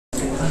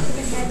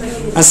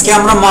আজকে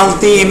আমরা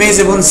multi image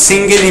এবং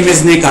সিঙ্গেল ইমেজ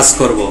নিয়ে কাজ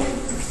করব।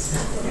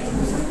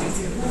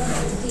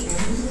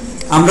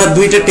 আমরা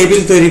দুইটা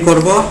টেবিল তৈরি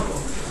করব।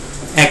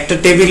 একটা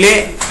টেবিলে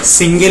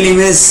সিঙ্গেল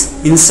ইমেজ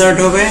ইনসার্ট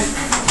হবে,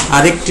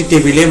 আরেকটি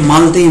টেবিলে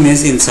মাল্টি ইমেজ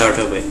ইনসার্ট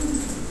হবে।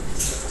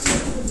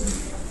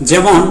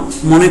 যেমন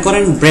মনে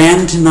করেন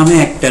ব্র্যান্ড নামে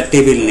একটা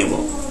টেবিল নেব,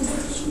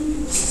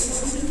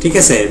 ঠিক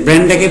আছে?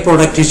 ব্র্যান্ডটাকে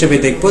প্রোডাক্ট হিসেবে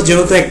দেখব,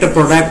 যেহেতু একটা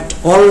product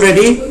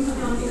already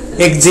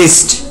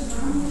exist,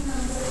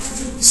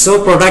 so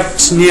product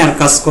নিয়ে আর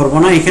কাজ করব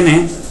না। এখানে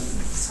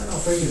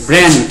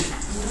ব্র্যান্ড,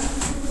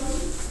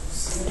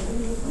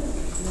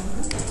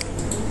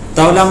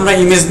 তাহলে আমরা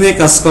ইমেজ নিয়ে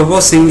কাজ করব,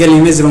 সিঙ্গেল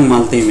ইমেজ এবং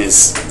মাল্টি ইমেজ।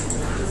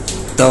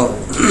 তো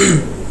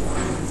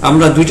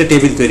আমরা দুইটা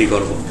টেবিল তৈরি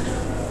করব।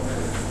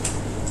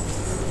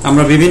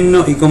 আমরা বিভিন্ন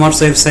ই কমার্স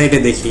ওয়েবসাইটে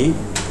দেখি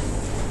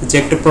যে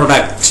একটা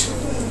প্রোডাক্ট,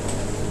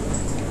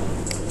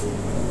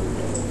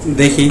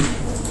 দেখি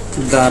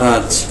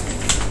দারাজ,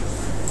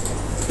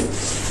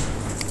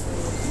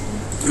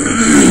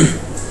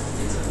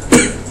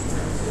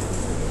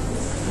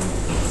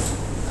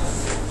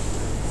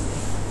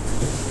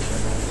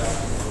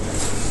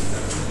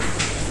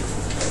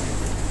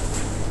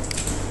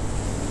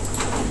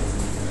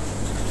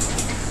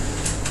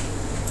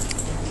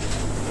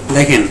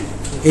 দেখেন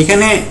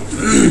এখানে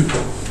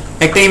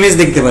একটা ইমেজ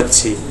দেখতে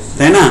পাচ্ছি,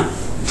 তাই না?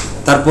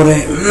 তারপরে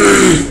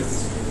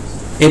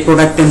এই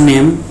প্রোডাক্টের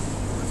নেম,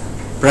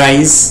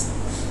 প্রাইস,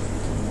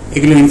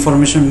 এগুলো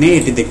ইনফরমেশন নিয়ে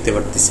এটি দেখতে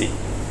পারতেছি।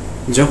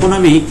 যখন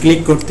আমি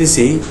ক্লিক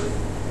করতেছি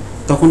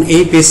তখন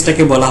এই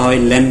পেজটাকে বলা হয়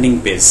ল্যান্ডিং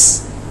পেজ।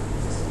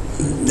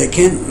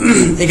 দেখেন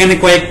এখানে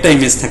কয়েকটা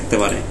ইমেজ থাকতে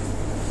পারে,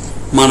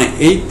 মানে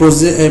এই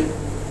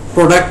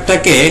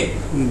প্রোডাক্টটাকে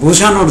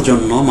বোঝানোর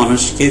জন্য,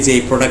 মানুষকে যে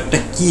এই প্রোডাক্টটা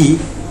কি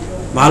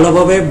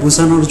ভালোভাবে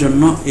বোঝানোর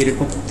জন্য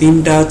এরকম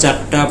 3টা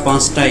 4টা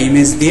 5টা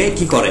ইমেজ দিয়ে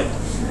কি করে,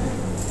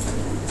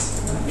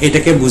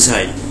 এটাকে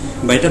বুঝায়,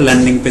 বা এটা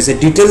ল্যান্ডিং পেজে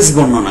ডিটেলস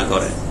বর্ণনা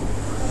করে।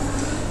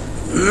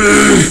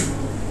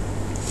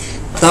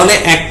 তাহলে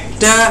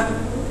একটা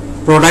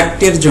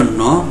প্রোডাক্টের জন্য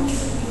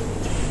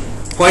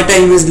কয়টা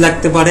ইমেজ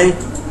লাগতে পারে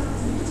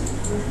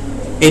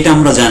এটা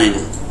আমরা জানি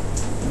না।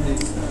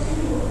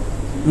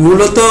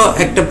 মূলত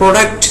একটা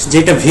প্রোডাক্ট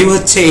যেটা ভিউ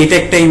হচ্ছে এটা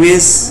একটা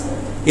ইমেজ,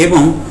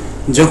 এবং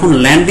যখন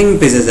ল্যান্ডিং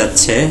পেজে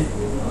যাচ্ছে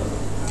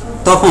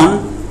তখন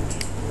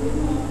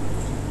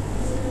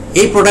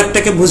এই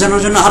প্রোডাক্টটাকে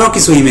বোঝানোর জন্য আরো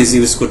কিছু ইমেজ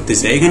ইউজ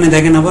করতেছে। এখানে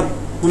দেখেন আবার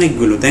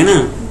অনেকগুলো, তাই না?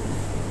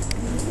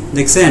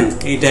 দেখছেন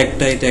এটা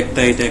একটা, এটা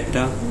একটা, এটা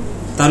একটা।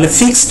 তাহলে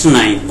ফিক্সড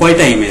নাই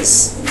কয়টা ইমেজ,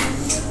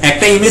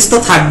 একটা ইমেজ তো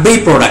থাকবেই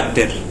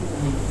প্রোডাক্টের,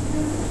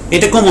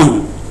 এটা কমন।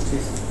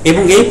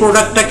 এবং এই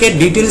প্রোডাক্টটাকে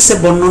ডিটেইলসে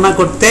বর্ণনা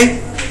করতে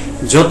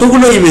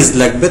যতগুলো ইমেজ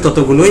লাগবে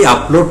ততগুলোই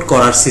আপলোড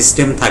করার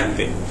সিস্টেম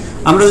থাকবে।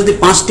 আমরা যদি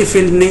 5টি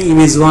ফিল্ড নেই,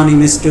 image 1,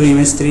 image 2,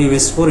 image 3,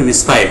 image 4, image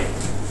 5,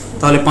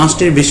 তাহলে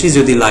 5টির বেশি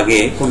যদি লাগে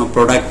কোনো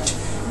প্রোডাক্ট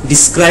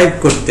ডিসক্রাইব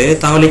করতে,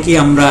 তাহলে কি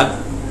আমরা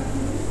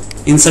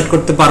ইনসার্ট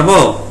করতে পারবো?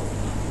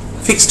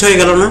 ফিক্সড হয়ে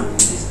গেল না?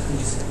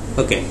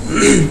 ওকে,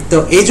 তো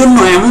এই জন্য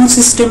এমন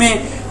সিস্টেমে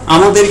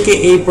আমাদেরকে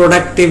এই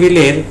প্রোডাক্ট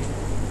টেবিলের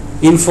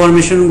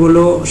ইনফরমেশন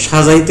গুলো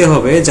সাজাইতে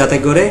হবে যাতে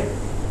করে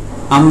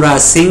আমরা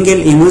সিঙ্গেল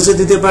ইমেজও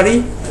দিতে পারি,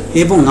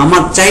 এবং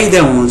আমার চাহিদা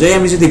অনুযায়ী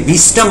আমি যদি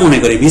 20টা মনে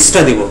করি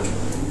 20টা দিব,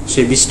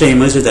 সেই 20টা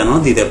ইমেজও যেন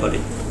দিতে পারি।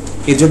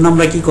 এই জন্য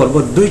আমরা কি করব,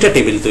 দুইটা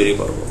টেবিল তৈরি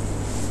করব।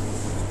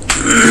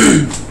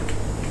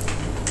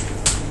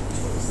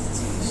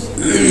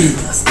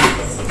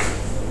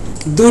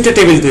 দুইটা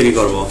টেবিল তৈরি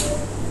করব।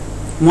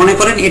 মনে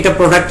করেন এটা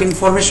প্রোডাক্ট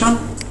ইনফরমেশন,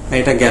 আর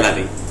এটা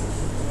গ্যালারি।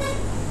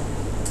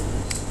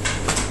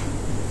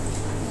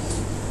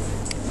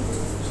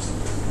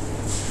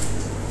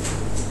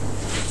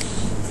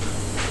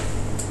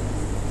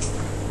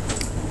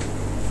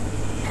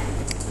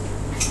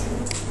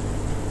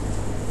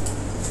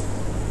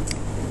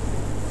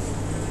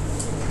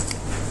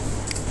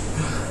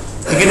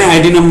 এখানে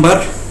ID number,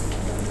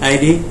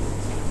 ID,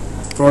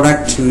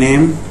 product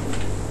name,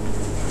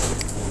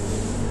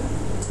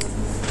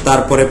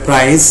 তারপরে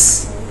প্রাইস,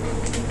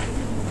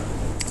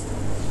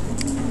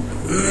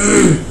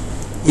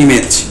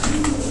 ইমেজ।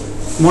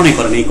 মনে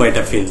করেন এই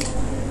কয়টা ফিল্ড,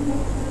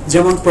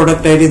 যেমন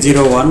product ID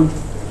 01,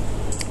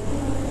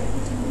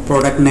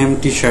 product name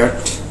T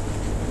shirt,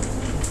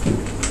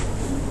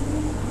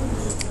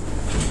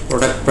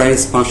 product price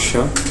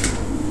 500,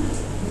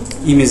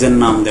 ইমেজের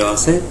নাম দেওয়া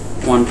আছে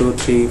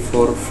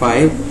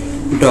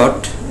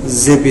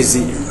 1234.5.jpg।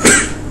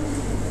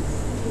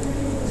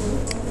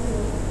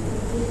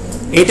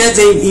 এটা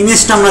যে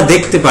ইমেজটা আমরা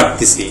দেখতে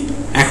পারতেছি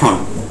এখন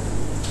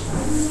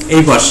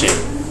এই পাশে,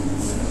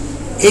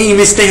 এই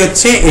ইমেজটাই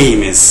হচ্ছে এই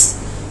ইমেজ,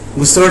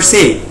 বুঝতে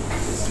পারছি?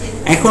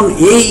 এখন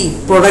এই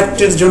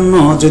প্রোডাক্টের জন্য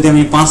যদি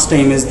আমি 5টা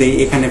ইমেজ দেই,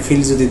 এখানে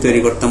ফিল্ড যদি তৈরি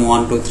করতাম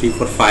 1 2 3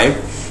 4 5,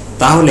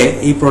 তাহলে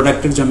এই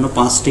প্রোডাক্টের জন্য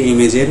 5টি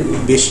ইমেজের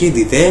বেশি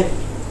দিতে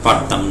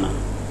পারতাম না।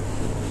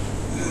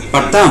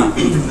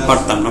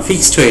 পারতাম না,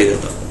 ফিক্সড হয়ে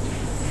যেত।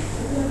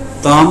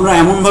 তো আমরা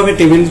এমন ভাবে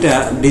টেবিলটা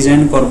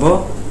ডিজাইন করব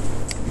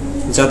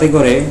যাতে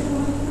করে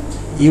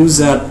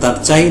ইউজার তার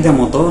চাহিদা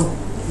মতো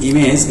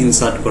ইমেজ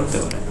ইনসার্ট করতে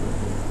পারে।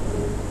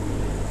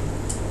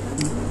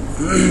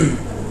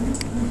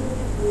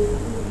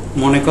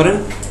 মনে করেন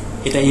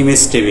এটা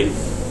ইমেজ টেবিল,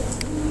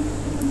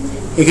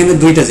 এখানে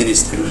দুইটা জিনিস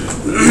থাকবে।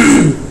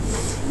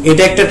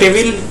 এটা একটা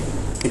টেবিল,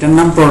 এটার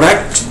নাম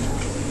প্রোডাক্ট,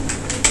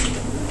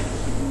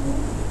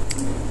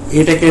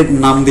 এটাকে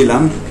নাম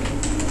দিলাম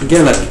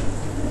গ্যালারি।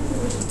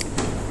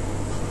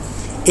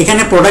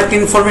 এখানে প্রোডাক্ট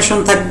ইনফরমেশন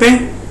থাকবে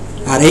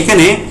আর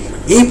এখানে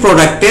এই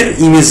প্রোডাক্টের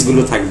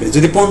ইমেজগুলো থাকবে।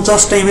 যদি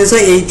 50টা ইমেজ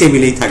হয় এই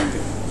টেবিলেই থাকবে।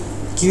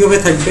 কিভাবে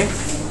থাকবে,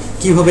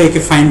 কিভাবে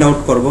একে ফাইন্ড আউট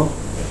করব?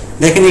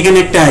 দেখেন এখানে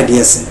একটা আইডি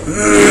আছে,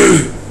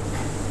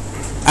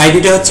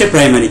 আইডিটা হচ্ছে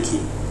প্রাইমারি কি।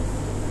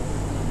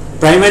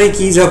 প্রাইমারি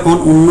কি যখন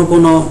অন্য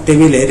কোনো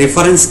টেবিলে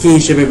রেফারেন্স কি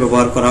হিসেবে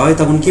ব্যবহার করা হয়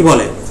তখন কি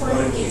বলে?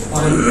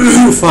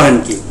 ফরেন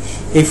কি।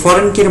 এই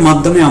ফরেন কির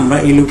মাধ্যমে আমরা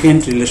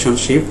এলোকুয়েন্ট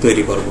রিলেশনশিপ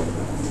তৈরি করব।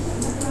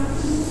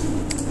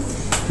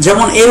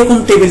 যেমন এরকম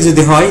টেবিল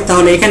যদি হয়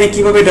তাহলে এখানে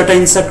কিভাবে ডাটা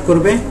ইনসার্ট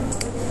করবে?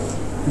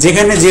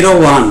 যেখানে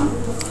 01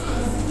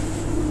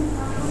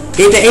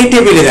 এটা এই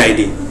টেবিলের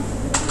আইডি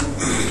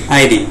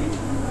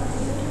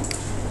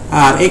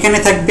আর এখানে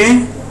থাকবে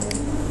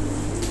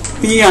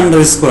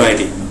p_id।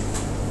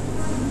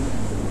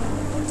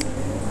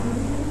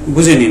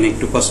 বুঝে নিন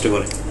একটু কষ্ট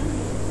করে।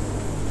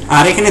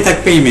 আর এখানে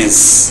থাকবে ইমেজ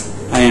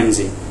img।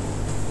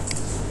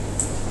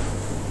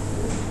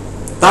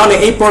 তাহলে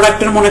এই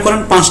প্রোডাক্টের মনে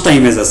করেন 5টা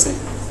ইমেজ আছে,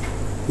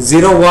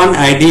 01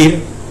 আইডির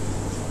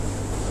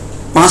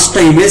 5টা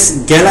ইমেজ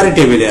গ্যালারি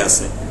টেবিলে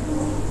আছে।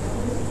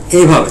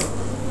 এইভাবে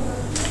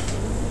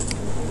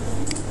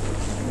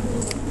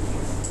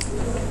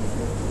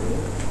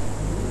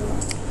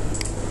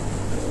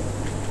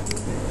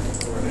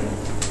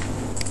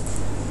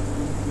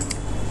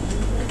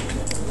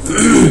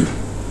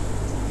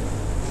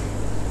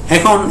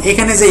এখন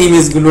এখানে যে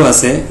ইমেজগুলো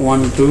আছে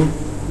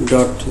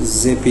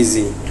 12.jpg,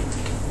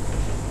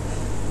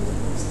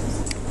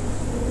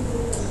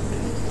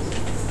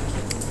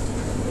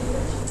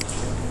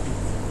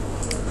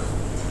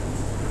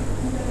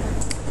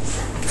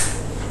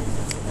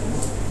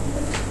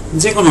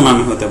 যে কোনো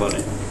নামে হতে পারে।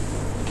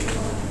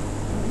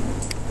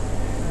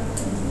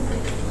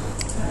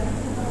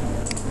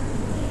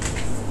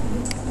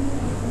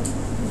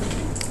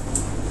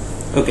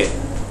 ওকে,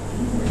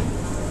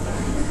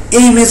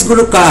 এই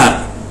ইমেজগুলো কার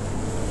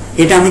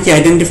এটা আমি কি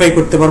আইডেন্টিফাই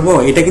করতে পারবো?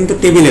 এটা কিন্তু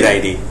টেবিলের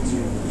আইডি।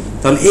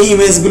 তাহলে এই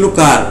ইমেজগুলো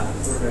কার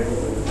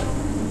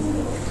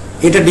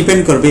এটা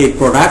ডিপেন্ড করবে এই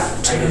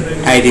প্রোডাক্ট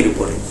আইডির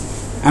উপরে।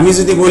 আমি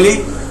যদি বলি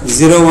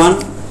 01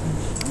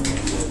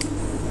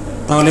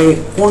 তাহলে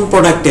কোন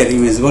প্রোডাক্টের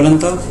ইমেজ বলেন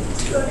তো?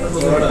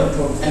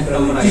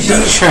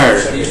 টি-শার্ট,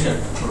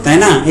 তাই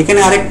না? এখানে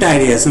আরেকটা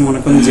আইডি আছে, মনে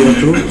করেন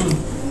 02,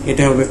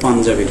 এটা হবে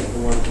পাঞ্জাবি।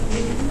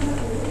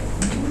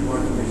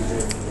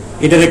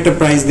 এটার একটা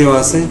প্রাইস দেওয়া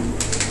আছে,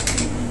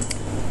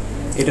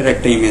 এটার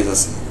একটা ইমেজ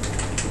আছে।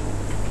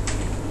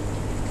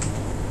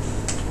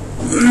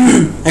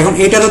 এখন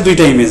এটারও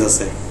দুইটা ইমেজ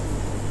আছে,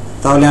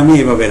 তাহলে আমি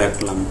এভাবে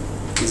রাখলাম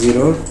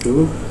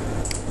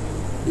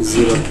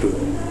 0202,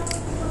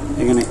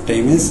 এখানে একটা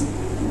ইমেজ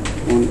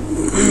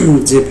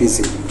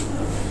জেপিজি।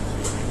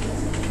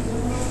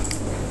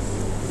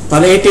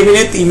 তাহলে এই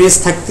টেবিলে ইমেজ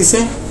থাকতেছে।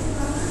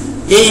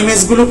 এই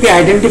ইমেজগুলোকে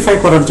আইডেন্টিফাই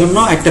করার জন্য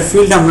একটা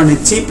ফিল্ড আমরা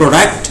নিচ্ছি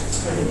প্রোডাক্ট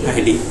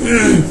আইডি।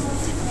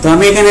 তো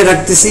আমি এখানে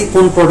রাখতেছি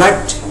কোন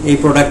প্রোডাক্ট, এই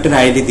প্রোডাক্টের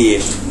আইডি দিয়ে।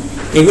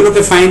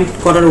 এগুলোকে ফাইন্ড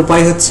করার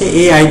উপায় হচ্ছে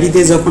এই আইডি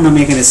দিয়ে যখন আমি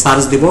এখানে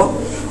সার্চ দেব,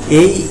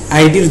 এই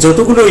আইডির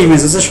যতগুলো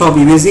ইমেজ আছে সব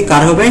ইমেজই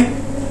কার হবে?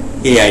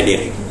 এই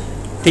আইডির।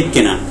 ঠিক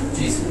কিনা?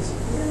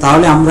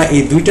 তাহলে আমরা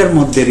এই দুইটার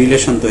মধ্যে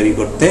রিলেশন তৈরি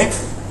করতে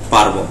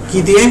পারবো। কি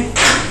দিয়ে?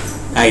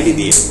 আইডি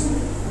দিয়ে।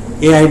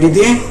 এই আইডি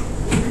দিয়ে,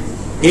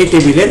 এই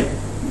টেবিলের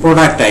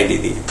প্রোডাক্ট আইডি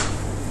দিয়ে,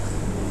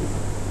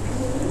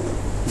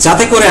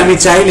 যাতে করে আমি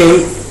চাইলে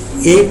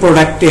এই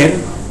প্রোডাক্টের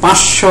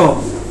 500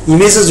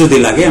 ইমেজও যদি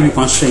লাগে আমি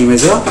 500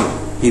 ইমেজও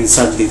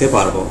ইনসার্ট দিতে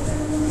পারবো।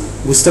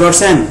 বুঝতে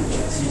পারছেন?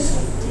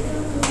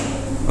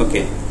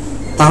 ওকে,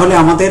 তাহলে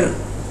আমাদের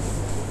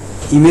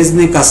ইমেজ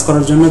নিয়ে কাজ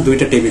করার জন্য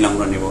দুইটা টেবিল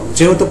আমরা নেব।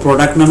 যেহেতু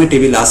প্রোডাক্ট নামে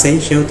টেবিল আছেই,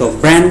 সেহেতু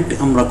ব্র্যান্ড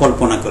আমরা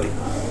কল্পনা করি।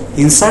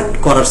 ইনসার্ট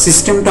করার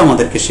সিস্টেমটা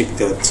আমাদেরকে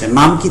শিখতে হচ্ছে।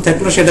 নাম কি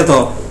থাকলো সেটা তো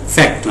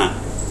ফ্যাক্ট না।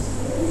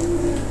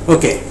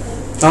 ওকে,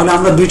 তাহলে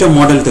আমরা দুইটা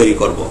মডেল তৈরি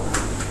করব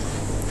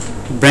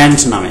ব্র্যান্ড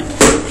নামে।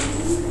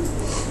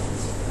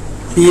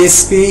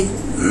 PHP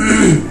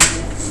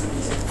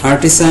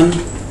আর্টিসান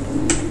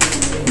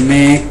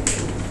মেক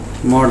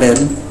মডেল,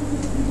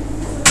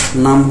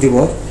 নাম দিব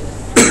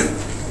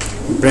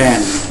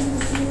ব্র্যান্ড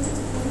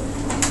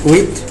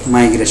উইথ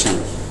মাইগ্রেশন।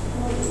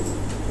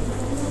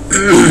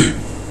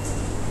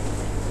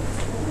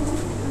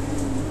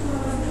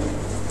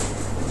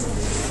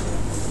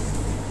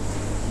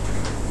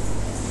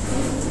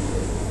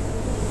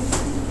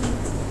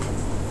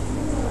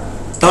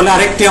 তাহলে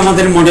আরেকটি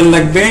আমাদের মডেল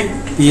লাগবে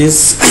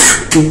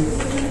PHP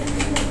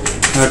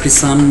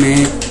আর্টিসান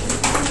মেক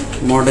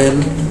মডেল,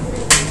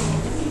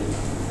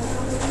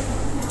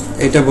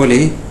 এটা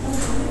বলি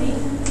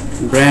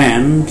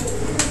ব্র্যান্ড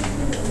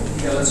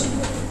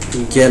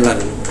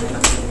গ্যালারি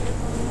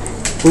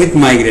উইথ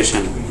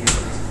মাইগ্রেশন।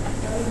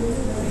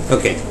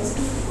 ওকে,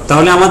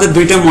 তাহলে আমাদের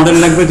দুইটা মডেল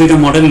লাগবে, দুইটা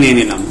মডেল নিয়ে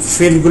নিলাম,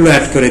 ফিল্ড গুলো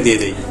অ্যাড করে দিয়ে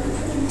দেই।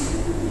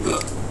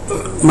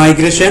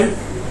 মাইগ্রেশন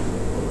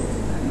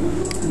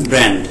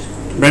ব্র্যান্ড,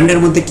 ব্র্যান্ডের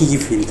মধ্যে কি কি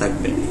ফিল্ড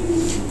থাকবে?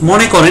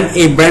 মনে করেন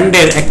এই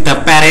ব্র্যান্ডের একটা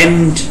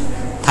প্যারেন্ট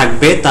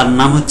থাকবে, তার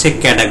নাম হচ্ছে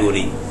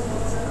ক্যাটাগরি।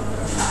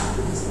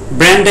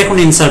 ব্র্যান্ড এখন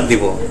ইনসার্ট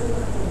দিব,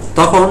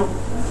 তখন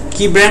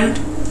কি ব্র্যান্ড?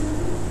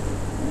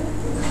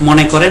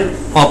 মনে করেন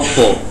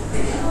অপ্পো।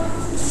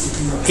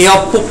 এই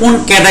অপ্পো কোন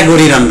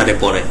ক্যাটাগরির আন্ডারে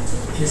পড়ে?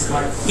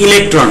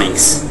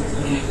 ইলেকট্রনিক্স।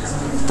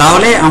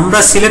 তাহলে আমরা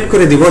সিলেক্ট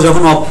করে দিব,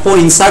 যখন অপ্পো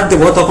ইনসার্ট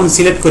দেব তখন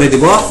সিলেক্ট করে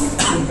দিব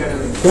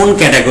কোন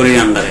ক্যাটাগরির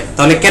আন্ডারে।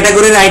 তাহলে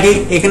ক্যাটাগরির আইডি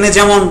এখানে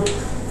যেমন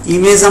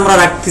ইমেজ আমরা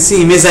রাখতেছি,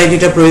 ইমেজ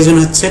আইডিটা প্রয়োজন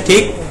হচ্ছে,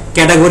 ঠিক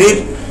ক্যাটাগরির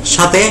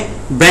সাথে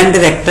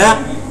ব্র্যান্ডের একটা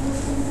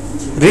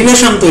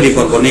রিলেশন তৈরি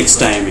করব নেক্সট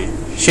টাইমে।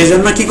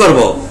 সেজন্য কি করব?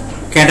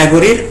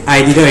 ক্যাটাগরির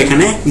আইডিটা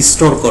এখানে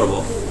স্টোর করব।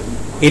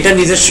 এটা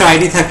নিজস্ব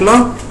আইডি থাকলো,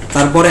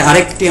 তারপরে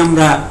আরেকটি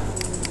আমরা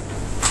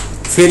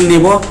ফিল্ড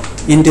নিব,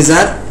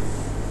 ইন্টিজার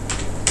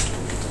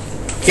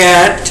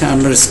ক্যাট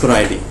আন্ডারস্কোর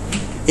আইডি।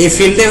 এই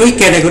ফিল্ডে ওই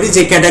ক্যাটাগরি,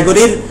 যে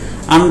ক্যাটাগরির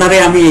আন্ডারে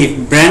আমি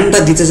ব্র্যান্ডটা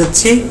দিতে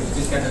যাচ্ছি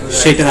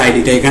সেটার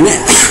আইডিটা এখানে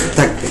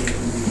থাকবে।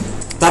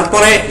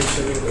 তারপরে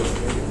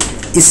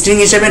স্ট্রিং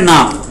হিসেবে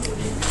নাম,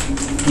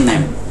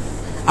 নেম।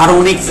 আর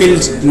অনেক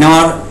ফিল্ড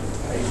নেওয়ার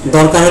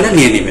দরকার হলে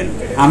নিয়ে নেবেন।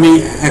 আমি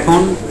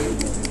এখন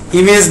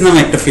ইমেজ নামে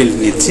একটা ফিল্ড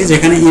নিচ্ছি,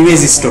 যেখানে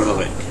ইমেজ স্টোর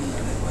হবে।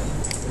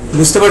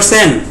 বুঝতে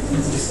পারছেন?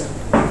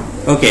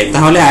 ওকে,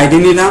 তাহলে আইডি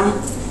নিলাম,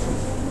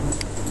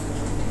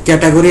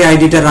 ক্যাটাগরি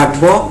আইডিটা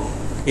রাখবো,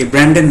 এই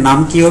ব্র্যান্ডের নাম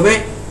কি হবে,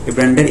 এই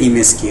ব্র্যান্ডের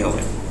ইমেজ কি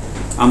হবে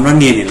আমরা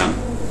নিয়ে নিলাম।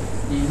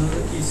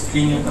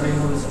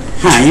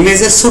 হ্যাঁ,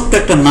 ইমেজের ছোট্ট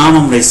একটা নাম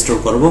আমরা স্টোর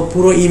করব,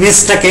 পুরো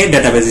ইমেজটাকে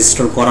ডেটাবেজে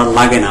স্টোর করা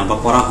লাগে না বা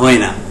করা হয়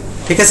না,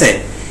 ঠিক আছে?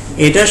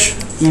 এটা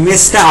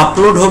ইমেজটা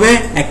আপলোড হবে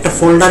একটা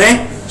ফোল্ডারে,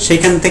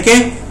 সেখান থেকে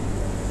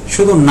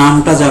শুধু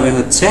নামটা যাবে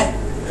হচ্ছে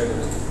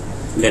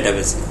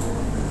ডেটাবেজে।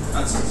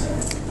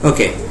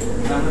 ওকে,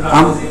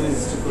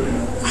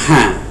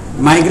 হ্যাঁ,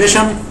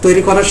 মাইগ্রেশন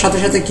তৈরি করার সাথে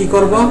সাথে কি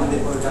করব?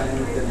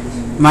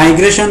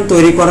 মাইগ্রেশন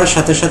তৈরি করার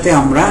সাথে সাথে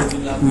আমরা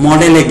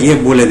মডেলে গিয়ে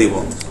বলে দিব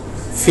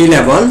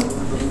ফিলেবল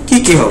কি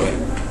কি হবে।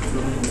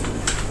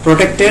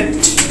 প্রোটেক্টেড,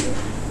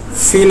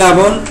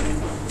 ফিলেবল,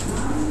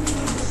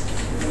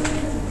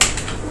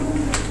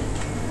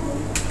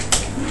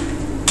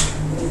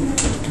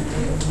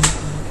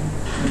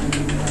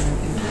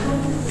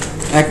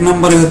 এক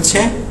নম্বরে হচ্ছে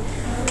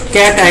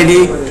ক্যাট আইডি,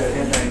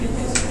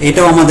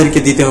 এটাও আমাদেরকে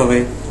দিতে হবে।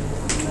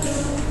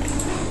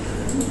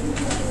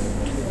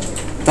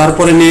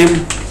 তারপরে নেম,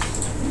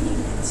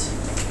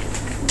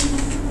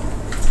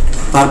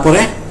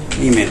 তারপরে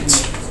ইমেজ,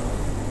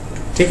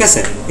 ঠিক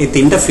আছে? এই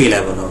তিনটা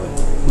ফিলেবল হবে,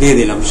 দিয়ে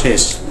দিলাম,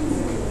 শেষ।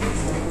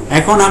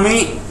 এখন আমি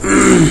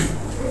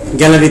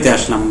গ্যালারিতে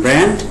আসলাম,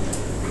 ব্র্যান্ড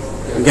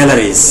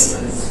গ্যালারিজ।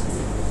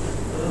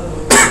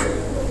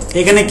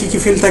 এখানে কি কি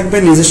ফিল্ড থাকবে?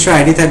 নিজস্ব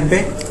আইডি থাকবে,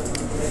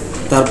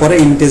 তারপরে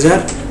integer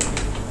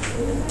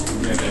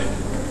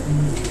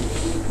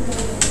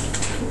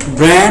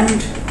brand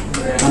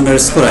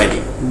underscore ID,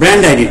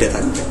 brand আইডিটা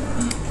থাকবে,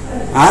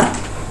 আর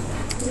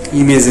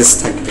ইমেজেস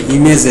থাকবে।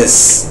 ইমেজেস,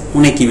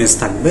 অনেক ইমেজ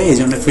থাকবে, এই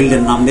জন্য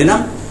ফিল্ডের নাম দিলাম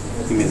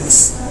ইমেজেস,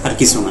 আর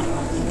কিছু না।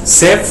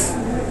 সেভ,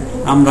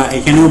 আমরা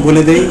এখানেও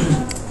বলে দেই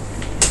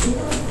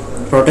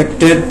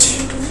প্রোটেক্টেড,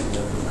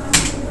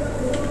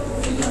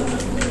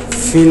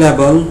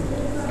 ফিলেবল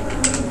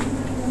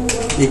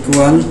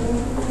ইকুয়াল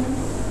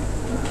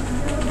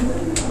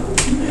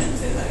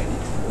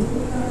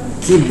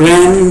কি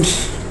ব্র্যান্ড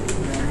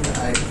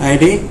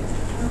আইডি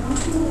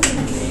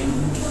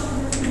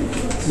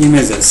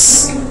ইমেজেস।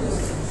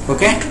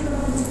 ওকে,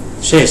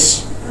 শেষ।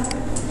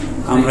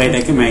 আমরা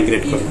এটাকে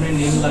মাইগ্রেট করি।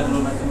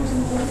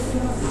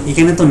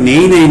 এখানে তো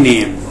নেই নাই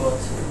নেম,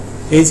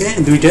 এই যে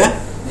দুইটা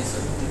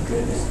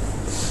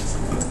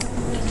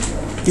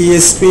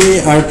পিএসপি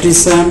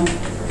আর্টিসান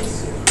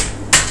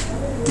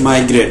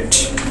মাইগ্রেট।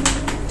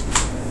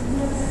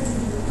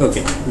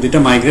 ওকে, দুইটা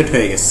মাইগ্রেট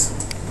হয়ে গেছে।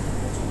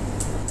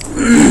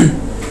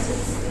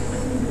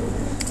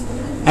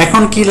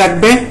 এখন কি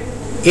লাগবে?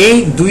 এই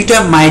দুইটা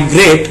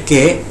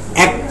মাইগ্রেটকে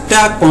একটা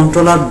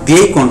কন্ট্রোলার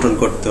দিয়ে কন্ট্রোল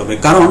করতে হবে,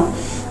 কারণ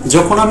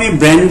যখন আমি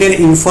ব্র্যান্ডের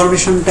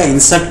ইনফরমেশনটা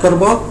ইনসার্ট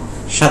করব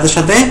সাথে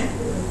সাথে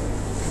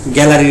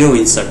গ্যালারিও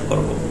ইনসার্ট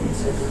করব,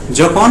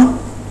 যখন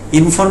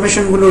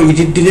ইনফরমেশনগুলো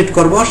এডিট ডিলিট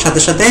করব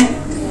সাথে সাথে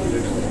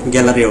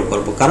গ্যালারিও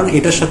করব, কারণ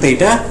এটার সাথে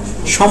এটা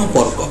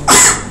সম্পর্ক।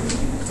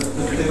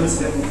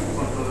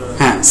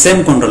 হ্যাঁ, সেম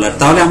কন্ট্রোলার।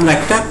 তাহলে আমরা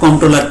একটা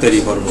কন্ট্রোলার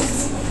তৈরি করব,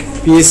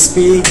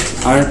 PSP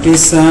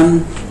artisan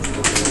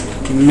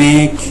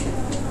make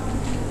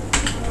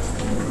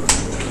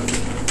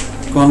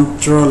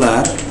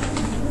controller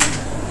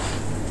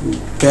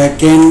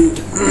backend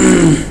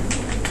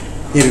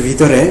এর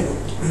ভিতরে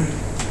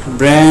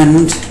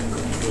ব্র্যান্ড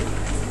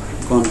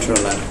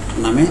কন্ট্রোলার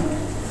নামে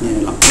নিয়ে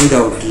নিলাম,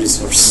 উইদাউট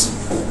রিসোর্স।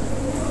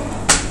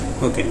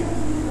 ওকে,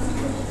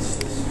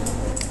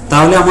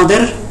 তাহলে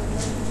আমাদের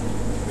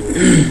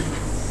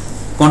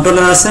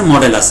কন্ট্রোলার আছে,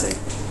 মডেল আছে।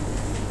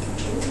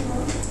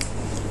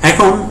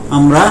 এখন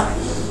আমরা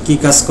কি কি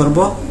কাজ করব,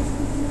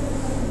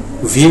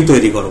 ভিউ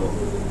তৈরি করব,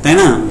 তাই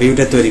না?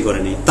 ভিউটা তৈরি করে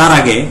নিই। তার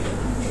আগে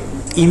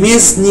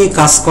ইমেজ নিয়ে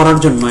কাজ করার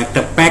জন্য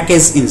একটা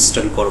প্যাকেজ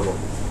ইনস্টল করব,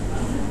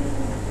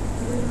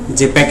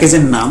 যে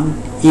প্যাকেজের নাম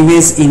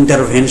image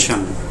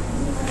intervention.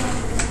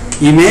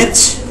 Image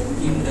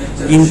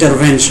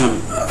intervention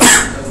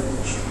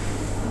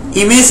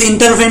image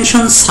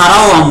intervention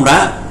ছাড়াও আমরা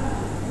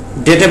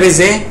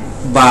ডেটাবেজে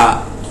বা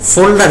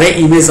ফোল্ডারে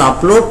ইমেজ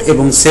আপলোড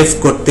এবং সেভ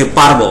করতে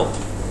পারবো।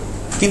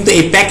 কিন্তু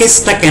এই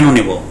প্যাকেজটা কেন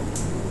নেব?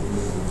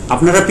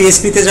 আপনারা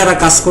পিএইচপিতে যারা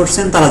কাজ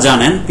করছেন তারা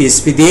জানেন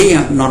পিএইচপি দিয়েই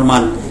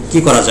নরমাল কি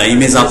করা যায়,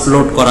 ইমেজ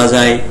আপলোড করা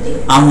যায়,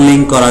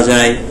 আনলিঙ্ক করা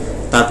যায়,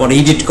 তারপর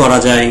এডিট করা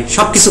যায়,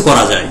 সবকিছু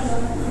করা যায়।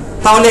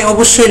 তাহলে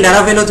অবশ্যই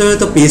ল্যারাভেলও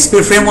যেহেতু পিএইচপি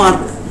ফ্রেমওয়ার্ক,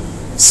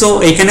 সো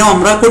এখানেও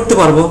আমরা করতে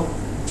পারবো।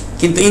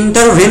 কিন্তু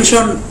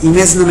ইন্টারভেনশন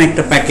ইমেজ নামে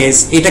একটা প্যাকেজ,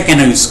 এটা কেন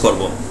ইউজ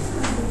করব?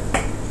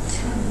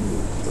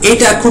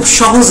 এটা খুব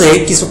সহজে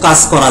কিছু কাজ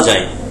করা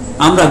যায়।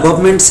 আমরা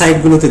গভর্নমেন্ট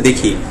সাইটগুলোতে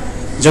দেখি,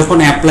 যখন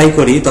অ্যাপ্লাই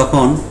করি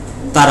তখন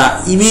তারা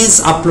ইমেজ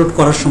আপলোড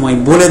করার সময়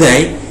বলে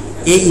দেয়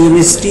এই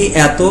ইমেজটি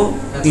এত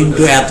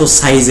ইনটু এত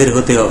সাইজের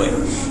হতে হবে,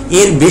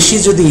 এর বেশি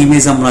যদি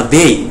ইমেজ আমরা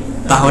দেই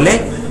তাহলে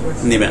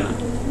নেবে না।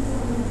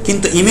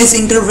 কিন্তু ইমেজ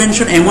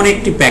ইন্টারভেনশন এমন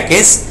একটি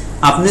প্যাকেজ,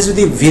 আপনি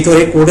যদি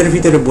ভিতরে কোডের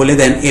ভিতরে বলে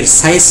দেন এর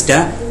সাইজটা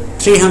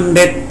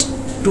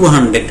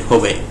 300-200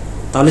 হবে,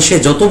 তাহলে সে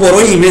যত বড়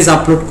ইমেজ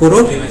আপলোড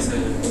করুক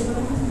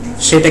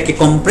সেটাকে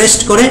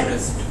কম্প্রেসড করে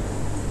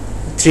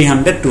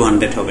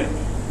 300-200 হবে।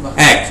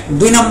 এক।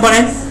 দুই নম্বরে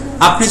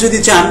আপনি যদি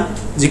চান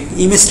যে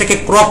ইমেজটাকে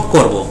ক্রপ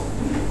করব,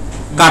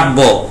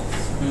 কাটবো,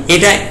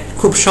 এটা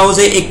খুব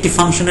সহজে একটি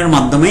ফাংশনের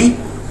মাধ্যমেই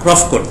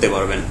ক্রপ করতে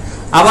পারবেন।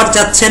 আবার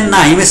চাচ্ছেন না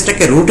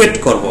ইমেজটাকে রোটেট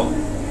করব,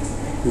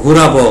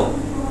 ঘোরাবো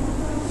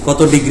কত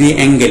ডিগ্রি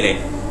অ্যাঙ্গেলে,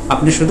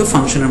 আপনি শুধু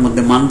ফাংশনের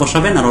মধ্যে মান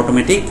বসাবেন আর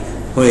অটোমেটিক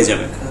হয়ে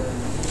যাবে।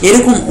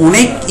 এরকম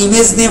অনেক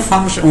ইমেজ নিয়ে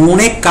ফাংশন,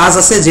 অনেক কাজ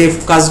আছে যে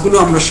কাজগুলো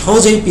আমরা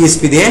সহজেই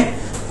পিএইচপি দিয়ে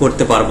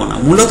করতে পারবো না।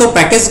 মূলত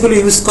প্যাকেজগুলো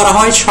ইউজ করা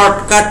হয়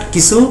শর্টকাট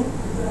কিছু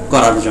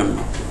করার জন্য,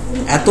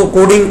 এত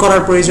কোডিং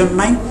করার প্রয়োজন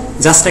নাই।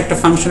 জাস্ট একটা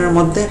ফাংশনের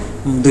মধ্যে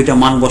দুইটা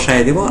মান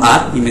বসায় দেব আর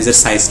ইমেজের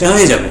সাইজটা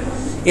হয়ে যাবে।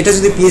 এটা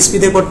যদি পিএইচপি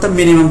দিয়ে করতাম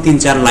মিনিমাম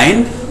 3-4 লাইন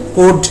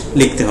কোড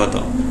লিখতে হতো।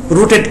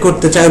 রোটেট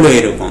করতে চাইলো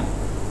এরকম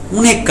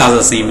অনেক কাজ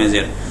আছে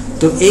ইমেজের।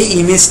 তো এই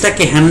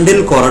ইমেজটাকে হ্যান্ডেল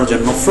করার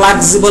জন্য,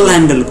 ফ্লেক্সিবল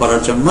হ্যান্ডেল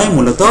করার জন্যই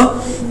মূলত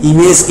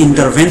ইমেজ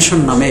ইন্টারভেনশন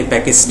নামে এই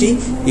প্যাকেজটি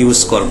ইউজ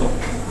করব।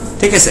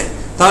 ঠিক আছে?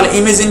 তাহলে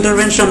ইমেজ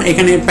ইন্টারভেনশন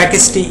এখানে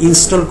প্যাকেজটি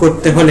ইনস্টল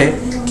করতে হলে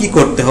কি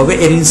করতে হবে,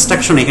 এর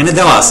ইনস্ট্রাকশন এখানে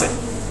দেওয়া আছে।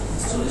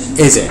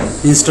 এই যে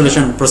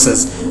ইনস্টলেশন প্রসেস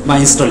বা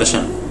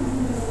ইনস্টলেশন।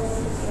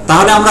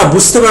 তাহলে আমরা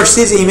বুঝতে পারছি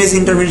যে ইমেজ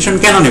ইন্টারভেনশন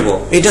কেন নেব।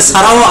 এটা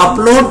ছাড়াও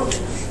আপলোড,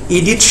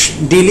 এডিট,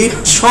 ডিলিট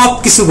সব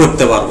কিছু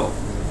করতে পারবো,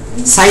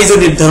 সাইজও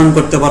নির্ধারণ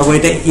করতে পারবো।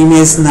 এটা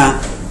ইমেজ না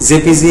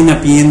জেপিজি না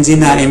পিএনজি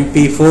না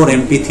MP4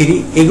 MP3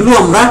 এগুলো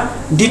আমরা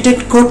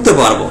ডিটেক্ট করতে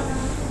পারবো।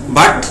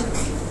 বাট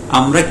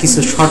আমরা কিছু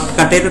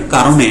শর্টকাটের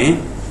কারণে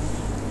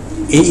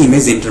এই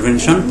ইমেজ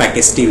ইন্টারভেনশন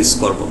প্যাকেজটি ইউজ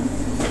করব।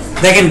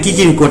 দেখেন কি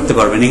কি করতে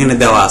পারবেন, এখানে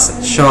দেওয়া আছে,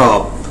 সব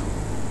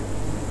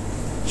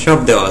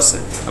দেওয়া আছে।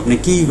 আপনি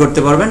কি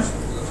করতে পারবেন,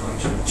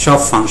 সব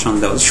ফাংশন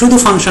দেওয়া, শুধু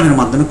ফাংশনের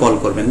মাধ্যমে কল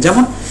করবেন।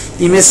 যেমন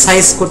ইমেজ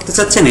সাইজ করতে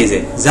চাচ্ছেন, এই যে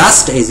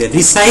জাস্ট এই যে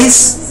রিসাইজ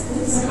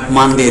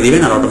মান দিয়ে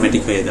দিবেন আর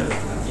অটোমেটিক হয়ে যাবে।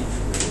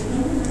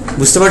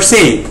 বুঝতে পারছি?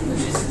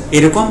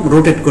 এরকম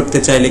রোটেট করতে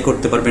চাইলে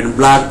করতে পারবেন,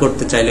 ব্লার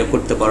করতে চাইলে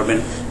করতে পারবেন,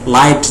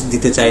 লাইট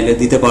দিতে চাইলে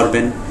দিতে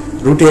পারবেন,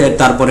 রোটেট,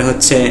 তারপরে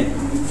হচ্ছে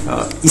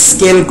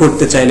স্কেল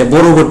করতে চাইলে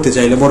বড় করতে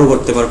চাইলে বড়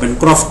করতে পারবেন,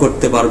 ক্রপ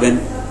করতে পারবেন।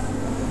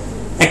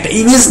 একটা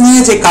ইমেজ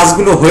নিয়ে যে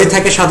কাজগুলো হয়ে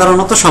থাকে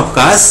সাধারণত সব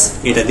কাজ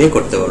এটা দিয়ে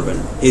করতে পারবেন।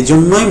 এই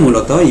জন্যই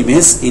মূলত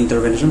ইমেজ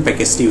ইন্টারভেনশন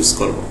প্যাকেজটি ইউজ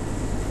করব।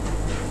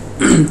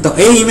 তো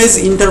এই ইমেজ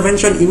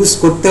ইন্টারভেনশন ইউজ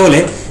করতে হলে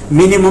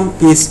মিনিমাম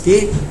পিএইচপি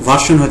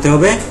ভার্সন হতে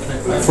হবে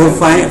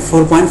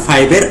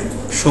 4.5 এর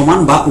সমান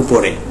বা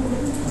উপরে,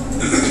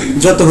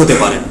 যত হতে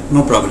পারে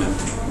নো প্রবলেম।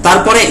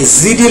 তারপরে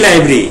জিডি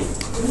লাইব্রেরি,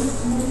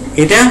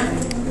 এটা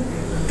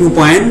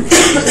 2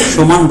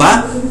 সমান বা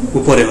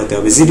উপরে হতে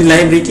হবে। জিডি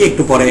লাইব্রেরি কি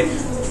একটু পরে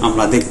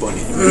আমরা দেখব।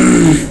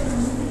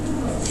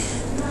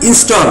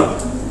 Install,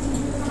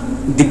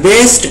 the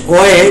best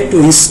way to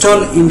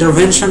install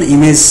intervention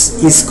image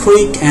is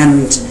quick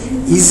and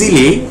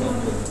easily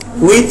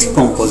with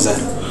composer.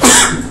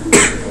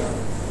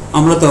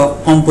 আমরা তো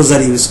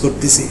কম্পোজার ইউজ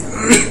করতেছি।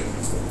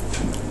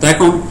 তো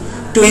এখন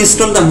two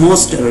install the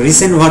most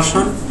recent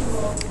version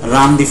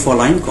run the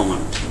following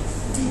command,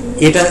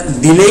 এটা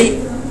দিলেই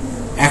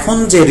এখন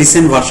যে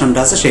রিসেন্ট ভার্সনটা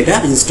আছে সেটা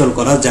ইনস্টল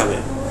করা যাবে।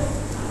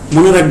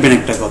 মনে রাখবেন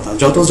একটা কথা,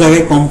 যত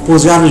জায়গায়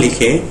কম্পোজার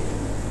লিখে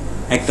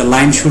একটা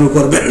লাইন শুরু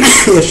করবেন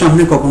এর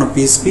সামনে কখনো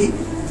পিএইচপি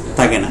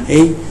থাকে না।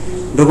 এই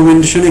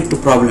ডকুমেন্টেশনে একটু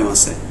প্রবলেম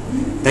আছে।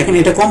 দেখেন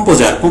এটা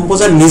কম্পোজার,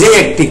 কম্পোজার নিজেই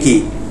একটি কি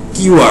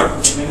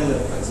কিওয়ার্ড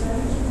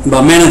বা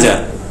ম্যানেজার,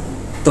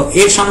 তো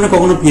এর সামনে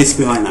কখনো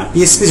পিএইচপি হয় না।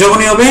 পিএইচপি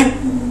যখনই হবে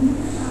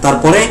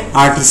তারপরে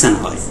আর্টিসান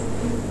হয়।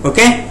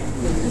 ওকে,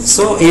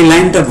 সো এই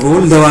লাইনটা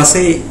ভুল দেওয়া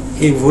আছে,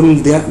 এই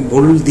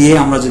ভুল দিয়ে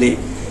আমরা যদি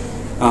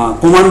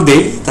কমান্ড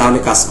দেই তাহলে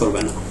কাজ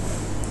করবে না।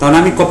 তাহলে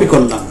আমি কপি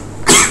করলাম,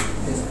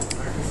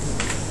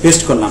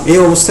 পেস্ট করলাম। এই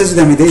অবস্থায় যদি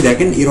আমি দেই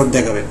দেখেন এরর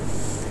দেখাবে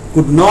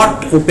could not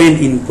open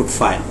input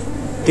file.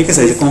 ঠিক আছে,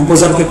 এই যে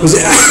কম্পোজারকে খুঁজে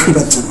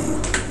পাচ্ছি না।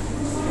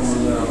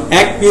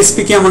 এক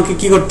পিএসপি কে আমাকে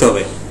কি করতে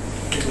হবে,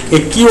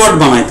 এই কিওয়ার্ড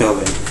বানাইতে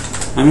হবে,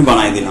 আমি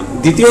বানাই দিলাম।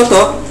 দ্বিতীয়ত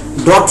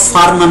ডট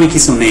ফার নামে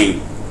কিছু নেই,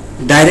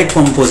 ডাইরেক্ট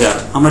কম্পোজার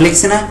আমরা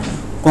লিখছি না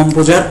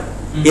কম্পোজার।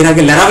 এর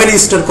আগে ল্যারাভেল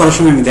ইনস্টল করার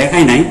সময় আমি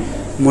দেখাই নাই,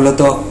 মূলত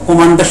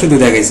কমান্ডটা শুধু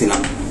দেখাইছিলাম।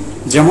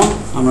 যেমন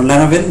আমরা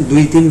ল্যারাভেল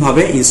 2-3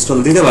 ভাবে ইনস্টল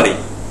দিতে পারি।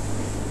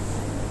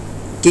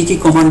 কি কি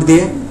কমান্ড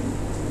দিয়ে,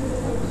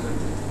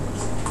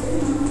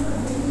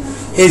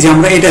 এই যে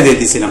আমরা এটা দিয়ে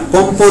দিয়েছিলাম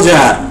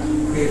কম্পোজার,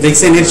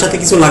 দেখছেন এর সাথে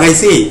কিছু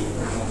লাগাইছি,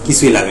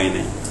 কিছুই লাগাই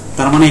নাই।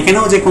 তার মানে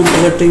এখানেও যে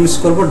কম্পোজারটা ইউজ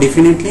করব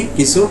ডেফিনেটলি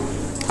কিছু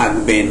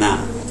থাকবে না।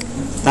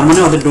 তার মানে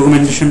ওদের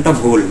ডকুমেন্টেশনটা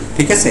ভুল।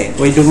 ঠিক আছে,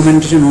 ওই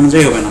ডকুমেন্টেশন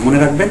অনুযায়ী হবে না। মনে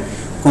রাখবেন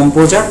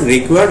কম্পোজার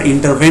রিকোয়ার্ড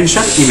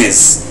ইন্টারভেনশন ইমেজ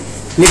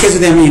লিখে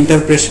যদি আমি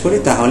এন্টার প্রেস করি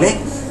তাহলে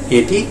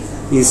এটি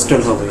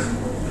ইনস্টল হবে,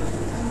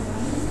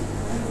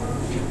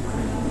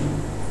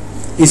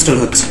 ইনস্টল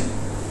হচ্ছে।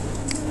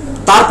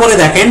 তারপরে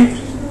দেখেন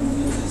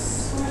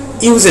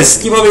ইউজেস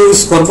কিভাবে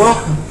ইউজ করব,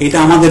 এটা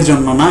আমাদের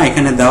জন্য না,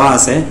 এখানে দেওয়া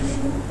আছে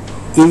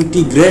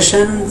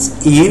ইন্টিগ্রেশনস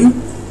ইন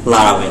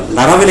লারাভেল।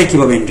 লারাভেলে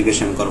কিভাবে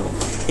ইন্টিগ্রেশন করব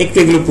একটু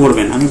এগুলো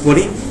পড়বেন, আমি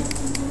পড়ি।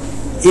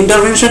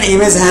 Intervention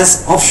image has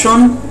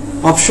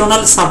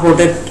optional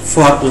supported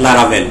for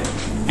Laravel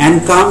and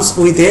comes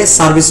with a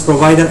service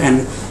provider and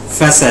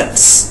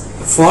facets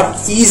for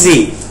easy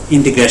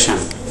integration.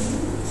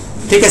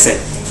 ঠিক আছে,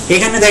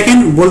 এখানে দেখেন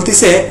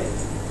বলতিছে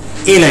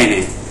এই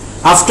লাইনে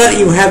after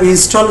you have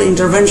installed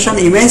intervention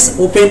image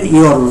open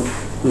your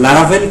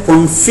Laravel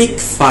config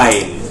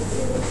file.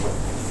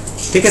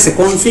 ঠিক আছে,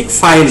 config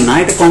file না,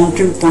 এটা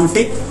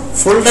config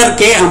folder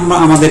কে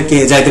আমাদেরকে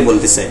যাইতে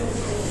বলতিছে।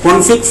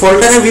 config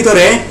ফোল্ডারের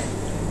ভিতরে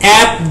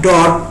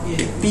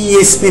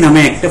app.php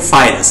নামে একটা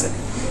ফাইল আছে,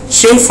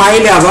 সেই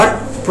ফাইলে আবার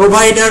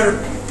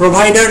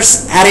প্রোভাইডার্স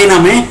অ্যারে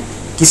নামে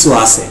কিছু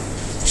আছে,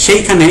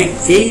 সেইখানে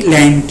এই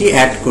লাইনটি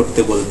অ্যাড করতে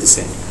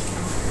বলতেছে।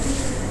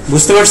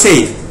 বুঝতে পারছি?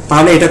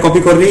 তাহলে এটা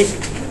কপি করবি,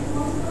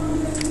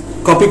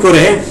 কপি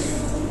করে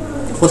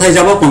কোথায়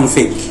যাব,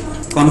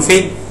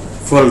 কনফিগ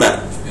ফোল্ডার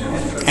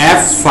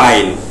অ্যাপ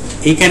ফাইল,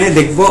 এইখানে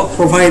দেখব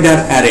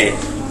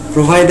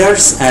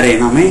প্রোভাইডার্স অ্যারে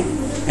নামে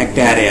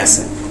একটা অ্যারে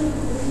আছে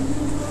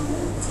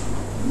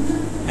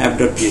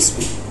app.php।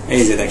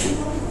 এই যে দেখেন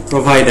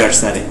প্রোভাইডার্স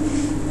অ্যারে।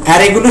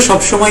 অ্যারেগুলো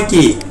সবসময়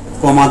কি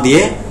কমা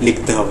দিয়ে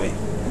লিখতে হবে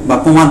বা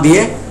কমা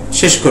দিয়ে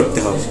শেষ করতে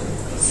হবে,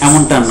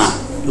 এমনটা না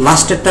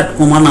লাস্টেরটা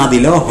কমা না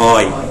দিলেও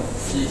হয়।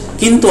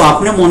 কিন্তু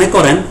আপনি মনে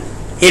করেন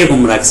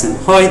এরকম রাখছেন,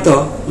 হয়তো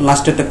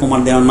লাস্টেরটা কমা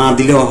দেওয়া না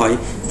দিলেও হয়,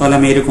 তাহলে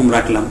আমি এরকম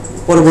রাখলাম,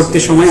 পরবর্তী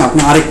সময়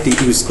আপনি আরেকটি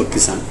ইউজ করতে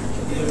চান,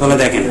 তাহলে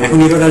দেখেন এখন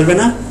এরর আসবে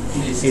না।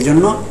 এই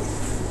জন্য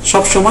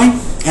সবসময়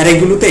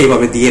অ্যারেগুলোতে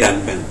এইভাবে দিয়ে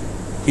রাখবেন,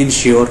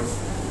 ইনশিওর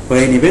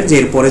হয়ে নেবেন যে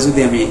এরপরে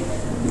যদি আমি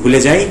ভুলে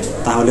যাই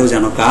তাহলেও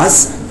যেন কাজ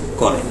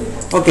করে।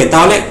 ওকে,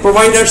 তাহলে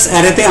প্রোভাইডার্স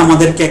অ্যারেতে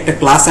আমাদেরকে একটা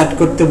ক্লাস অ্যাড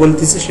করতে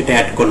বলতেছে, সেটা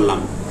অ্যাড করলাম।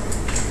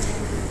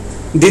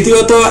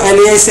 দ্বিতীয়ত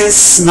অ্যালিয়াসেস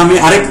নামে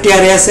আরেকটি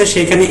অ্যারে আছে,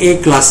 সেখানে এই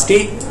ক্লাসটি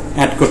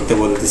অ্যাড করতে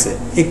বলতেছে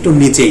একটু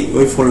নিচেই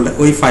ওই ফোল্ডার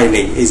ওই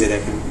ফাইলেই, এই যে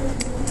দেখেন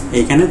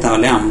এইখানে।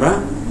 তাহলে আমরা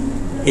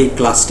এই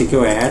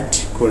ক্লাসটিকেও অ্যাড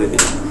করে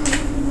দিলাম,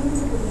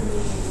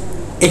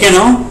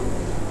 এখানেও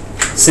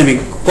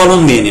সেমিকলন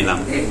দিয়ে নিলাম।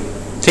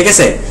 ঠিক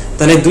আছে,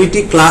 তাহলে দুইটি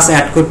ক্লাস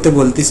অ্যাড করতে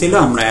বলতেছিল,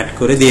 আমরা অ্যাড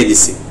করে দিয়ে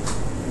দিছি।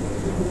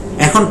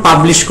 এখন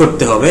পাবলিশ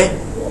করতে হবে,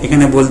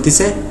 এখানে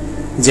বলতেছে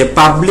যে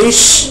publish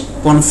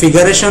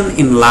configuration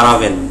in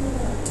Laravel,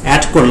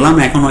 add করলাম,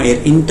 এখনো এর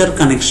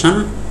ইন্টারকানেকশন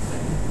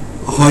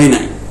হয়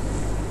নাই,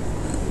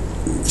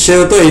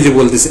 সেহেতু এই যে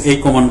বলতেছে এই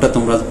কমান্ডটা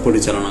তোমরা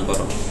পরিচালনা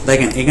করো।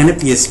 দেখেন এখানে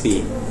পিএসপি,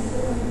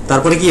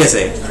 তারপরে কি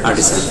আছে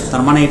আর্টিসান,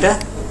 তার মানে এটা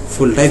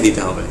ফুলটাই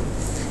দিতে হবে।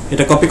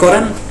 এটা কপি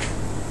করেন,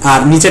 আর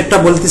নিচেরটা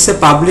বলতেছে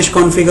publish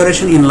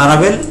configuration in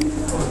Laravel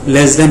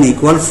less than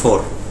equal 4,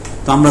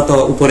 তো আমরা তো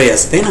উপরে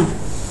আছি তাই না।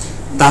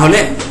 তাহলে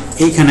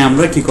এইখানে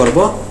আমরা কি করব,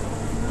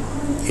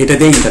 এটা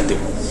দিয়ে এন্টার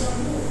দেব,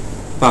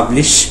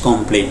 পাবলিশ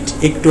কমপ্লিট।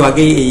 একটু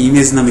আগে এই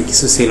ইমেজ নামে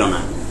কিছু ছিল না,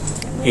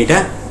 এটা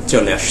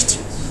চলে আসছে।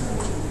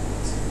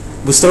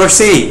 বুঝতে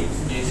পারছি?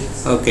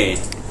 ওকে,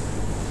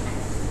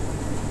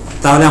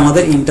 তাহলে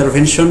আমাদের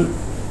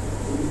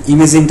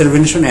ইমেজ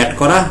ইন্টারভেনশন অ্যাড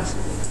করা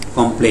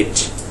কমপ্লিট,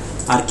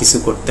 আর কিছু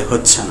করতে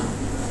হচ্ছে না।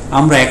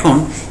 আমরা এখন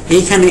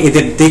এইখানে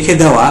এদের দেখে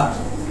দেওয়া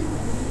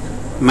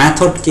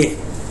মেথডকে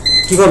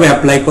কিভাবে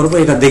অ্যাপ্লাই করব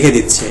এটা দেখে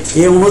দিচ্ছে।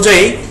 এই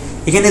অনুযায়ী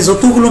এখানে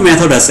যতগুলো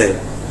মেথড আছে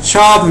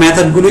সব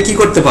মেথডগুলো কি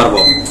করতে পারবো,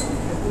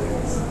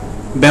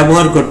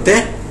 ব্যবহার করতে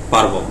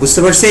পারবো। বুঝতে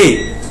পারছি?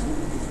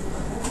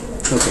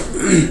 ওকে,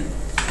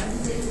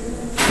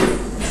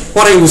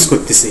 পরে ইউজ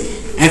করতেছি।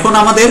 এখন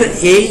আমাদের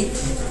এই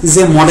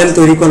যে মডেল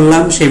তৈরি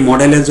করলাম, সেই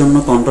মডেলের জন্য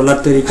কন্ট্রোলার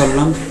তৈরি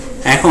করলাম।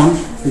 এখন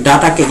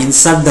ডাটাকে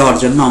ইনসার্ট দেওয়ার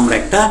জন্য আমরা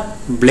একটা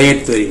ব্লেড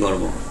তৈরি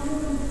করব।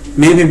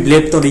 মেবি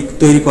ব্লেড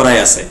তৈরি করাই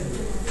আছে,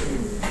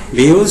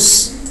 ভিউজ,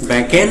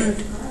 ব্যাকএন্ড,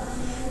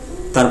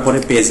 তারপরে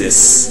পেজেস,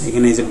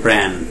 এখানে এই যে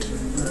ব্র্যান্ড,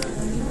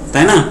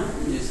 তাই না?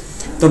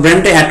 তো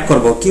ব্র্যান্ডটা অ্যাড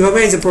করব কিভাবে,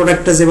 এই যে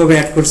প্রোডাক্টটা যেভাবে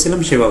অ্যাড করছিলাম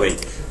সেভাবেই।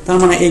 তার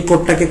মানে এই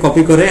কোডটাকে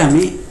কপি করে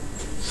আমি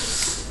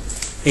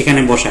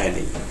এখানে বসায়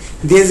দিই,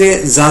 দিয়ে যে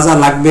যা যা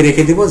লাগবে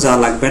রেখে দিব, যা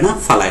লাগবে না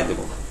ফালায় দেব।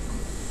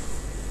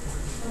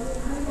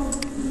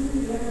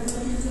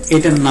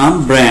 এটার নাম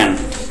ব্র্যান্ড,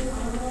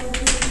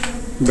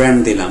 ব্র্যান্ড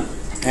দিলাম,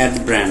 অ্যাড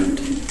ব্র্যান্ড।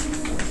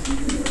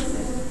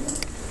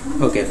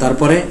 ওকে,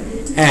 তারপরে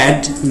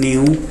অ্যাড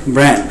নিউ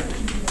ব্র্যান্ড।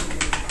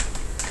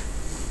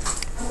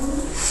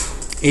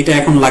 এটা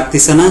এখন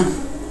লাগতেছে না,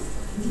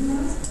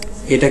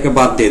 এটাকে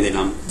বাদ দিয়ে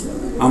দিলাম।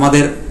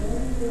 আমাদের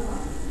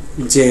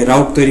যে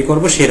রাউট তৈরি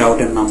করব সেই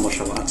রাউটের নাম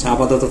বসাবো। আচ্ছা,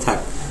 আপাতত থাক।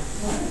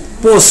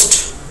 পোস্ট,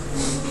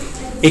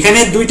 এখানে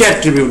দুইটা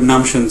অ্যাট্রিবিউট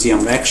নাম শুনছি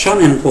আমরা, অ্যাকশন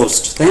এন্ড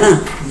পোস্ট, তাই না?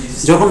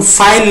 যখন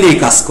ফাইল নিয়ে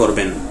কাজ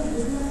করবেন,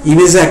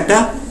 ইমেজ একটা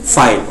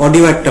ফাইল,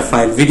 অডিও একটা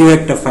ফাইল, ভিডিও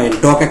একটা ফাইল,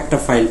 ডক একটা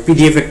ফাইল,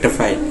 পিডিএফ একটা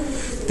ফাইল,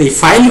 তো এই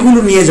ফাইলগুলো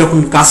নিয়ে যখন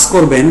কাজ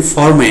করবেন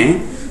ফর্মে,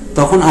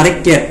 তখন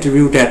আরেকটি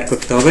অ্যাট্রিবিউট অ্যাড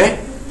করতে হবে,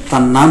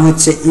 তার নাম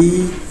হচ্ছে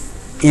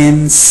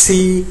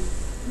ENC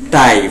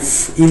type,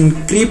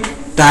 encrypt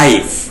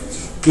type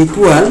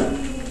equal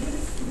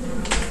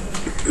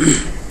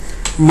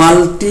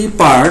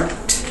মাল্টিপার্ট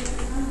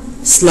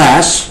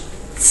slash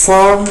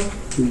form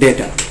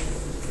data.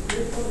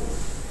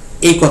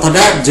 এই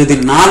কথাটা যদি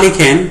না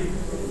লিখেন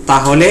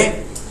তাহলে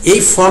এই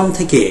ফর্ম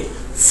থেকে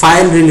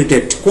ফাইল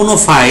রিলেটেড কোনো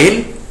ফাইল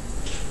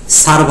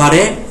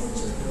সার্ভারে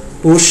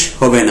পুশ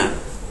হবে না,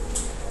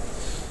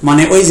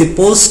 মানে ওই যে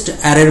পোস্ট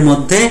অ্যারের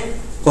মধ্যে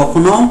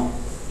কখনো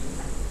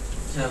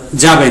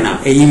যাবে না,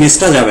 এই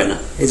ইমেজটা যাবে না।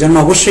 এই জন্য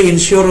অবশ্যই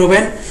ইনশিওর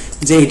হবেন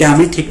যে এটা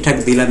আমি ঠিকঠাক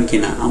দিলাম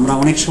কিনা। আমরা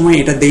অনেক সময়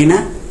এটা দেই না,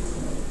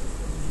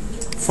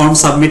 ফর্ম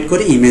সাবমিট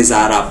করি, ইমেজ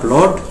আর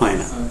আপলোড হয়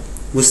না।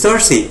 বুঝতে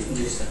পারছি?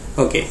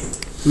 ওকে,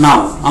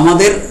 নাও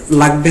আমাদের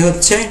লাগবে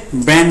হচ্ছে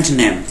ব্র্যান্ড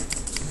নেম।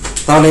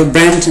 তাহলে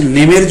ব্র্যান্ড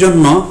নেমের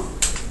জন্য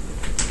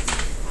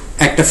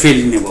একটা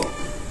ফিল্ড নেব,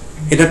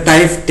 এটা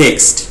type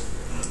text,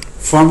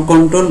 form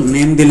control,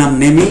 name দিলাম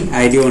নেমি,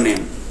 আইডিও name,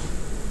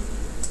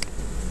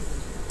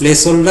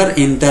 place holder,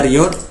 enter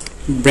your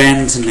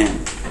brand name.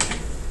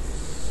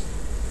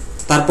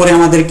 তারপরে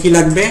আমাদের কি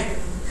লাগবে?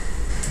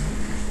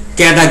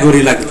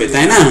 ক্যাটাগরি লাগবে,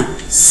 তাই না?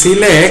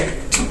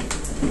 সিলেক্ট,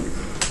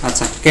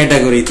 আচ্ছা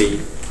ক্যাটাগরি দেই,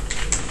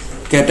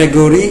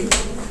 ক্যাটাগরি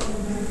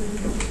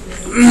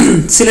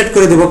সিলেক্ট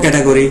করে দেব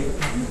ক্যাটাগরি।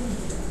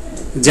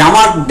 যে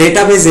আমার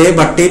ডেটাবেজে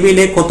বা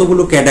টেবিলে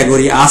কতগুলো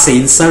ক্যাটাগরি আছে,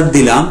 ইনসার্ট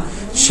দিলাম,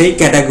 সেই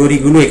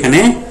ক্যাটাগরিগুলো এখানে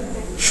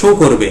শো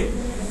করবে।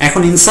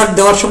 এখন ইনসার্ট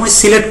দেওয়ার সময়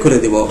সিলেক্ট করে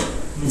দেব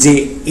যে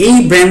এই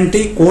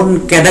ব্র্যান্ডটি কোন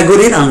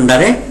ক্যাটাগরির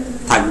আন্ডারে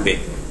থাকবে।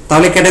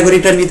 তাহলে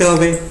ক্যাটাগরিটা নিতে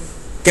হবে।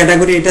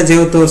 ক্যাটাগরি এটা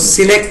যেহেতু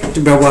সিলেক্ট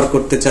ব্যবহার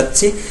করতে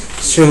চাচ্ছি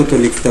সেহেতু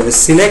লিখতে হবে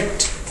সিলেক্ট।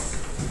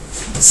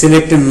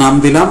 সিলেক্টের নাম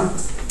দিলাম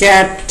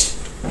ক্যাট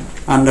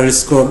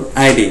আন্ডারস্কোর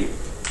আইডি,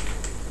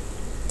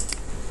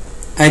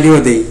 আইডিও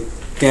দেই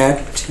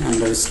ক্যাট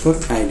আন্ডারস্কোর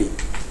আইডি,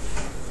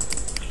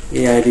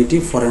 এই আইডিটি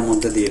ফরের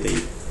মধ্যে দিয়ে দেই,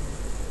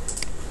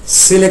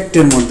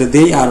 সিলেক্টের মধ্যে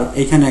দেই, আর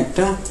এখানে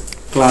একটা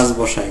ক্লাস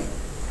বসাই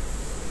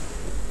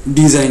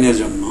ডিজাইনের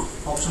জন্য।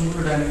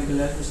 অপশনগুলো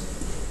ডাইনামিক্যালি আসবে।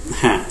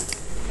 হ্যাঁ,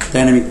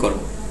 ডাইনামিক করব।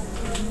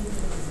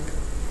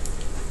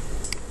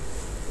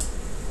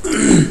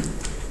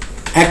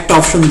 একটা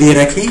অপশন দিয়ে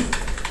রাখি,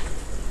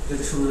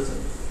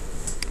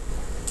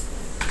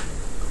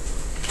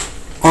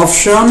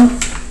 অপশন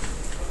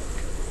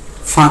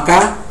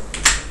ফাঁকা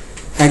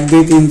 1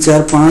 2 3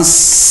 4 5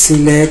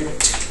 সিলেক্ট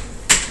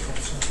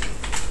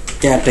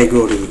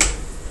ক্যাটাগরি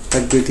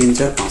 1 2 3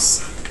 4 5।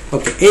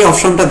 ওকে, এই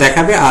অপশনটা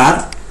দেখাবে, আর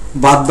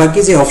বাদ বাকি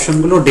যে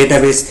অপশনগুলো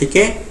ডেটাবেস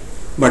থেকে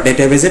বা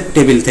ডেটাবেসের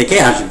টেবিল থেকে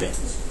আসবে।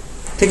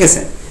 ঠিক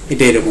আছে,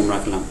 এটা এরকম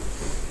রাখলাম।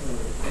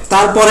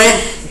 তারপরে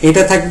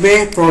এটা থাকবে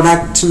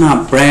প্রোডাক্ট না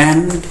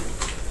ব্র্যান্ড,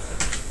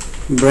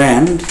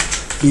 ব্র্যান্ড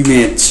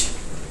ইমেজ।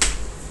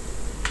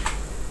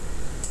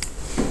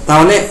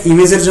 তাহলে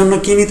ইমেজের জন্য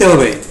কি নিতে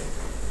হবে?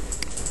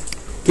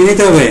 কি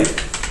নিতে হবে?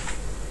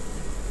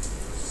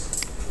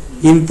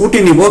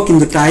 ইনপুটই নিব,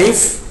 কিন্তু টাইপ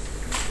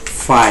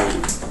ফাইল।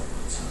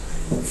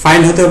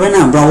 ফাইল হতে হবে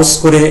না, ব্রাউজ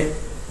করে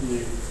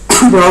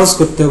ব্রাউজ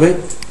করতে হবে।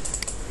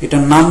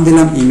 এটার নাম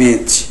দিলাম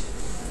ইমেজ।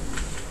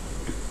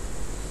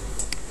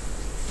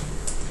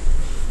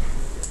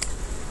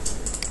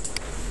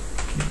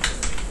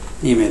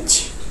 ইমেজ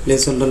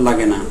প্লেস হোল্ডার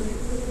লাগে না,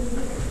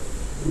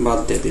 বাদ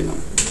দিয়ে দিলাম।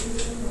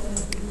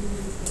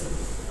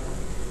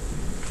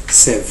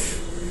 সেভ,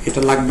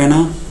 এটা লাগবে না,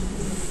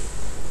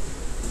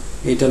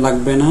 এটা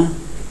লাগবে না,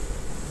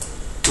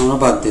 আমরা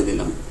বাদ দিয়ে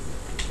দিলাম।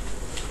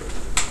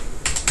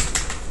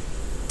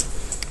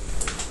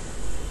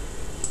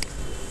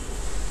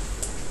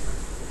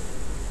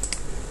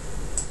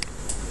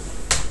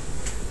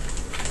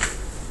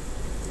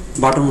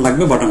 বাটন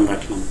লাগবে, বাটন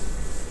রাখলাম।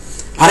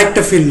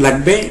 আরেকটা ফিল্ড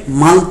লাগবে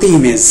মাল্টি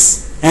ইমেজ,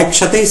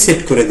 একসাথেই সেট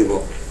করে দিব।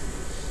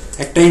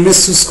 একটা ইমেজ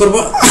চুজ করব,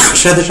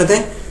 সাথে সাথে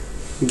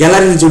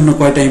গ্যালারির জন্য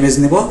কয়টা ইমেজ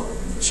নেব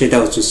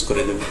সেটাও চুজ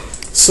করে দেব।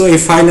 সো এই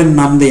ফাইলের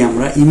নাম দিই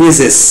আমরা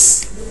ইমেজেস।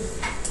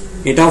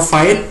 এটাও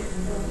ফাইল,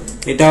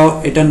 এটাও,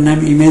 এটার নাম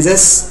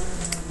ইমেজেস,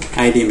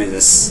 আইডি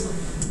ইমেজেস,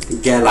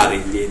 গ্যালারি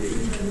দিয়ে দিই।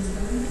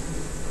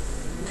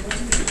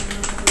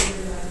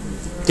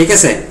 ঠিক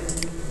আছে,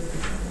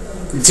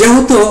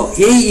 যেহেতু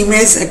এই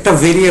ইমেজ একটা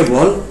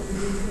ভেরিয়েবল,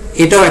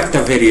 এটাও একটা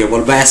ভেরিয়েবল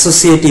বা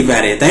অ্যাসোসিয়েটিভ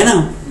অ্যারে, তাই না,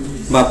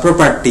 বা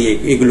প্রপার্টি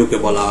এগুলোকে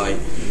বলা হয়।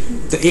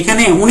 তো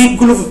এখানে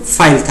অনেকগুলো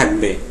ফাইল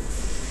থাকবে,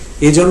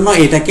 এজন্য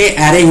এটাকে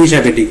অ্যারে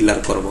হিসাবে ডিক্লেয়ার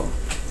করব।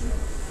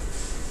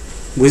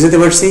 বুঝতে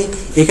পারছি?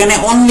 এখানে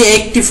অনলি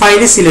একটি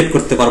ফাইলে সিলেক্ট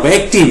করতে পারবো,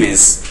 একটি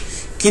ইমেজ,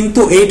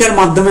 কিন্তু এইটার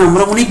মাধ্যমে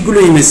আমরা অনেকগুলো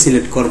ইমেজ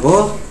সিলেক্ট করব,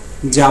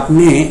 যে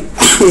আপনি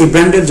এই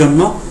ব্র্যান্ডের জন্য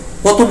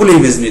কতগুলো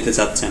ইমেজ নিতে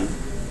চাচ্ছেন।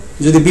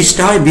 যদি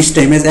 20টা হয় 20টা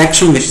ইমেজ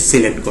একসঙ্গে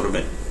সিলেক্ট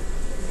করবে।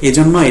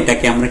 এজন্য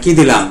এটাকে আমরা কি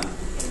দিলাম,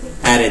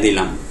 অ্যারে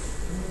দিলাম।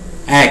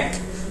 1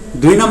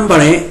 2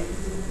 নম্বরে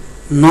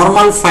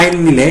নরমাল ফাইল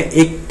নিলে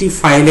একটি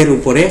ফাইলের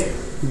উপরে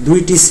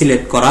দুইটি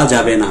সিলেক্ট করা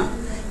যাবে না,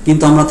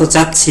 কিন্তু আমরা তো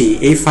চাচ্ছি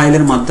এই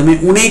ফাইলের মাধ্যমে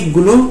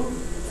অনেকগুলো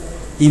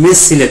ইমেজ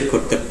সিলেক্ট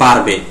করতে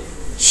পারবে,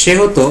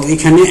 সেহেতু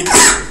এখানে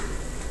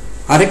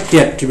আরেকটি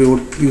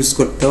অ্যাট্রিবিউট ইউজ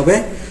করতে হবে,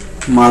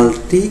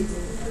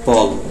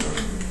 মাল্টিপল।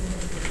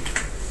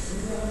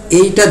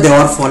 এইটা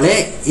দেওয়ার ফলে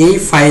এই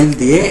ফাইল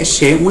দিয়ে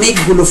সে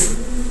অনেকগুলো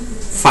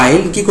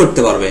ফাইল কি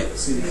করতে পারবে,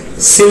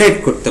 সিলেক্ট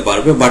করতে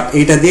পারবে, বাট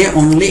এইটা দিয়ে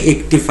অনলি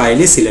একটি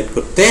ফাইলে সিলেক্ট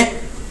করতে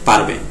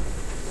পারবে।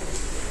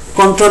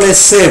 Control S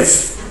save.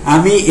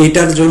 আমি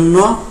এটার জন্য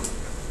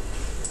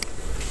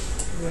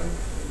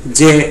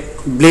যে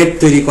ব্লেড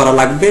তৈরি করা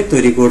লাগবে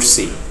তৈরি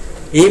করছি।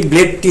 এই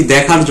ব্লেডটি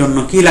দেখার জন্য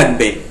কি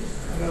লাগবে,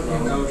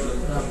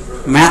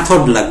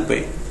 মেথড লাগবে,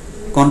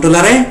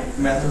 কন্ট্রোলারে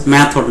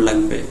মেথড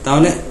লাগবে।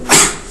 তাহলে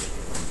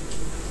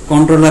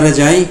কন্ট্রোলারে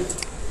যাই,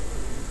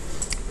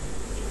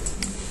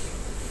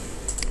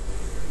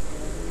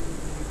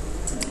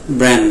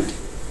 brand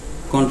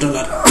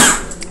controller,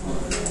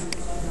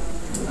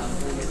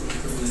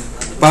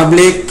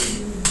 public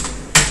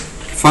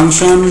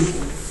function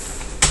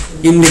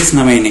index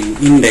নামে নেই,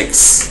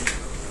 ইন্ডেক্স।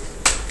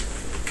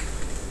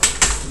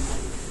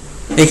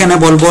 এখানে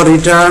বলবো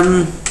রিটার্ন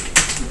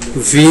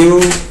ভিউ,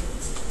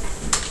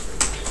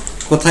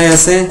 কোথায়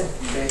আছে,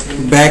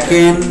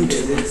 ব্যাকএন্ড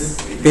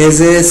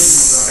পেজেস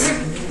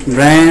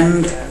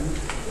ব্র্যান্ড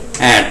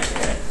অ্যাড,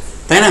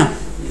 তাই না?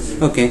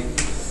 ওকে,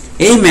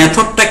 এই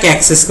মেথডটাকে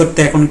অ্যাক্সেস করতে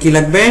এখন কি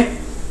লাগবে,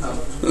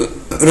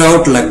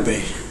 রাউট লাগবে।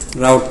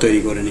 রাউট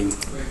তৈরি করে নিই।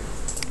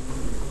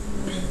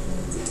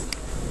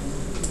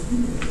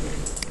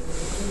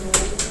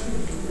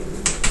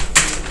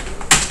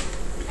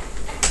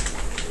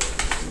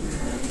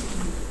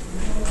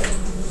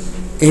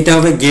 এইটা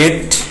হবে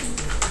গেট,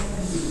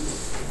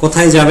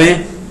 কোথায় যাবে,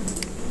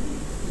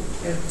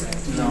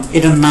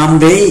 এটার নাম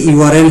দেই,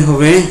 ইউআরএল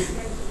হবে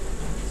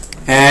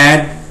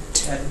add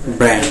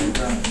brand,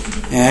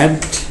 add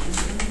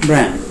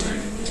brand.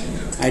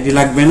 ID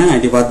লাগবে না,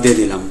 আইডি বাদ দিয়ে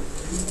দিলাম।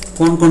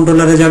 কোন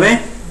কন্ট্রোলারে যাবে,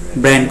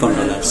 brand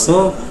controller. So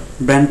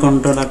brand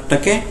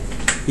কন্ট্রোলারটাকে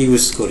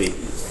use করি,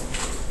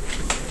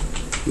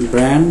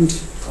 ব্র্যান্ড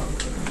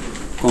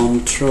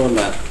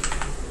কন্ট্রোলার।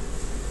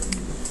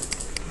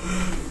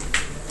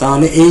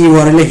 তাহলে এই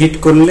ইউআরএল এ হিট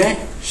করলে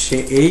সে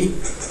এই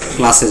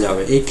ক্লাসে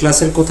যাবে। এই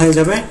ক্লাসের কোথায়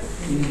যাবে,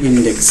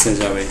 ইন্ডেক্সে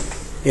যাবে।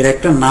 এর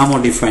একটা নামও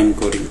ডিফাইন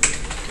করি,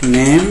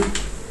 নেম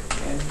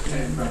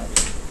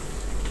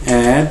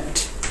অ্যাড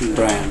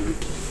ব্র্যান্ড।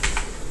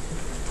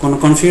 কোন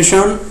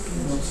কনফিউশন?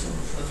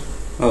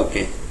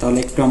 ওকে, তাহলে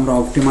একটু আমরা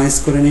অপটিমাইজ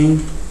করে নিই,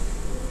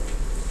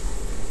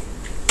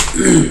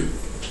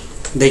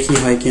 দেখি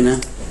হয় কিনা।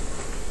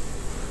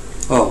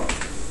 ও,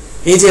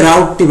 এই যে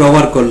রাউটটি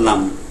ব্যবহার করলাম,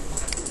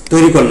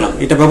 তৈরি করলাম,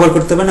 এটা ব্যবহার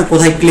করতে হবে না?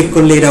 কোথায় ক্লিক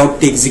করলে এই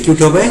রাউটটি এক্সিকিউট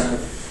হবে?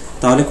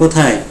 তাহলে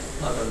কোথায়,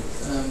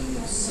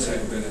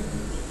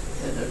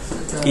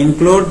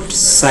 ইনক্লুড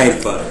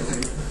সাইডবার।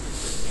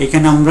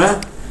 এখানে আমরা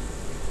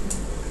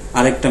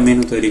আরেকটা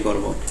মেনু তৈরি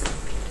করব,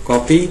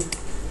 কপি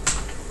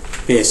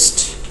পেস্ট।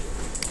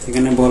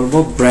 এখানে বলবো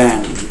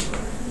ব্র্যান্ড,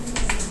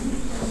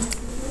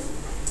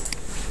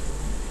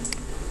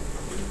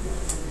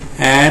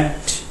 অ্যাড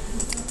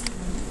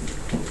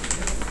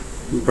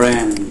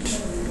ব্র্যান্ড।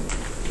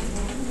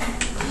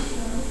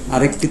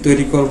 আরেকটি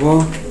তৈরি করব,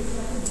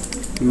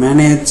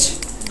 ম্যানেজ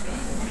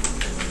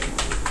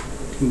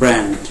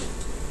ব্র্যান্ড।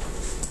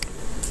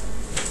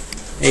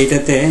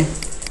 এইটাতে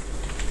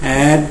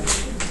অ্যাড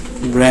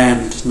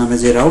ব্র্যান্ড নামে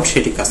যে রাউট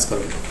সেটি কাজ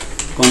করবে।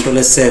 কন্ট্রোল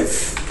এ সেভ,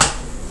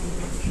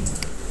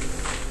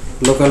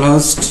 লোকাল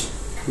হোস্ট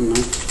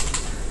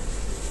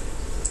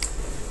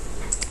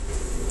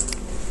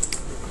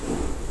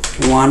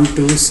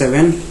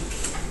 127,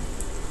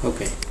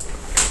 ওকে,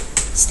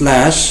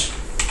 স্ল্যাশ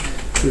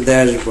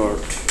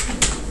ড্যাশবোর্ড।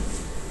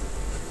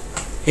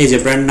 এই যে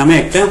ব্র্যান্ড নামে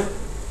একটা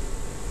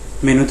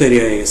মেনু তৈরি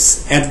হয়ে গেছে,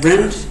 অ্যাড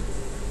ব্র্যান্ড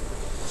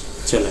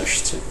চলে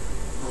আসছে।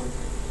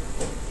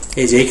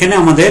 এই যে এখানে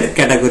আমাদের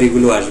ক্যাটাগরি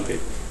গুলো আসবে।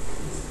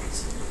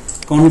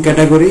 কোন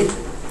ক্যাটাগরি,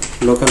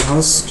 লোকাল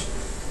হোস্ট।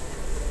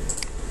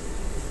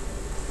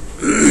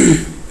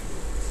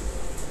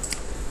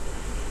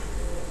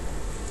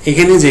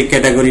 এখানে যে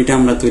ক্যাটাগরিটা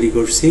আমরা তৈরি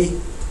করছি,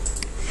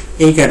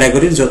 এই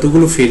ক্যাটাগরির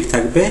যতগুলো ফিল্ড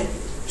থাকবে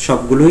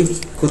সবগুলোই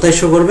কোথায়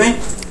শো করবে,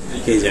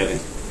 এই যাবে।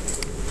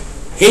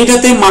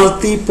 এইটাতে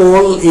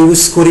মাল্টিপল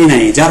ইউজ করি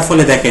নাই, যার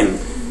ফলে দেখেন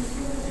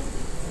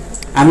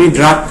আমি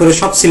ড্রাগ করে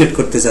সব সিলেক্ট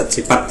করতে চাচ্ছি,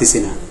 পারতেছি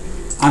না।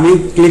 আমি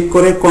ক্লিক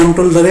করে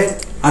কন্ট্রোল ধরে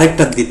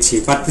আরেকটা দিচ্ছি,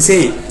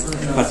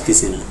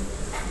 পারতেছি না।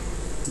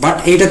 বাট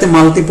এইটাতে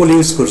মাল্টিপল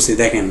ইউজ করছি,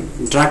 দেখেন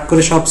ড্র্যাগ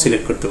করে সব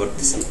সিলেক্ট করতে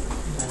পারতেছি,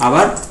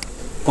 আবার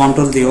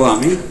কন্ট্রোল দিয়েও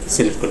আমি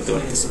সিলেক্ট করতে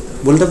পারতেছি।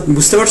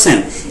 বুঝতে পারছেন?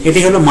 এটি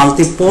হলো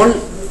মাল্টিপল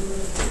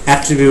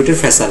অ্যাট্রিবিউটের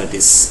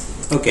ফ্যাসিলিটিস।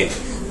 ওকে,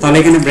 তাহলে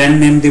এখানে ব্র্যান্ড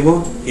নেম দিব,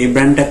 এই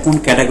ব্র্যান্ডটা কোন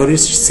ক্যাটাগরি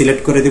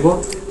সিলেক্ট করে দিব,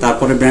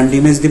 তারপরে ব্র্যান্ড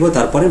ইমেজ দিব,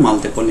 তারপরে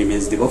মাল্টিপল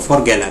ইমেজ দিব ফর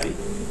গ্যালারি।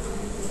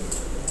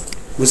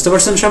 বুঝতে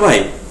পারছেন সবাই?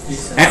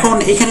 এখন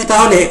এখানে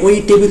তাহলে ওই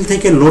টেবিল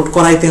থেকে লোড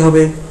করাইতে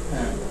হবে,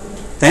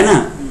 তাই না?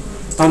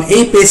 তাহলে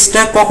এই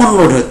পেজটা কখন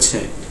লোড হচ্ছে?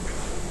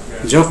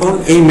 যখন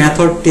এই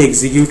মেথডটি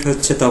এক্সিকিউট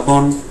হচ্ছে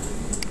তখন,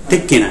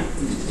 ঠিক কিনা?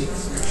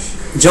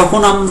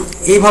 যখন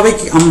এইভাবে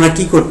আমরা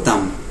কি করতাম,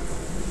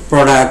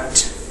 প্রোডাক্ট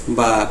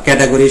বা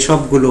ক্যাটাগরি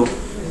সবগুলো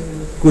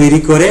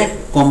কোয়েরি করে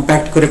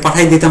কম্প্যাক্ট করে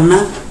পাঠাই দিতাম না,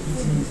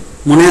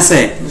 মনে আছে?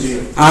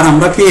 আর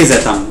আমরা পেয়ে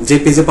যেতাম, যে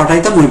পেজে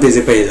পাঠাইতাম ওই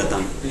পেজে পেয়ে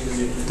যেতাম।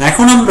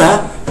 এখন আমরা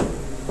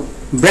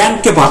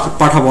ব্র্যান্ডকে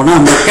পাঠাবো না,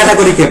 আমরা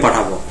ক্যাটাগরিকে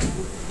পাঠাবো।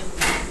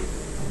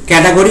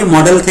 ক্যাটাগরি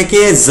মডেল থেকে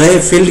যে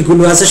ফিল্ড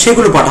গুলো আছে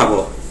সেগুলো পাঠাবো।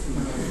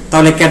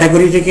 তাহলে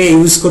ক্যাটাগরিটাকে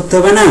ইউজ করতে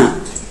হবে না,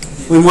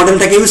 ওই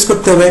মডেলটাকে ইউজ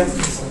করতে হবে।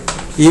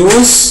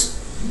 ইউজ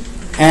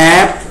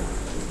অ্যাপ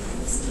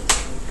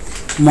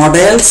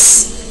মডেলস,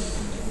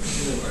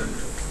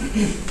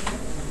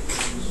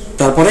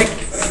 তারপরে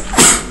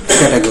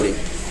ক্যাটাগরি,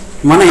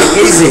 মানে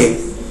এই যে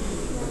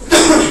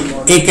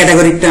এই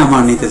ক্যাটাগরিটা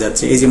আমার নিতে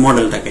যাচ্ছে, এই যে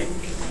মডেলটাকে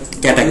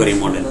ক্যাটাগরি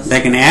মডেল,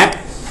 দেখেন অ্যাপ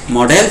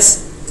মডেলস,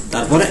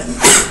 তারপরে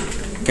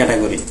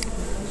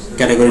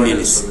ক্যাটাগরি নিয়ে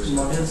নিচ্ছি,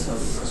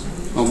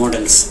 ও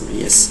মডেলস,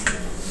 ইয়েস।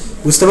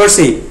 বুঝতে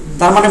পারছি?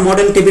 তার মানে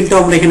মডেল টেবিলটা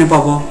আমরা এখানে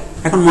পাবো।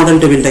 এখন মডেল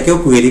টেবিলটাকেও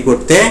কোয়েরি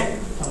করতে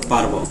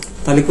পারবো,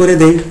 তাহলে করে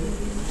দেই।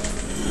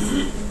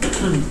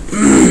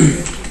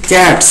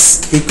 ক্যাটস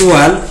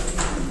ইকুয়াল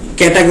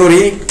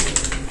ক্যাটাগরি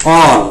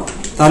অল,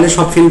 তাহলে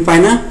সব ফিল্ড পাই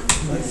না?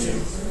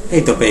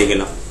 এই তো পেয়ে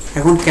গেলাম।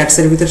 এখন ক্যাটস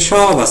এর ভিতরে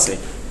সব আছে,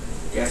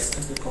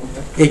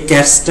 এই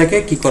ক্যাটসটাকে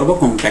কি করব,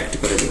 কম্প্যাক্ট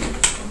করে দেব।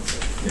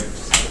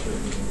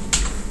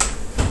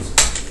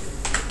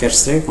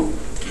 ক্যাটসটাকে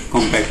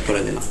কম্প্যাক্ট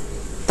করে দিলাম।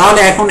 তাহলে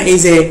এখন এই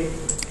যে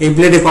এই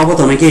ব্লেডে পাবো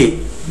তো নাকি?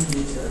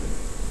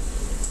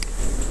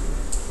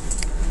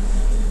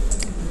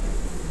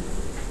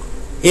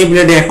 এই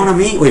ব্লেডে এখন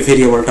আমি ওই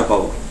ভেরিয়েবলটা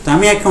পাবো। তো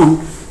আমি এখন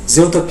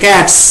যেহেতু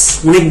ক্যাটস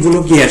অনেকগুলো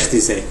কি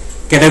আসতেছে,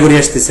 ক্যাটাগরি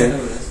আসতেছে,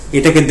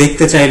 এটাকে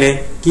দেখতে চাইলে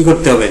কি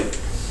করতে হবে?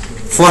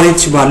 ফর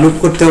ইচ বা লুপ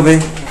করতে হবে।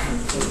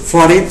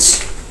 For each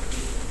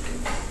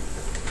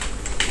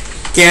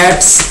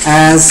cats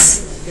as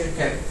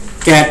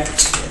cat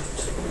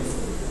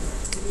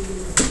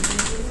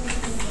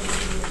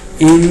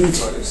in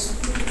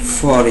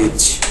for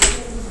each,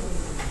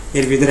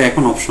 এর ভিতরে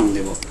এখন অপশন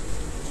দেব,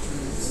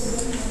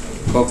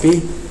 কপি,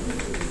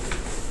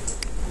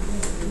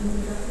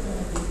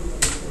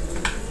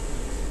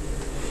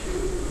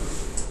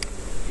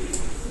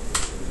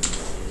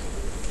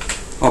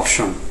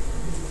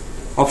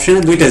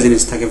 অপশনে দুইটা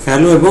জিনিস থাকে,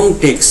 ভ্যালু এবং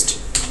টেক্সট।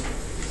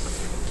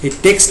 এই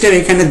টেক্সটের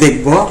এখানে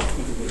দেখব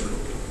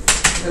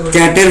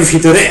ক্যাটের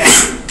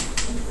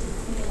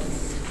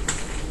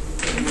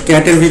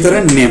ভিতরে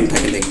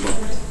নেমটাকে দেখব।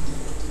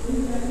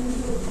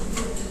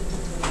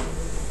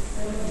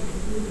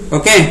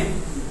 ওকে,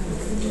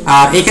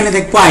 আর এখানে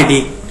দেখবো আইডি,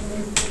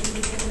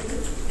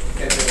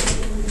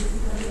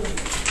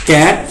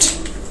 ক্যাট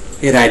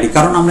এর আইডি,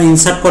 কারণ আমরা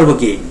ইনসার্ট করব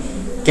কি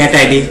ক্যাট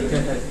আইডি,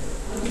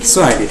 সো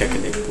আইডিটাকে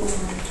দেখব।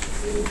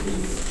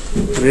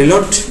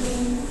 রিলোড,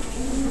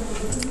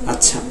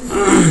 আচ্ছা,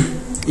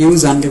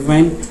 use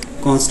undefined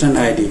constant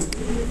ID,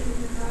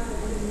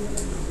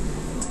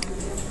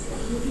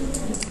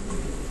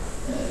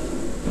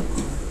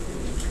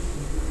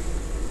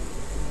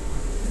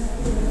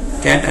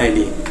 cat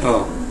ID, ও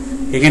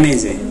এখানে এই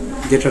যে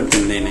গেটার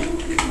দেন দেয় নাই,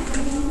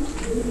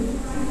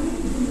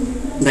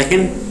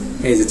 দেখেন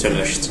এই যে চলে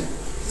আসছে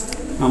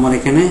আমার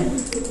এখানে।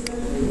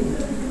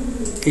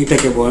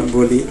 এইটাকে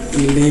বলি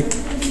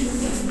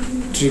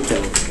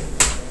ইলেকট্রিক্যাল,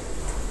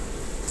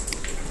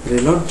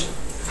 রিলোড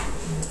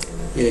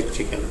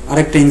ইলেকট্রিক্যাল।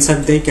 আরেকটা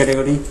ইনসার্ট দেই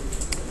ক্যাটাগরি,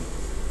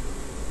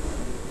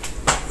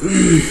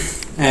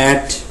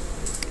 অ্যাড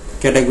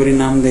ক্যাটাগরি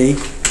নাম দেই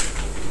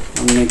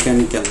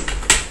mechanical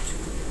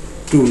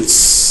tools,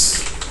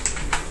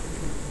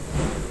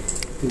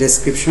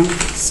 description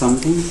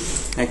something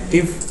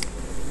active.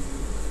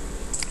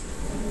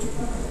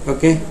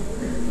 ওকে,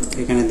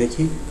 এখানে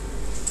দেখি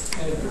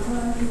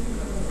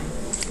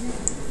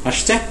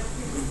আসছে,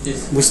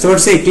 বুঝতে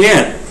পারছি?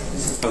 ক্লিয়ার?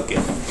 ওকে,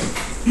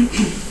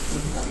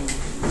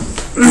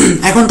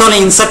 এখন তাহলে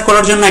ইনসার্ট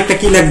করার জন্য একটা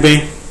কি লাগবে?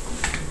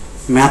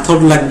 মেথড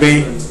লাগবে।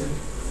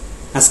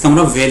 আজকে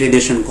আমরা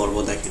ভ্যালিডেশন করব।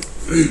 দেখেন,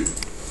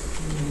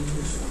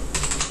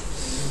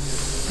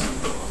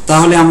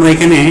 তাহলে আমরা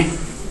এখানে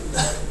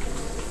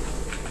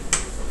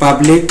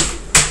পাবলিক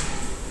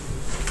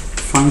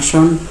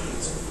ফাংশন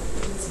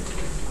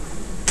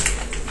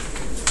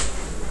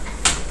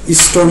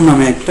স্টোর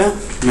নামে একটা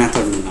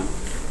মেথড নিলাম,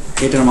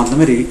 এটার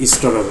মাধ্যমে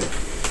স্টোর হবে।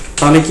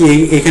 তাহলে কি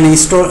এখানে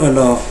স্টোর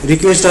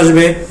রিকোয়েস্ট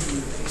আসবে,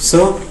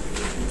 সো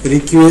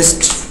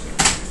রিকোয়েস্ট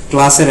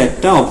ক্লাসের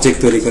একটা অবজেক্ট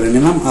তৈরি করে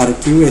নিলাম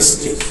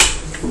RQST।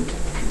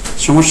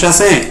 সমস্যা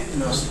আছে?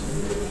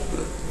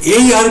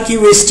 এই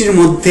RQST এর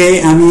মধ্যে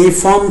আমি এই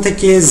ফর্ম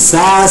থেকে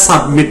যা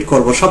সাবমিট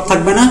করব সব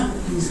থাকবে না?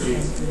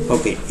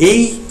 ওকে, এই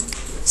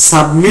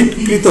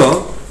সাবমিটকৃত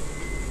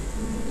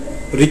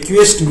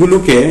রিকোয়েস্ট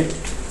গুলোকে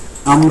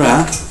আমরা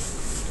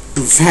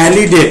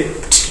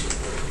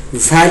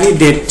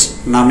ভ্যালিডেট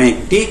নামে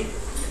একটি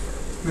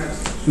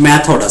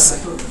মেথড আছে,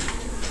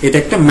 এটা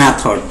একটা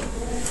মেথড।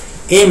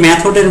 এই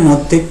মেথডের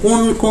মধ্যে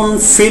কোন কোন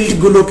ফিল্ড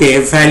গুলোকে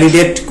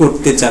ভ্যালিডেট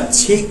করতে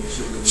চাচ্ছি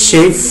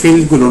সেই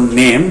ফিল্ড গুলোর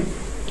নেম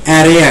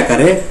অ্যারে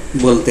আকারে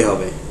বলতে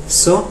হবে।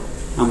 সো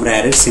আমরা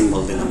অ্যারের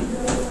সিম্বল দিলাম।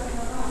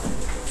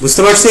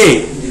 বুঝতে পারছি?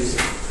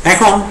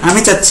 এখন আমি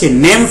চাচ্ছি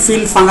নেম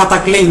ফিল্ড ফাঁকা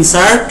থাকলে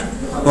ইনসার্ট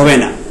হবে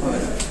না,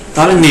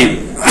 তাহলে নেম।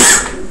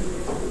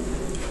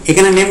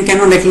 এখানে নেম কেন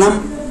লিখলাম?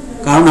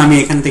 কারণ আমি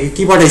এখান থেকে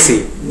কি পাঠাইছি?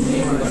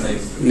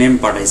 নেম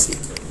পাঠাইছি।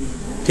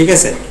 ঠিক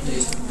আছে,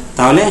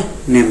 তাহলে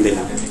নেম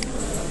দিলাম।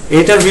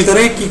 এটার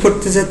ভিতরে কি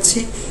করতে যাচ্ছি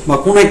বা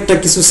কোন একটা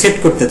কিছু সেট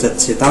করতে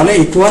চাচ্ছি, তাহলে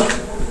ইকুয়াল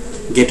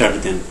গেটার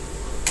দেন।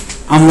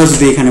 আমরা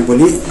যদি এখানে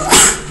বলি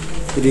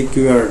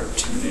রিকোয়ার্ড,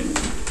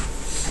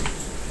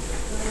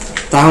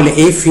 তাহলে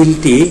এই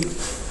ফিল্ডটি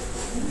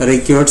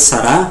রিকোয়ার্ড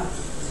ছাড়া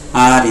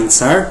আর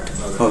ইনসার্ট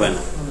হবে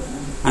না।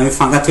 আমি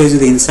ফাঁকা থেকে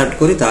যদি ইনসার্ট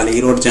করি তাহলে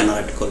এরর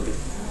জেনারেট করবে।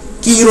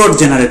 কি এরর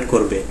জেনারেট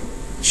করবে?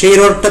 সেই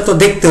এররটা তো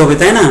দেখতে হবে,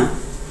 তাই না?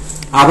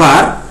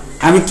 আবার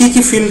আমি কি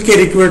কি ফিল্ডকে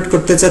রিকোয়ার্ড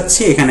করতে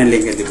চাচ্ছি এখানে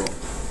লিখে দেব।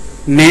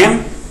 নেম,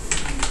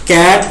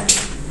 ক্যাট,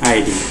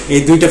 আইডি,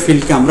 এই দুইটা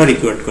ফিল্ডকে আমরা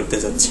রিকোয়ার্ড করতে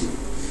চাচ্ছি।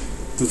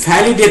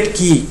 ভ্যালিডেট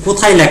কি,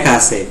 কোথায় লেখা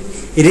আছে?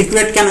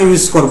 রিকোয়ার্ড কেন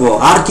ইউজ করব?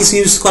 আর কিছু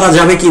ইউজ করা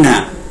যাবে কিনা,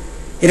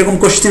 এরকম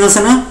কোশ্চেন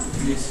আছে না?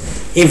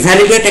 এই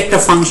ভ্যালিডেট একটা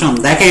ফাংশন।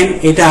 দেখেন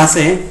এটা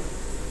আছে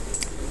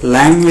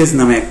ল্যাঙ্গুয়েজ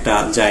নামে একটা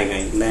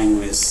জায়গায়।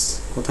 ল্যাঙ্গুয়েজ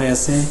কোথায়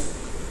আছে?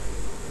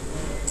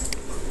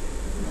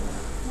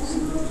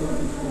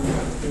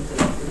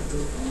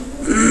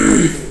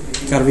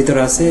 কার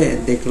ভিতরে আছে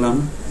দেখলাম,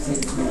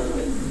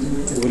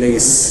 ভুলে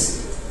গেছি।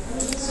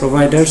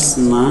 প্রোভাইডার্স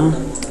না,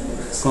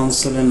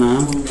 কনসোলে না,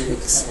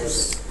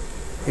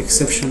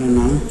 এক্সেপশনে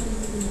না,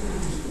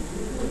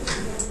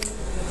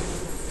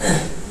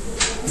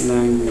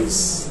 ল্যাঙ্গুয়েজ।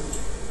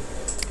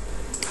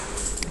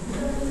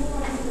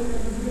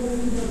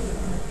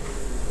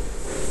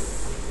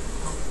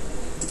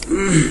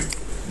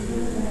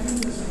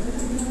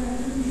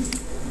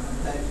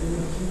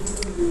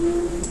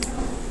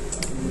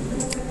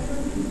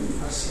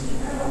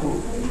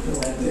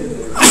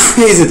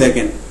 এই যে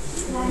দেখেন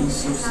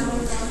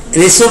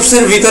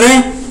রিসোর্সের ভিতরে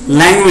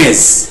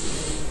ল্যাঙ্গুয়েজ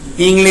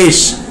ইংলিশ,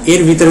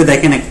 এর ভিতরে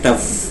দেখেন একটা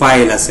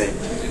ফাইল আছে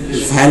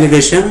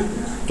ভ্যালিডেশন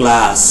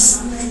ক্লাস।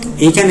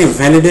 এখানে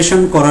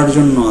ভ্যালিডেশন করার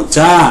জন্য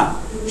যা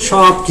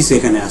সব কিছু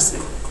এখানে আছে।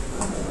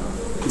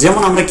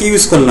 যেমন আমরা কি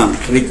ইউজ করলাম?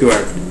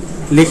 রিকোয়ার্ড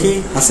লিখি,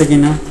 আছে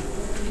কিনা?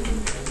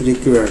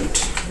 রিকোয়ার্ড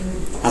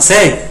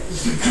আছে।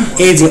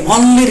 এই যে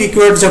অনলি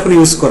রিকোয়ার্ড যখন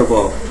ইউজ করব,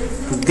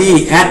 দি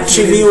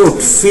অ্যাট্রিবিউট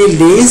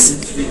ফিল্ড ইজ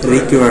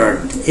রিকোয়ার্ড,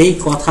 এই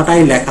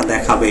কথাটাই লেখা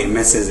দেখাবে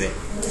মেসেজে।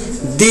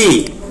 দি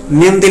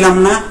নেম দিলাম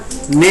না,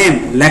 নেম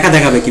লেখা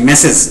দেখাবে কি?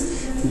 Message.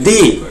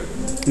 The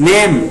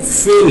name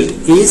field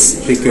is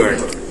required.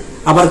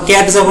 আবার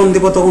ক্যাট যখন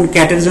দিব তখন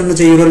ক্যাটের জন্য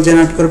যে ইউআরএল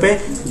জেনারেট করবে,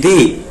 the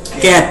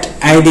cat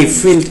ID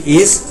field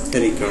is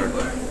required.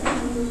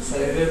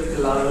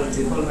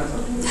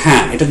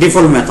 হ্যাঁ, এটা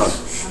ডিফল্ট মেথড।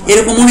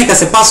 এরকম অনেক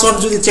আছে। পাসওয়ার্ড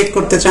যদি চেক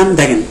করতে চান,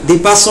 দেখেন দি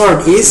password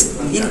is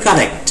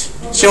incorrect,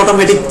 say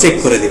automatic check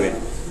করে দিবে।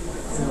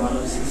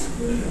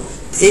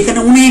 এইখানে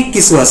অনেক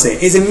কিছু আছে।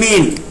 এই যে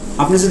মিন,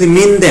 আপনি যদি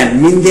মিন দেন,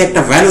 মিন দিয়ে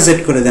একটা ভ্যালু সেট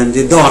করে দেন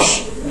যে 10,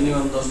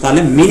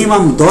 তাহলে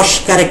মিনিমাম 10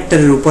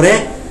 ক্যারেক্টারের উপরে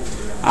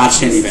আর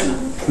সে নিবে না।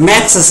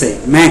 ম্যাক্স আছে,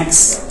 ম্যাক্স।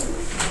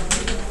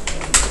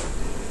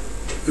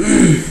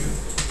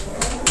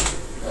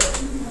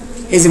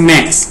 এই যে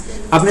ম্যাক্স,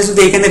 আপনি যদি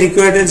এখানে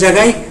রিকোয়ার্ডের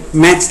জায়গায়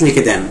ম্যাক্স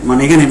লিখে দেন, মানে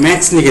এখানে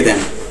ম্যাক্স লিখে দেন,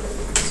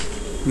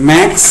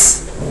 ম্যাক্স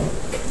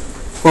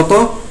কত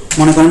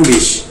মনে করেন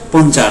 20,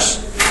 50,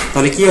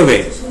 তাহলে কি হবে?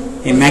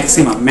 এই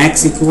ম্যাক্সিমাম,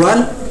 ম্যাক্স ইকুয়াল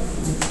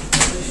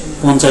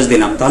 50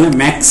 দিলাম, তাহলে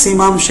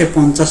ম্যাক্সিমাম সে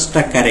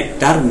 50টা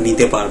ক্যারেক্টার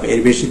নিতে পারবে,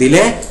 এর বেশি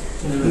দিলে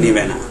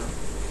নেবে না।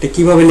 এটা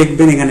কিভাবে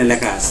লিখবেন? এখানে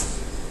লেখা আছে।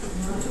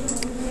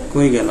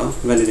 কই গেল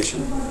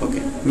validation? Okay,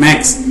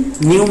 max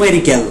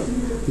numerical,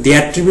 the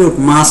attribute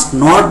must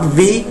not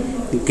be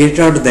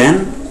greater than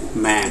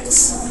max।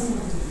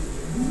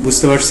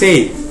 বুঝতে পারছি?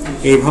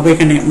 এইভাবে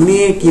এখানে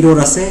অনেক এরর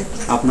আছে,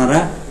 আপনারা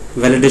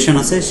ভ্যালিডেশন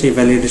আছে, সেই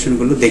ভ্যালিডেশন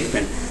গুলো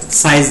দেখবেন।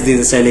 সাইজ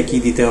দিতে চাইলে কি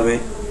দিতে হবে,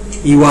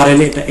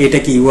 ইউআরএল, এটা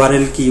কি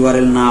ইউআরএল, কি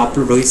ইউআরএল না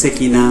আপলোড হয়েছে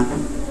কি না।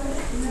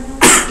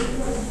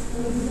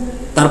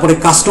 তারপরে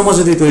কাস্টমার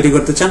যদি তৈরি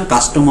করতে চান,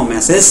 কাস্টমার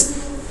মেসেজ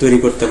তৈরি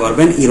করতে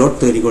পারবেন, এরর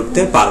তৈরি করতে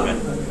পারবেন।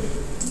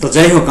 তো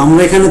যাই হোক,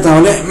 আমরা এখানে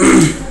তাহলে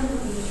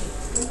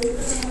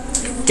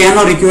কেন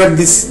রিকোয়ার্ড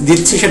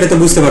দিচ্ছি সেটা তো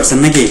বুঝতে পারছেন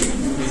নাকি?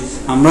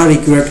 আমরা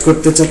রিকোয়ার্ড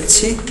করতে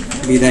চাচ্ছি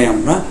বিদায়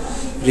আমরা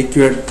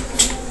রিকোয়ার্ড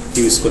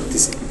ইউজ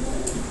করতেছি।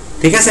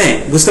 ঠিক আছে,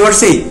 বুঝতে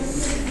পারছি?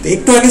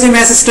 একটু আগে যে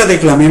মেসেজটা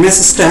দেখলাম এই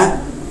মেসেজটা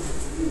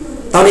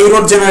তাহলে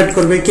এরর জেনারেট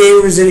করবে কে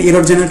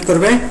এরর জেনারেট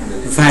করবে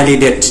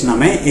ভ্যালিডেট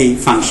নামে এই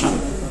ফাংশন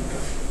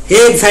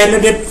এই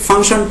ভ্যালিডেট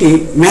ফাংশনটি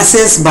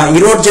মেসেজ বা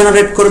এরর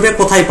জেনারেট করবে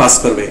কোথায় পাস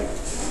করবে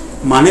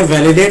মানে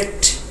ভ্যালিডেট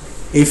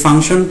এই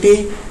ফাংশনটি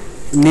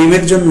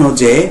নেমের জন্য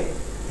যে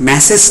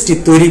মেসেজটি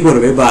তৈরি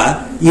করবে বা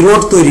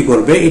এরর তৈরি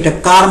করবে এটা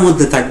কার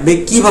মধ্যে থাকবে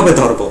কিভাবে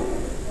ধরবো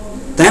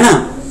তাই না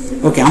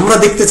ওকে আমরা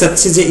দেখতে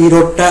চাচ্ছি যে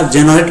এররটা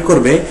জেনারেট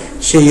করবে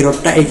সেই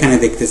এররটা এখানে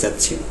দেখতে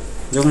চাচ্ছি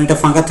যখন এটা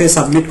ফাঁকা থেকে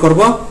সাবমিট করব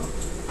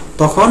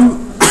তখন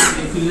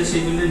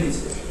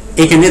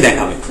এখানে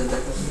দেখাবে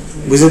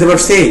বুঝতে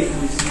পারছি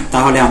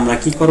তাহলে আমরা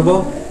কি করব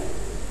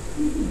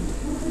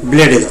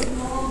ব্লেডে যাব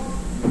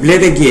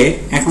ব্লেডে গিয়ে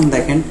এখন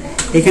দেখেন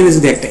এখানে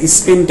যদি একটা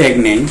স্পেন ট্যাগ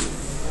নেই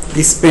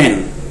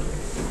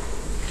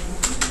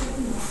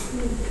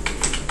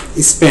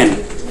স্পেন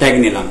ট্যাগ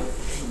নিলাম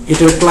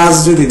এটার ক্লাস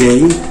যদি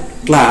দেই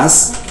ক্লাস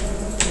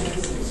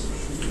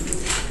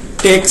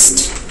টেক্সট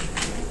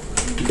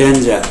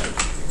ডেঞ্জার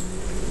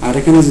আর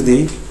এখানে যদি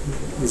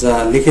যা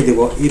লিখে দেব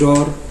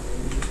এরর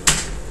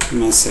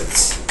মেসেজ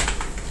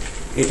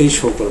এটাই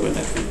শো করবে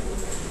দেখেন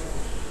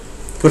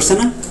করছে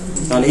না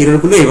তাহলে এরর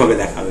গুলো এইভাবে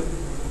দেখাবে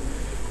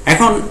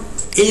এখন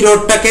এই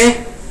এররটাকে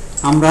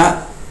আমরা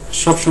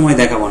সব সময়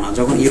দেখাবো না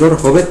যখন এরর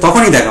হবে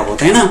তখনই দেখাবো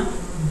তাই না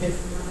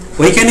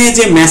ওইখানে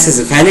যে মেসেজ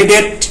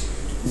ভ্যালিডেট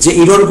যে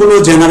এরর গুলো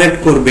জেনারেট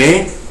করবে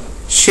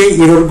সেই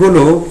এরর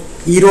গুলো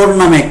এরর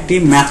নামে একটি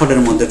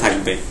মেথডের মধ্যে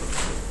থাকবে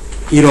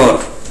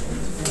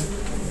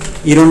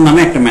এরর নামে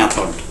একটা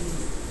মেথড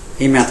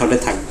এই মেথডে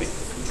থাকবে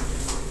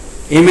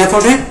এই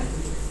মেথডে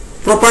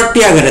প্রপার্টি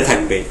আকারে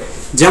থাকবে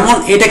যেমন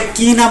এটা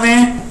কি নামে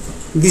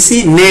দিছি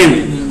নেম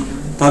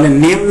তাহলে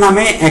নেম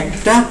নামে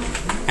একটা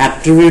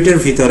অ্যাট্রিবিউটের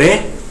ভিতরে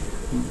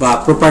বা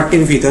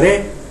প্রপার্টির ভিতরে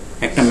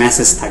একটা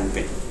মেসেজ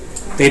থাকবে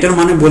তো এটার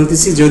মানে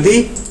বলতেছি যদি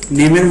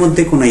নেমের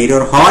মধ্যে কোনো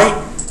এরর হয়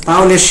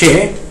তাহলে সে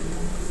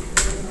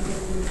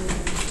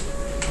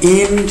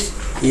ইন্ড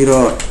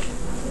এরর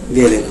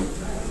দিয়ে দিলাম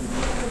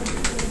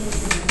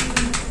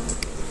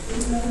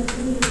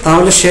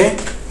তাহলে সে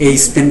এই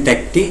স্পেন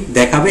ট্যাগটি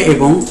দেখাবে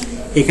এবং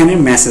এখানে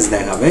মেসেজ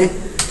দেখাবে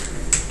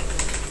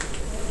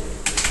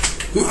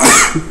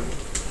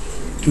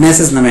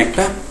মেসেজ নামে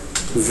একটা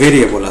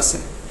ভেরিয়েবল আছে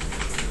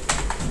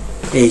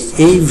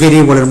এই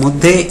ভেরিয়েবলের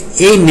মধ্যে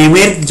এই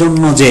নেমের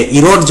জন্য যে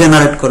এরর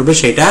জেনারেট করবে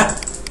সেটা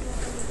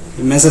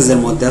মেসেজের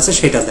মধ্যে আছে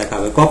সেটা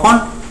দেখাবে কখন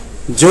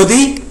যদি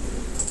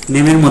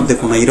নেমের মধ্যে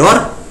কোনো এরর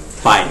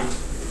পায়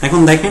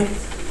এখন দেখেন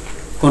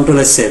কন্ট্রোল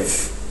সেভ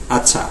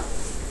আচ্ছা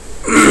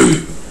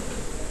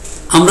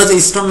আমরা যে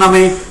স্টোর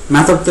নামে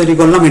মেথড তৈরি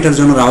করলাম এটার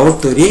জন্য রাউট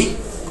তৈরি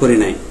করি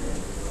নাই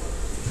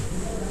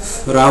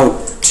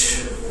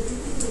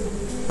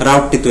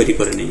রাউটটি তৈরি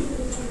করে নেই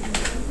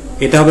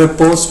এটা হবে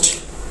পোস্ট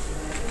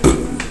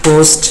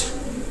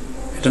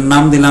এটার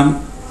নাম দিলাম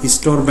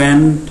স্টোর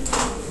ব্র্যান্ড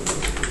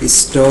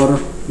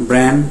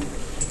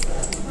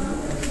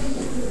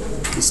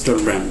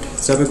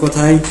যাবে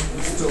কোথায়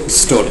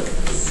স্টোর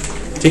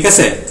ঠিক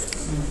আছে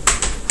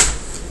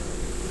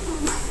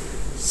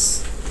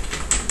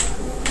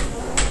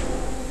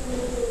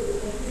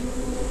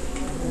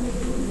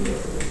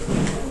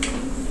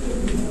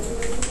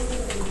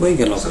হয়ে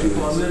গেল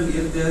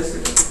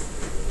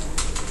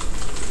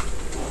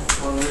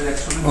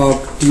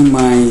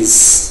অপটিমাইজ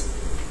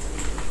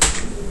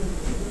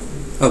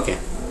ওকে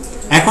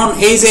এখন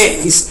এই যে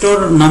স্টোর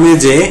নামে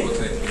যে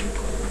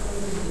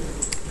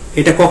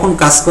এটা কখন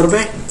কাজ করবে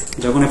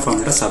যখন এই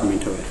ফর্মটা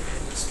সাবমিট হবে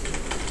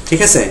ঠিক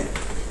আছে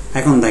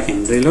এখন দেখেন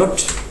রিলোড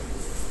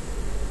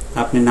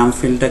আপনি নাম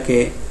ফিল্ডটাকে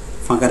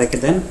ফাঁকা রেখে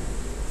দেন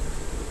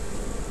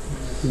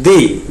the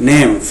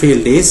name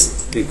field is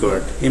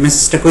required এই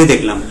মেসেজটা কই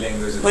দেখলাম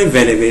ওই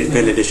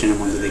ভ্যালিডেশনের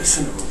মধ্যে দেখছি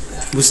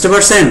বুঝতে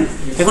পারছেন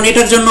এখন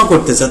এটার জন্য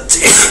করতে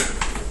চাচ্ছি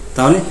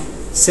তাহলে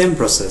সেম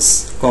প্রসেস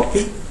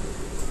কপি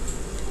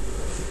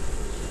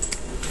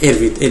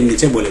এর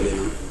নিচে বলে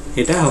দিলাম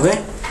এটা হবে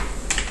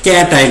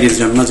ক্যাট আইডির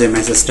জন্য যে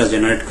মেসেজটা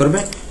জেনারেট করবে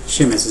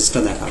সেই মেসেজটা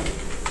দেখাবে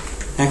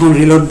এখন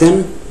রিলোড দেন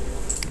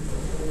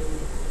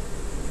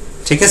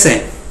ঠিক আছে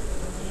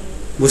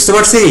বুঝতে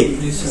পারছি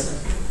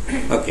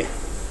ওকে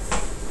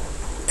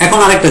এখন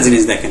আরেকটা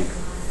জিনিস দেখেন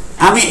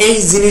আমি এই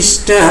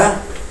জিনিসটা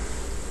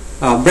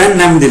ব্র্যান্ড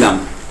নাম দিলাম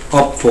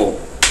অপো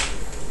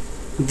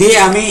দিয়ে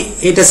আমি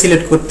এটা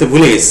সিলেক্ট করতে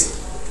ভুলে গেছি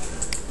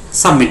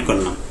সাবমিট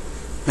করলাম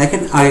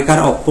দেখেন আগেকার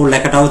অপো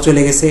লেখাটাও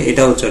চলে গেছে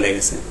এটাও চলে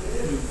গেছে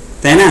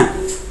তাই না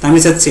আমি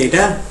চাচ্ছি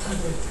এটা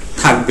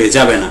থাকবে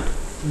যাবে না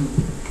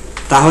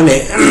তাহলে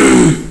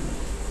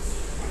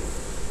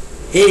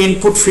এই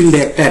ইনপুট ফিল্ডে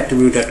একটা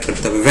অ্যাট্রিবিউট অ্যাড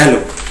করতে হবে ভ্যালু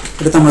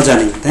এটা তো আমরা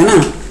জানি তাই না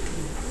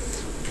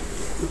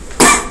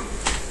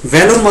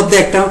ভ্যালুর মধ্যে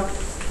একটা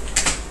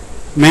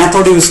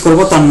মেথড ইউজ করব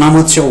তার নাম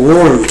হচ্ছে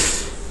ওল্ড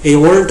এই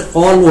ওল্ড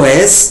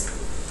অলওয়েজ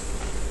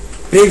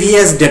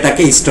প্রিভিয়াস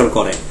ডেটাকে স্টোর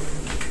করে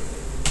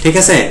ঠিক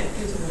আছে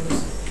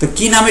তো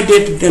কি নামে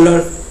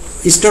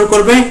স্টোর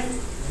করবে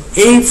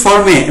এই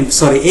ফর্মে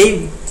এই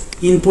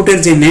ইনপুটের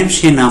যে নেম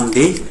সেই নাম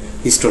দিয়ে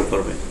স্টোর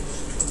করবে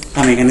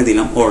আমি এখানে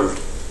দিলাম ওল্ড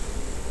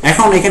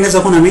এখন এখানে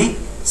যখন আমি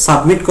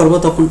সাবমিট করব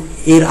তখন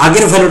এর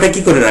আগের ভ্যালুটা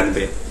কি করে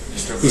রাখবে,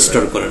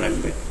 স্টোর করে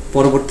রাখবে।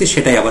 পরবর্তী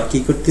সেটাই আবার কি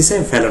করতেছে,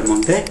 ভ্যালুর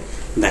মধ্যে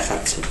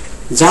দেখাচ্ছে,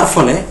 যার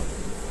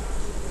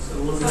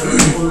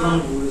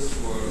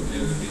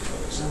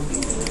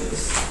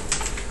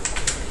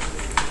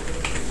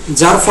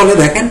ফলে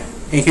দেখেন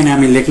এখানে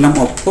আমি লিখলাম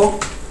অপ্পো,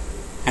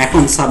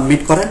 এখন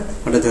সাবমিট করেন,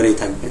 ওটা ধরেই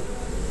থাকবে।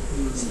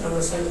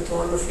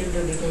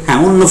 হ্যাঁ,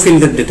 অন্য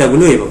ফিল্ডের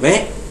ডেটাগুলো এইভাবে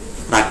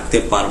রাখতে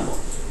পারবো।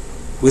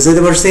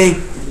 বুঝতে পারছি?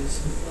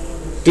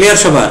 ক্লিয়ার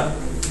সবার?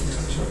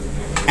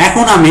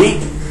 এখন আমি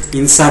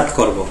ইনসার্ট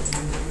করব,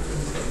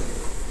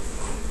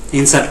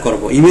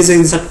 ইমেজে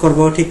ইনসার্ট করব,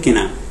 ঠিক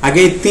কিনা? আগে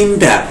এই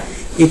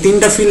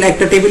তিনটা ফিল্ড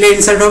একটা টেবিলে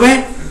ইনসার্ট হবে,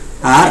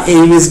 আর এই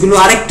ইমেজগুলো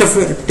আরেকটা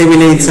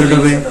টেবিলে ইনসার্ট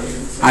হবে।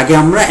 আগে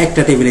আমরা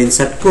একটা টেবিলে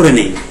ইনসার্ট করে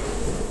নেই।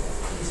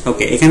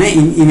 ওকে, এখানে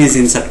ইমেজ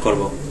ইনসার্ট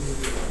করব।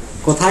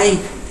 কোথায়?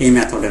 এই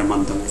মেথডের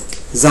মাধ্যমে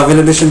যা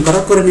ভ্যালিডেশন করা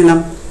করে নিলাম,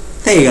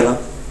 হয়ে গেল,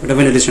 ওটা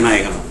ভ্যালিডেশন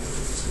হয়ে গেল।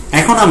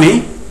 এখন আমি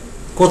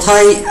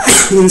কোথায়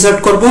ইনসার্ট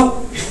করব?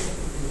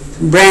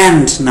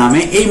 ব্র্যান্ড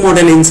নামে এই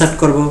মডেল ইনসার্ট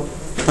করব।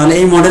 তাহলে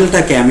এই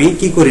মডেলটাকে আমি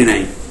কি করি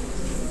নাই,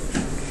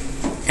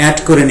 অ্যাড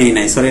করে নেই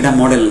নাই, সরি এটা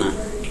মডেল না,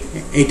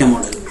 এইটা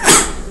মডেল।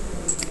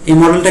 এই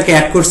মডেলটাকে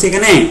অ্যাড করছি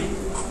এখানে,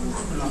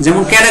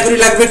 যেমন ক্যাটাগরি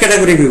লাগবে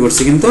ক্যাটাগরি কি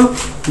করছি, কিন্তু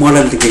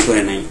মডেলটি কি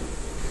করে নাই।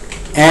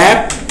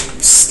 অ্যাপ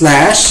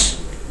স্ল্যাশ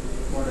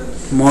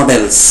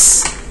মডেলস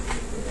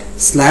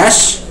স্ল্যাশ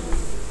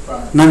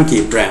নাম কি,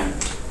 ব্র্যান্ড।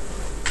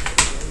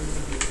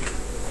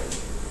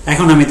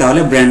 এখন আমি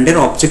তাহলে ব্র্যান্ডের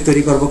অবজেক্ট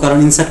তৈরি করব, কারণ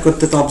ইনসার্ট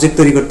করতে তো অবজেক্ট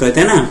তৈরি করতে হয়,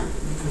 তাই না?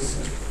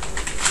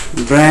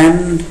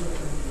 Brand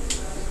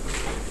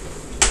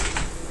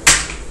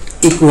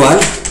equal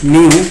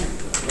new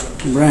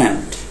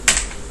brand,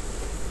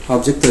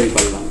 object তৈরি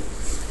করলাম।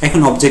 এখন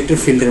অবজেক্টের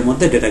ফিল্ডের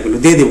মধ্যে ডেটাগুলো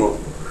দিয়ে দিব,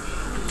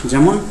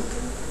 যেমন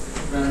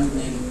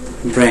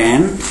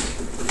ব্র্যান্ড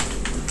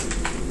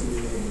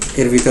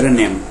এর ভিতরে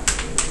নেম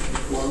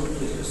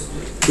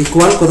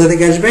ইকুয়াল কোথা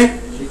থেকে আসবে,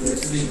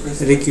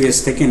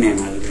 রিকোয়েস্ট থেকে নেম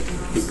আসবে,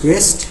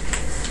 রিকোয়েস্ট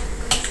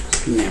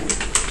নেম।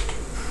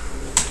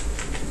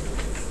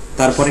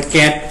 তারপরে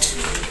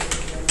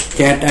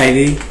ক্যাট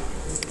আইডি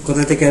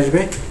কোথা থেকে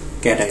আসবে,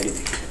 ক্যাট আইডি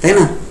থেকে, তাই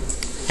না?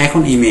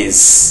 এখন ইমেজ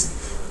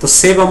তো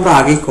সেভ আমরা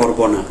আগে করব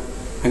না,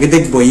 আগে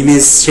দেখবো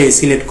ইমেজ সে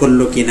সিলেক্ট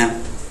করলো কিনা,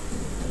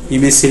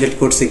 ইমেজ সিলেক্ট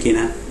করছে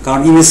কিনা,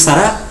 কারণ ইমেজ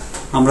ছাড়া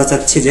আমরা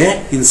চাচ্ছি যে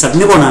ইনসার্ট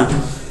নেব না।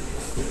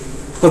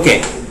 ওকে,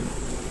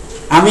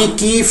 আমি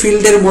কি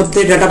ফিল্ডের মধ্যে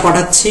ডাটা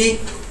পাঠাচ্ছি,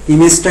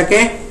 ইমেজটাকে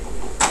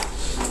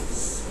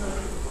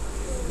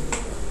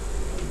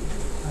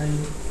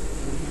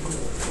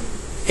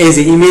এই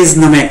যে ইমেজ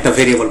নামে একটা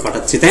ভেরিয়েবল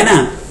পাঠাচ্ছি, তাই না?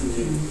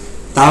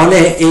 তাহলে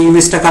এই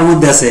ইমেজটা কার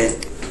মধ্যে আছে,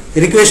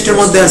 রিকোয়েস্টের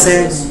মধ্যে আছে।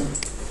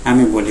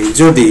 আমি বলি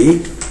যদি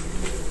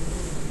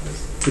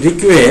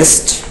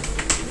রিকোয়েস্ট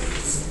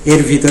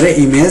এর ভিতরে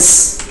ইমেজ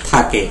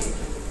থাকে,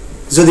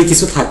 যদি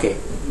কিছু থাকে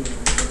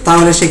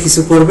তাহলে সে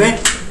কিছু করবে,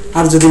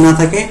 আর যদি না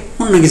থাকে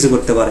অন্য কিছু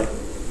করতে পারে।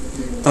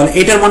 তাহলে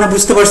এটার মানে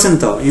বুঝতে পারছেন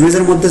তো,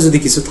 ইমেজের মধ্যে যদি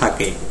কিছু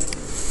থাকে।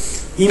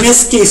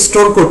 ইমেজকে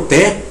স্টোর করতে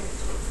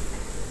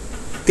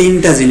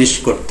তিনটা জিনিস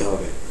করতে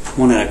হবে,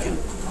 মনে রাখেন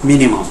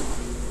মিনিমাম।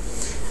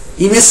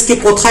 ইমেজকে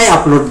কোথায়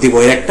আপলোড দিব,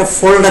 এর একটা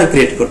ফোল্ডার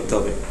ক্রিয়েট করতে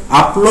হবে।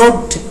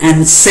 Upload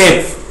and save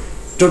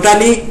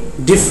totally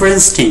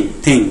different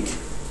thing.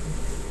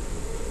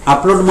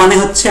 Upload মানে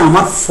হচ্ছে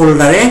আমার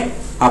ফোল্ডারে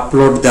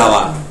আপলোড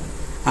দেওয়া,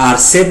 আর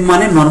সেভ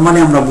মানে নরমালি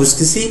আমরা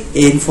বুঝতেছি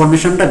এই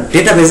ইনফরমেশনটা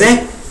ডেটাবেজে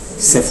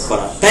সেভ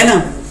করা, তাই না?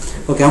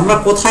 ওকে, আমরা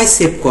কোথায়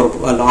সেভ করব,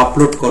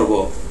 আপলোড করব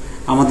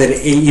আমাদের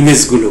এই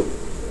ইমেজগুলো,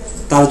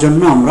 তার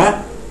জন্য আমরা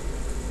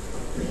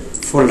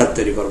ফোল্ডার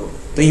তৈরি করব।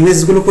 তো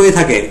ইমেজগুলো কোথায়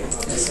থাকে,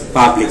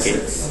 পাবলিকে।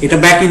 এটা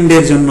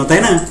ব্যাকএন্ডের জন্য,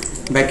 তাই না?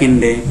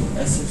 ব্যাকএন্ডে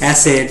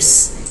অ্যাসেটস,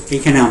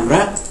 এখানে আমরা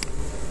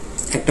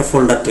একটা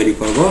ফোল্ডার তৈরি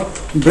করব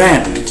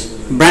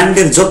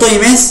ব্র্যান্ডের যত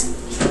ইমেজ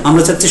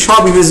আমরা চাচ্ছি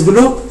সব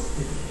ইমেজগুলো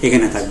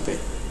এখানে থাকবে।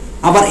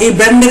 আবার এই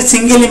ব্র্যান্ডের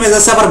সিঙ্গেল ইমেজ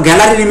আছে, আবার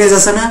গ্যালারির ইমেজ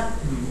আছে না?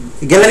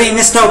 গ্যালারি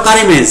ইমেজটাও কার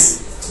ইমেজ,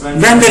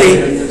 ব্র্যান্ডেরই।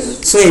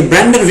 সো এই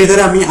ব্র্যান্ডের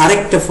ভিতরে আমি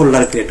আরেকটা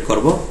ফোল্ডার ক্রিয়েট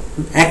করব।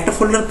 একটা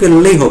ফোল্ডার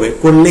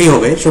করলেই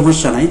হবে,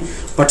 সমস্যা নাই,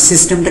 বাট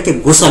সিস্টেমটাকে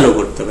গোছালো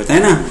করতে হবে, তাই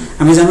না?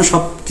 আমি যেন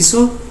সবকিছু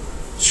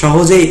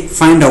সহজেই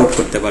ফাইন্ড আউট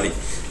করতে পারি।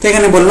 তো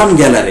এখানে বললাম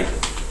গ্যালারি,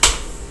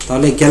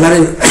 তাহলে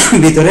গ্যালারির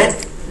ভিতরে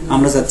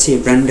আমরা চাচ্ছি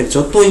ব্র্যান্ডের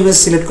যত ইমেজ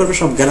সিলেক্ট করবে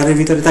সব গ্যালারির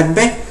ভিতরে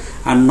থাকবে,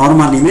 আর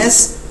নরমাল ইমেজ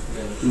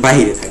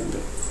বাইরে থাকবে,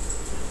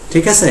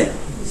 ঠিক আছে?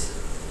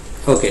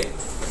 ওকে,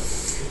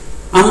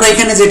 আমরা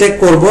এখানে যেটা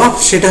করব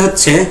সেটা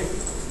হচ্ছে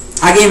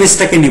আগে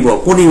ইমেজটাকে নিব,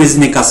 কোন ইমেজ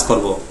নিয়ে কাজ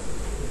করব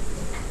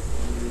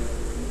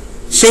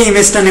সেই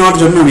ইমেজটা নেওয়ার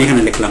জন্য আমি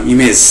এখানে লিখলাম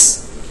ইমেজ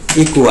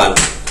ইকুয়াল,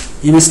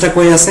 ইমেজটা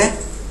কই আছে,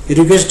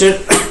 রিকোয়েস্টের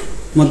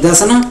মধ্যে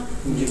আছে না?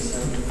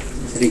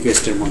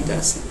 রিকোয়েস্টের মধ্যে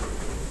আছে।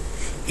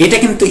 এটা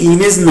কিন্তু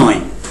ইমেজ নয়,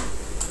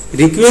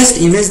 রিকোয়েস্ট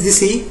ইমেজ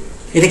দিছি,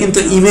 এটা কিন্তু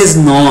ইমেজ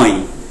নয়,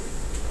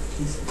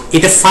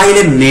 এটা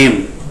ফাইলের নেম,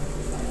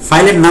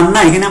 ফাইলের নাম না।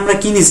 এখানে আমরা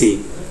কি নিছি,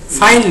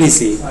 ফাইল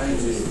নিছি,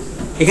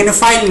 এখানে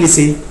ফাইল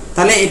নিছি,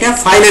 তাহলে এটা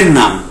ফাইলের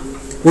নাম।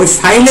 ওই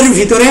ফাইলের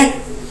ভিতরে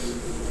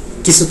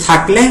কিছু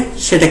থাকলে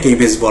সেটাকে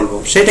ইমেজ বলবো,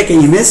 সেটাকে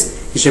ইমেজ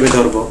হিসেবে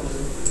ধরবো।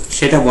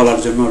 সেটা বলার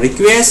জন্য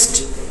রিকোয়েস্ট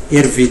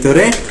এর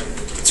ভিতরে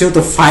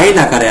যেহেতু ফাইল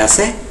আকারে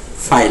আছে,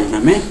 ফাইল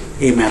নামে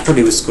এই মেথড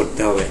ইউজ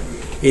করতে হবে।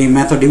 এই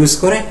মেথড ইউজ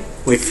করে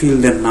ওই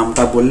ফিল্ডের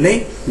নামটা বললেই,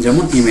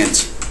 যেমন ইমেজ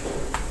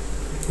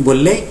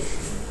বললেই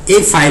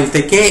এই ফাইল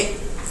থেকে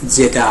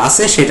যেটা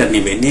আছে সেটা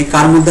নেবে, নিয়ে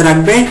কার মধ্যে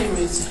রাখবে?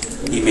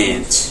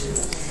 ইমেজ।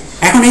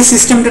 এখন এই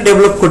সিস্টেমটা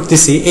ডেভেলপ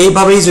করতেছি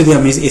এইভাবেই। যদি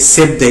আমি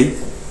সেভ দেই,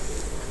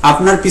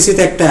 আপনার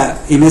পিসিতে একটা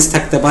ইমেজ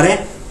থাকতে পারে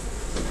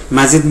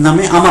মাজিদ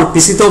নামে, আমার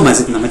পিসিতেও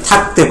মাজিদ নামে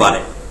থাকতে পারে।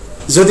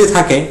 যদি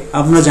থাকে,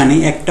 আমরা জানি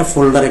একটা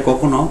ফোল্ডারে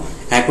কখনো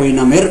একই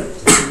নামের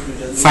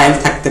ফাইল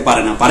থাকতে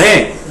পারে না, পারে?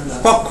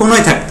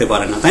 কখনোই থাকতে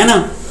পারে না, তাই না?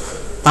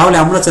 তাহলে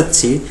আমরা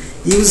চাচ্ছি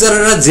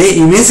ইউজাররা যে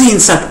ইমেজই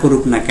ইনসার্ট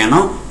করুক না কেন,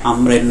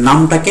 আমরা এর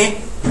নামটাকে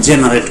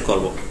জেনারেট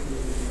করব।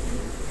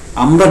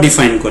 আমরা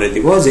ডিফাইন করে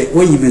দিব যে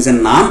ওই ইমেজের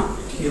নাম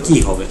কি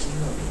হবে।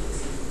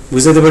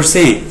 বুঝতে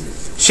পারছি?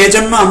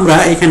 সেজন্য আমরা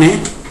এখানে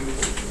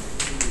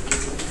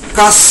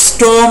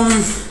কাস্টম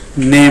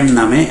নেম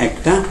নামে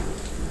একটা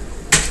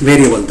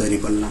ভেরিয়েবল তৈরি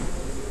করলাম।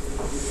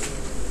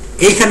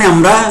 এইখানে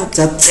আমরা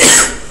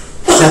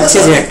চাচ্ছি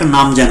যে একটা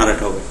নাম জেনারেট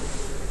হবে।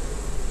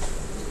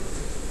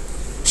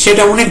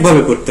 সেটা অনেক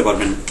ভাবে করতে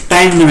পারবেন।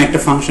 টাইম নামে একটা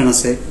ফাংশন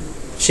আছে,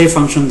 সেই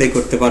ফাংশন দিয়ে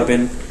করতে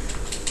পারবেন।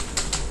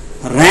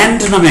 র্যান্ড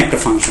নামে একটা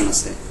ফাংশন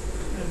আছে,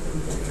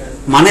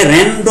 মানে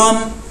র্যান্ডম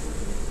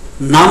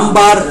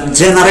নাম্বার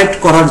জেনারেট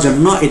করার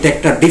জন্য এটা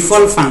একটা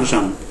ডিফল্ট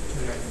ফাংশন।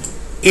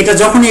 এটা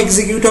যখনই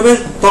এক্সিকিউট হবে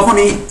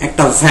তখনই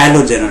একটা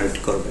ভ্যালু জেনারেট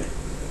করবে।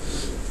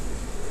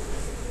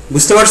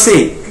 বুঝতে পারছি?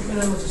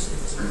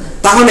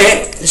 তাহলে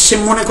সে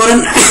মনে করেন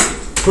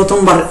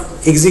প্রথমবার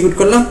এক্সিকিউট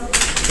করলাম,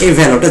 এই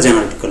ভ্যালুটা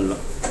জেনারেট করলো,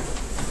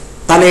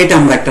 তাহলে এটা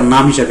আমরা একটা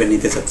নাম হিসেবে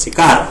নিতে চাচ্ছি।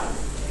 কার?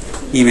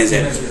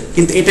 ইমেজের।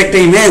 কিন্তু এটা একটা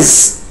ইমেজ,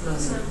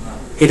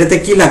 এটাতে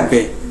কি লাগবে?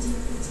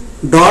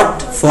 ডট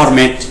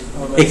ফরম্যাট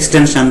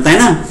এক্সটেনশন, তাই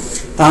না?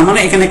 তার মানে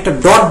এখানে একটা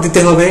ডট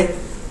দিতে হবে,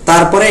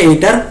 তারপরে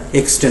এইটার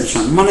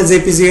এক্সটেনশন, মানে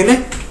জেপিজি হলে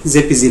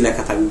জেপিজি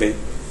লেখা থাকবে।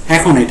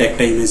 এখন এটা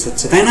একটা ইমেজ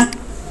হচ্ছে, তাই না?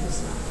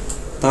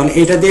 তাহলে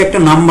এটা দিয়ে একটা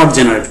নাম্বার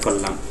জেনারেট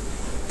করলাম,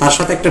 তার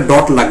সাথে একটা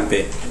ডট লাগবে,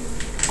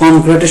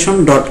 কনক্রেটেশন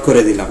ডট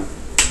করে দিলাম।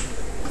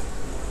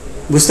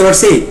 বুঝতে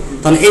পারছি?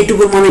 তাহলে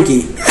এইটুকুর মানে কি?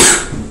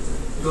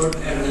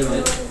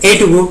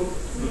 এইটুকু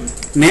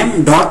নেম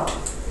ডট,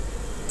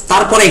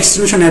 তারপরে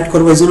এক্সটেনশন অ্যাড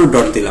করবো, এই জন্য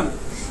ডট দিলাম।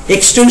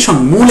 এক্সটেনশন,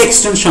 মূল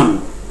এক্সটেনশন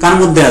কার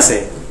মধ্যে আছে?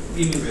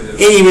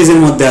 এই ইমেজের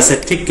মধ্যে আছে,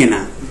 ঠিক কিনা?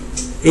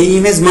 এই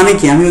ইমেজ মানে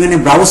কি? আমি ওখানে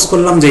ব্রাউজ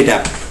করলাম যেটা,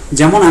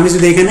 যেমন আমি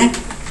যদি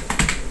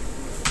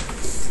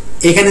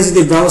এখানে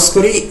যদি ব্রাউজ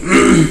করি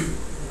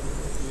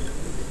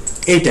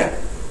এইটা,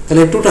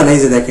 তাহলে টোটাল এই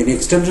যে দেখেন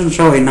এক্সটেনশন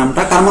সহ এই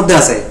নামটা কার মধ্যে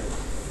আছে?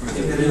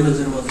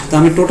 তো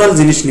আমি টোটাল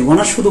জিনিস নিব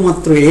না,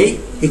 শুধুমাত্র এই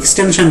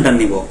এক্সটেনশনটা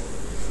নিব।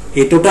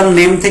 এই টোটাল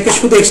নেম থেকে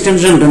শুধু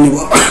এক্সটেনশনটা নিব।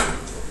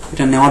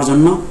 এটা নেওয়ার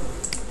জন্য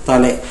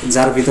তাহলে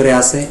যার ভিতরে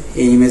আছে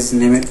এই ইমেজ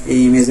নেমের, এই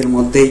ইমেজের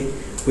মধ্যেই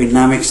ওই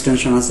নাম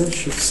এক্সটেনশন আছে,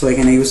 সো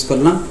এখানে ইউজ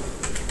করলাম।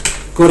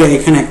 করে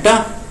এখানে একটা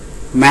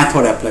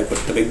মেথড অ্যাপ্লাই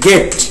করতে হবে,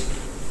 গেট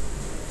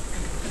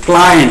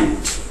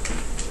ক্লায়েন্ট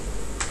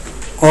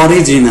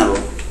অরিজিনাল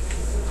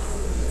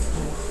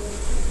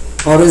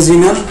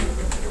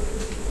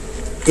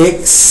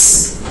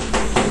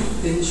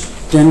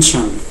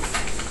এক্সটেনশন।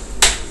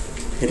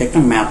 এটা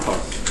একটা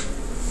মেথড।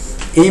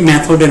 এই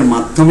মেথডের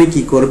মাধ্যমে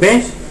কি করবে?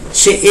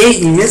 সে এই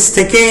ইমেজ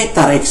থেকে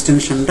তার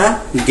এক্সটেনশনটা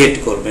গেট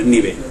করবে,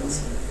 নিবে।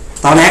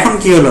 তাহলে এখন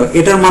কি হলো?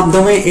 এটার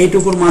মাধ্যমে,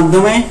 এইটুকুর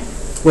মাধ্যমে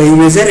ওই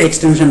ইমেজের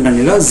এক্সটেনশনটা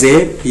নিল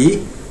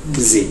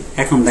জেপিজি।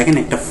 এখন দেখেন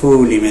একটা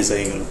ফুল ইমেজ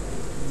হয়ে গেল,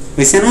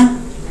 হয়েছে না?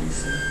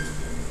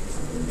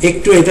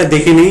 একটু এটা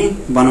দেখে নেই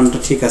বানানটা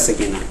ঠিক আছে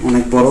কিনা।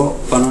 অনেক বড়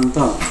বানান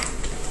তো,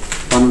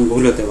 বানান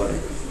ভুল হতে পারে।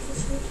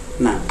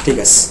 না, ঠিক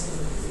আছে।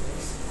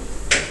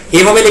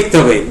 এভাবে লিখতে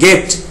হবে,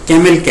 গেট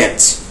ক্যামেল ক্যাচ,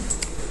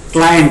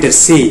 ক্লায়েন্টের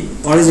সি,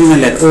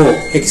 অরিজিনালের ও,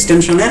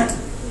 এক্সটেনশনের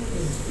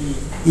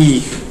ই,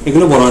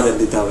 এগুলো বড় হাতের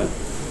দিতে হবে।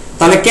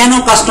 তাহলে কেন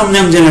কাস্টম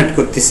নেম জেনারেট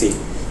করতেছি?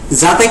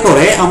 যাতে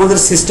করে আমাদের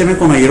সিস্টেমে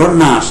কোনো এরর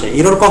না আসে।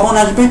 এরর কখন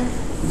আসবে?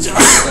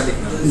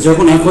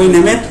 যখন একই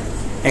নেমের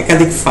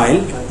একাধিক ফাইল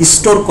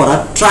স্টোর করার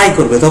ট্রাই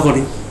করবে,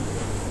 তখনই।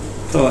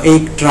 তো এই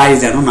ট্রাই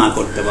যেন না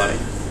করতে পারে।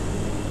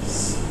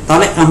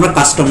 তাহলে আমরা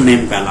কাস্টম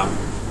নেম পেলাম।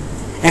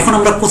 এখন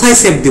আমরা কোথায়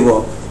সেভ দিব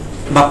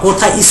বা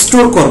কোথায়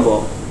স্টোর করব?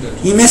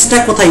 ইমেজটা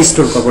কোথায়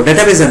স্টোর করব?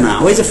 ডেটাবেজে না,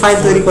 ওই যে ফাইল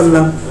তৈরি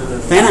করলাম,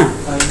 তাই না?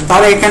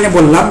 তাহলে এখানে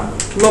বললাম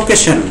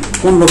লোকেশন,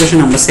 কোন লোকেশন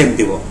আমরা সেভ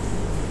দিব?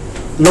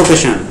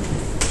 লোকেশন,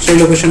 সেই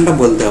লোকেশনটা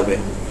বলতে হবে।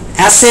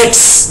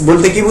 অ্যাসেটস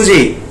বলতে কি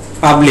বুঝি?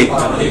 পাবলিক।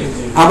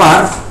 আবার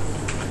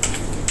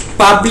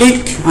পাবলিক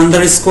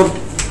আন্ডারস্কোর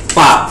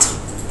পাথ,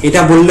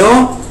 এটা বললেও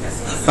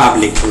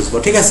পাবলিক বুঝবো,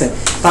 ঠিক আছে?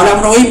 তাহলে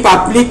আমরা ওই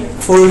পাবলিক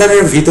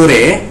ফোল্ডারের ভিতরে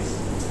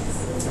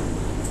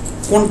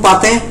কোন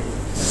পাতে?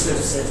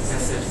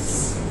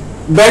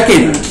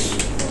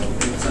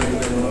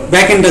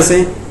 ব্যাকএন্ড আছে,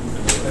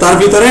 তার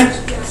ভিতরে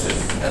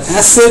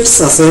অ্যাসেটস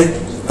আছে,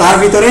 তার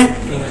ভিতরে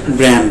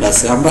ব্র্যান্ড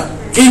আছে। আমরা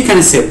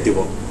এইখানে সেভ দিব,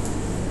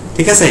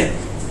 ঠিক আছে?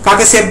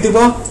 কাকে সেভ দিব?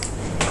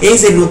 এই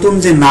যে নতুন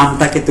যে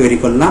নামটাকে তৈরি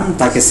করলাম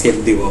তাকে সেভ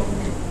দিব।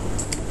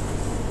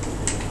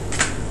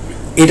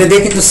 এটা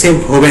দিয়ে কিন্তু সেভ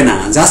হবে না,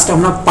 জাস্ট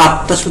আমরা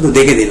পাথটা শুধু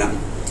দেখে দিলাম।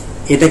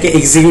 এটাকে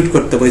এক্সিকিউট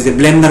করতে হবে, যে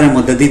ব্লেন্ডারের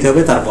মধ্যে দিতে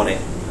হবে তারপরে।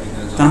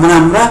 তার মানে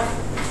আমরা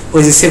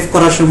ওই যে সেভ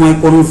করার সময়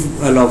কোন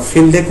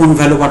ফিল্ডে কোন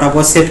ভ্যালু পাঠাবো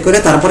সেট করে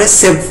তারপরে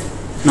সেভ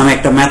নামে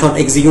একটা মেথড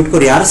এক্সিকিউট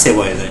করি আর সেভ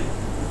হয়ে যায়।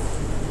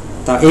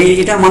 তা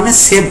এটা মানে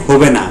সেভ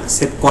হবে না,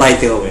 সেভ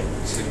করাইতে হবে।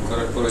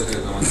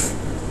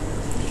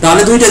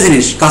 তাহলে দুইটা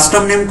জিনিস,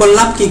 কাস্টম নেম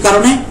করলাম কি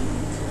কারণে,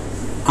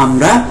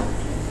 আমরা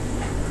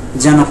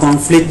যেন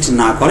কনফ্লিক্ট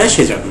না করে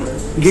সেজন্য।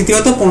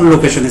 দ্বিতীয়ত কোন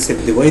লোকেশনে সেভ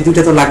দিব, এই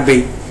দুইটা তো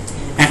লাগবেই।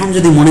 এখন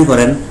যদি মনে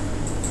করেন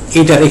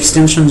এটার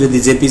এক্সটেনশন যদি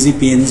জেপিজি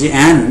পিএনজি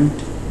এন্ড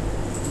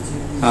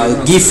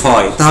গিফ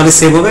হয় তাহলে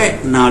সেভ হবে,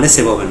 না হলে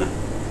সেভ হবে না।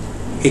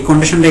 এই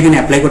কন্ডিশনটা এখানে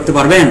অ্যাপ্লাই করতে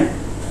পারবেন?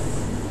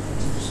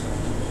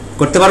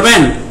 করতে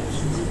পারবেন?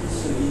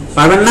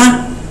 পারবেন না?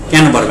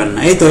 কেন পারবেন না?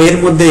 এই তো এর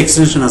মধ্যে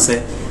এক্সটেনশন আছে।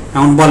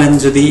 এখন বলেন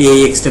যদি এই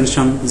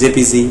এক্সটেনশন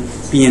জেপিজি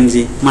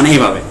পিএনজি মানে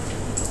এইভাবে,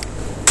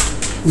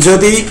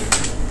 যদি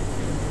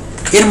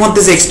এর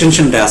মধ্যে যে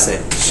এক্সটেনশনটা আছে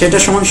সেটা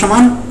সমান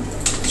সমান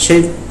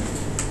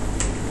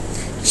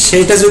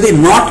সেইটা যদি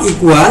নট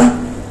ইকুয়াল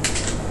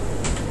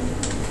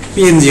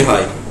পিএনজি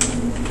হয়,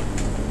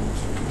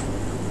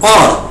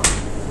 অর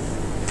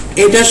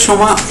এটার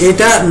সমান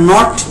এটা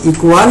নট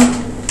ইকুয়াল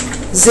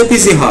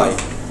জেপিজি হয়,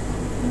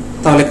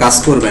 তাহলে কাজ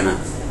করবে না,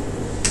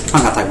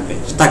 ফাঁকা থাকবে।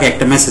 তাকে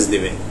একটা মেসেজ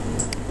দিবে,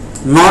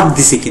 নট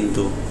দিছি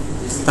কিন্তু,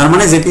 তার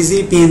মানে জেপিজি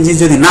পিএনজি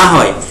যদি না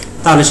হয়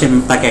তাহলে সে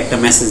তাকে একটা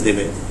মেসেজ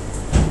দিবে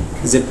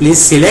যে please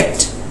select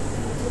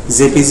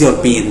JPG or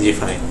PNG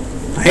file.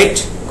 Right?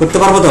 করতে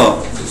পারবো তো?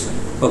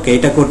 ওকে,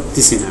 এটা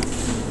করতেছি না,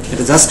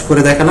 এটা জাস্ট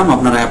করে দেখালাম,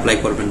 আপনারা অ্যাপ্লাই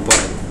করবেন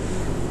পরে।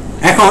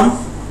 এখন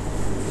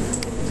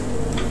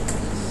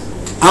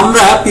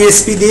আমরা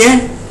পিএসপি দিয়ে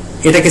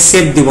এটাকে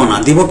সেভ দিব না,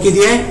 দিব কি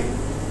দিয়ে?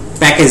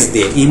 প্যাকেজ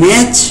দিয়ে,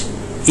 ইমেজ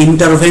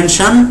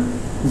ইন্টারভেনশন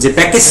যে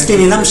প্যাকেজটি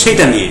নিলাম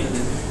সেটা নিয়ে।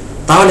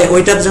 তাহলে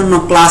ওইটার জন্য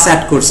ক্লাস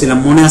অ্যাড করছিলাম,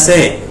 মনে আছে?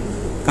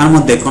 কার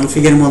মধ্যে?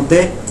 কনফিগের মধ্যে।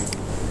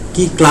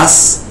 কি ক্লাস?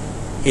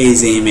 এই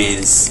যে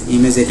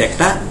ইমেজ এটা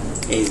একটা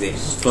এই যে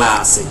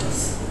ক্লাস, এটা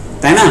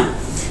তাই না?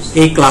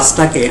 এই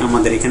ক্লাসটাকে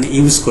আমাদের এখানে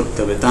ইউজ করতে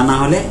হবে, তা না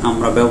হলে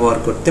আমরা ব্যবহার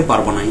করতে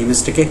পারবো না,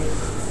 ইমেজটাকে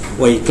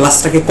ওই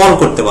ক্লাসটাকে কল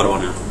করতে পারবো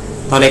না।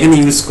 তাহলে এখানে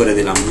ইউজ করে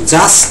দিলাম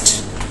জাস্ট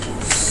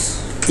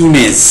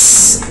ইমেজ,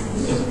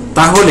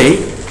 তাহলে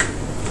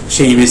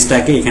সেই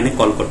ইমেজটাকে এখানে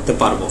কল করতে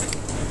পারবো।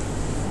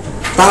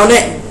 তাহলে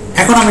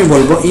এখন আমি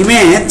বলবো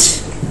ইমেজ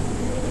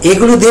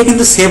এগুলো দিয়ে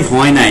কিন্তু সেভ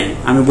হয় নাই,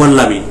 আমি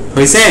বললামই,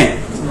 হয়েছে?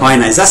 হয়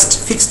নাই, জাস্ট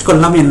ফিক্সড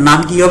করলাম এর নাম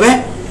কি হবে,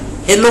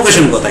 এর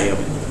লোকেশন কোথায়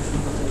হবে।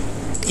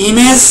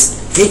 ইমেজ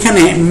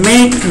এখানে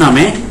মেক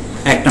নামে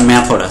একটা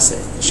মেথড আছে,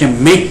 সে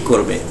মেক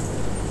করবে।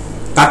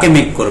 কাকে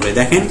মেক করবে?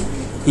 দেখেন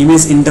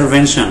ইমেজ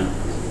ইন্টারভেনশন,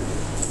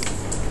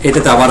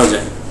 এটাতে আবারও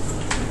যায়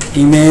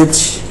ইমেজ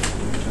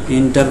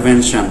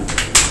ইন্টারভেনশন,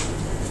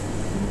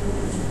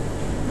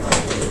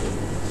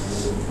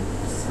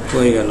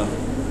 হয়ে গেল।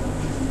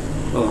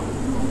 ও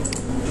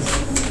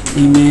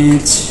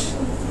ইমেজ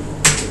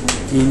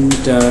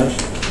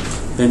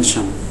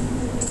ইন্টারভেনশন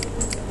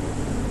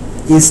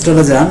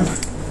ইনস্টলে যান,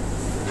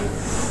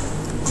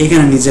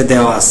 এখানে নিচে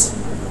দেওয়া আছে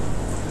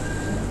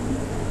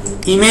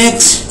ইমেজ,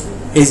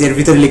 এই যে এর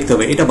ভিতরে লিখতে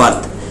হবে, এটা বাদ।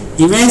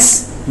 ইমেজ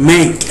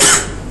মেক,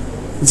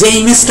 যে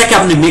ইমেজটাকে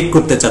আপনি মেক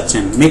করতে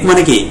চাচ্ছেন, মেক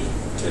মানে কি?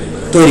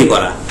 তৈরি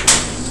করা।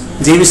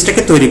 যে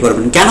ইমেজটাকে তৈরি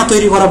করবেন, কেন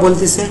তৈরি করা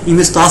বলতেছে?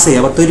 ইমেজ তো আছে,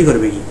 আবার তৈরি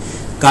করবে কি?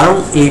 কারণ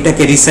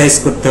এইটাকে রিসাইজ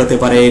করতে হতে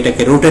পারে,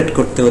 এটাকে রোটেট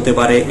করতে হতে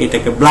পারে,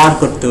 এটাকে ব্লার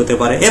করতে হতে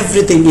পারে,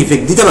 এভরিথিং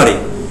ইফেক্ট দিতে পারে,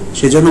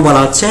 সেজন্য বলা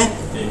হচ্ছে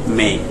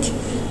মেক।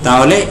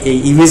 তাহলে এই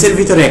ইমেজের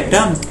ভিতরে একটা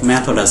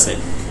মেথড আছে,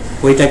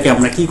 ওইটাকে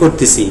আমরা কি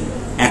করতেছি?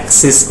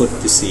 অ্যাক্সেস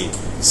করতেছি।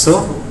 সো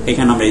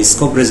এখানে আমরা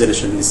স্কোপ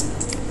রেজলিউশন দিছি।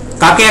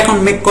 কাকে এখন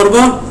মেক করব?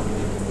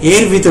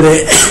 এর ভিতরে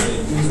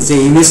যে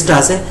ইমেজটা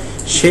আছে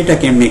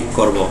সেটাকে মেক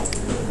করব।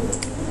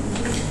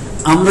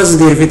 আমরা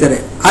যদি এর ভিতরে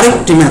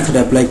আরেকটি মেথড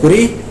অ্যাপ্লাই করি,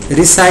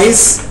 রিসাইজ,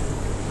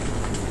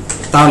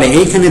 তাহলে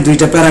এইখানে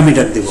দুইটা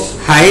প্যারামিটার দিব,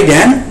 হাইড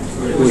এন্ড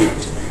উইডথ।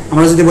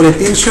 আমরা যদি বলি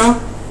 300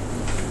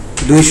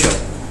 200,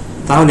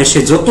 তাহলে সে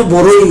যত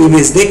বড়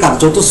ইমেজ দেখ আর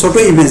যত ছোট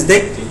ইমেজ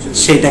দেখ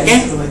সেটাকে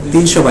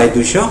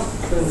 300/200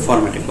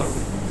 ফরম্যাটে করবে।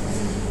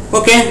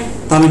 ওকে,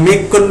 তাহলে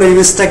মেক করলো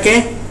ইমেজটাকে,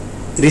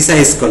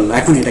 রিসাইজ করলো,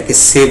 এখন এটাকে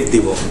সেভ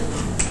দিব।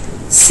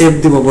 সেভ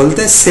দিব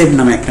বলতে সেভ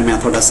নামে একটা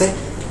মেথড আছে।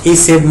 এই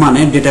সেভ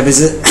মানে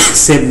ডেটাবেজে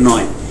সেভ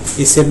নয়,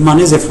 এই সেভ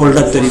মানে যে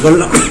ফোল্ডার তৈরি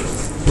করলাম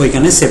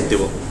ওইখানে সেভ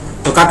দিব।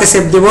 তো কাকে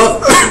সেভ দিব?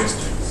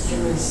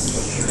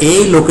 এই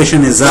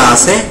লোকেশনে যা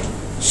আছে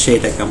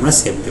সেটাকে আমরা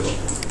সেভ দিব।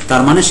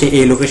 তার মানে সে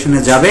এই লোকেশনে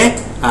যাবে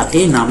আর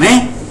এই নামে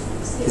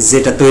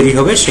যেটা তৈরি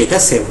হবে সেটা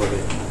সেভ হবে।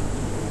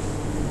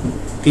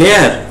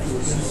 ক্লিয়ার?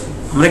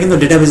 আমরা কিন্তু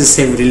ডেটাবেজে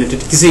সেভ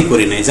রিলেটেড কিছুই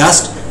করি নাই,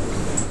 জাস্ট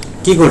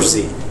কি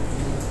করছি?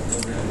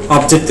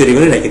 অবজেক্ট তৈরি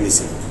করে রেখে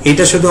দিছি।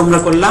 এটা শুধু আমরা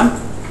করলাম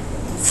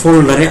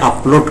ফোল্ডারে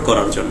আপলোড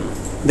করার জন্য।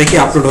 দেখি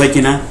আপলোড হয়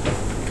কিনা।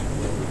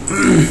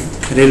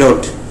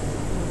 রিলোড,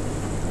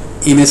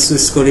 ইমেজ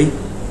সুইচ করি,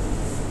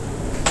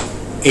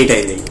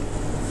 এইটাই দেই,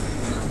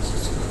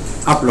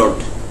 আপলোড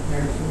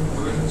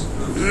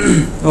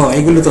ও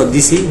এগুলো তো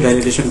দিছি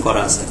ভ্যালিডেশন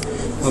করা আছে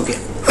ওকে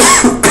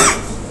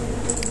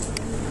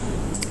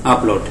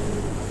আপলোড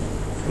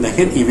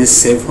দেখেন ইমেজ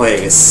সেভ হয়ে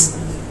গেছে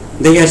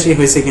দেখে আসি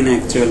হয়েছে কিনা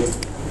অ্যাকচুয়ালি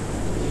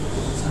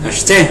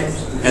আসছে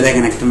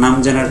দেখেন একটা নাম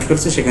জেনারেট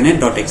করছে সেখানে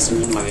ডট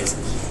এক্সটেনশন লাগাইছে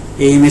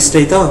এই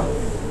ইমেজটাই তো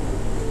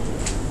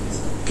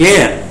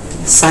ক্লিয়ার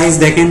সাইজ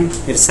দেখেন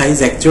এর সাইজ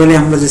অ্যাকচুয়ালি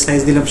আমরা যে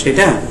সাইজ দিলাম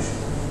সেটা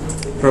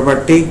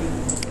প্রপার্টি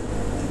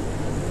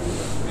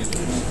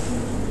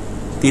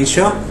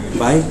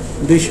 300 বাই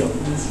 200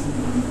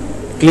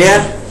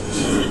 ক্লিয়ার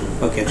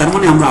ওকে তার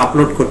মানে আমরা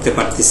আপলোড করতে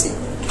পারতেছি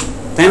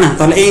তাই না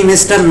তাহলে এই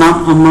ইমেজটার নাম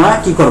আমরা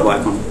কি করব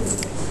এখন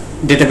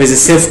ডেটাবেজে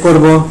সেভ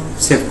করব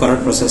সেভ করার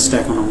প্রসেসটা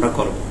এখন আমরা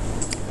করব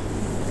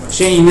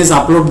সেই ইমেজ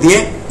আপলোড দিয়ে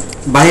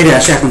বাইরে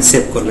আসে এখন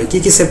সেভ করবে কি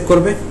কি সেভ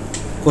করবে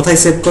কোথায়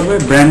সেভ করবে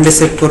ব্র্যান্ডে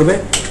সেভ করবে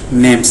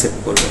নেম সেভ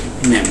করবে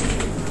নেম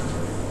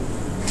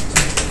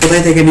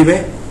কোথায় থেকে নেবে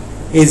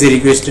এই যে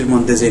রিকোয়েস্টের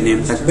মধ্যে যে নেম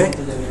থাকবে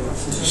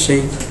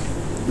সেই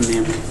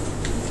নেম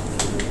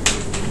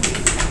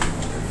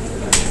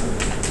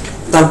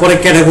তারপরে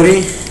ক্যাটাগরি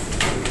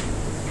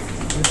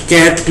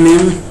ক্যাট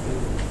নেম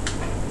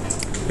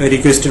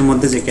রিকোয়েস্টের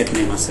মধ্যে যে ক্যাট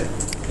নেম আছে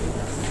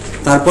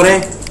তারপরে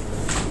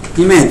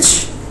ইমেজ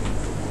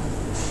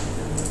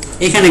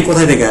এখানে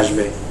কোথায় থেকে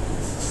আসবে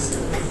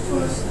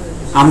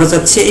আমরা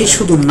চাচ্ছি এই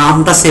শুধু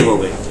নামটা সেভ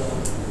হবে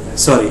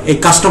সরি এই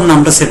কাস্টম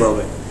নামটা সেভ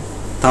হবে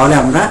তাহলে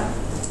আমরা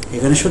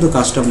এখানে শুধু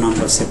কাস্টম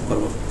নামটা সেভ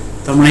করব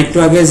তার মানে একটু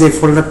আগে যে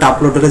ফোল্ডারটা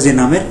আপলোড হলো যে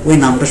নামের ওই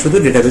নামটা শুধু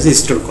ডেটাবেজে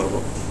স্টোর করব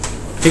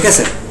ঠিক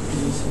আছে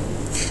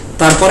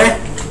তারপরে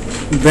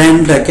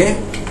ব্র্যান্ডটাকে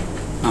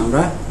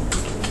আমরা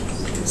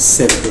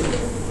সেভ দেব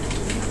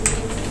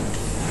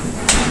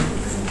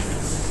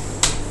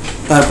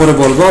তারপরে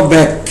বলবো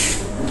ব্যাক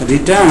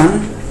রিটার্ন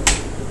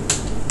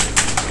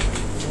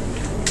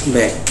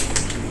ব্যাক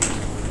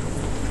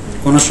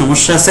কোন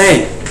সমস্যা আছে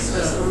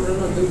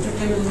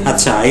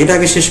আচ্ছা এটা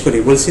আগে শেষ করি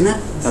বলছি না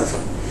তারপর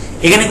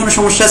এখানে কোনো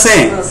সমস্যা আছে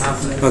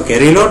ওকে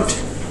রিলোড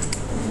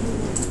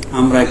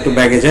আমরা একটু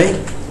ব্যাগে যাই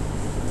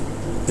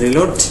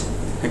রিলোড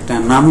একটা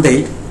নাম দেই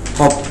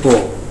অপ্পো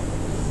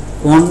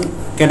কোন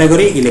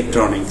ক্যাটাগরি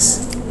ইলেকট্রনিক্স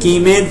কি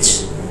ইমেজ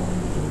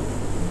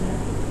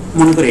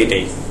মনে করি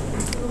এটাই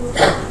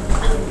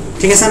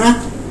ঠিক আছে না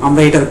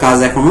আমরা এটার কাজ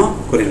এখনো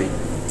করি নাই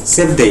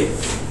সেভ দেই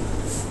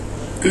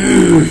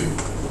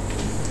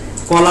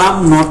column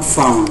not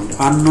found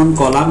unknown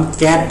column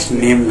cat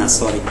name না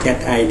সরি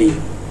ক্যাট আইডি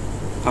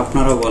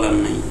আপনারও বলার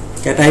নাই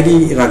ক্যাট আইডি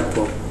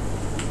রাখবো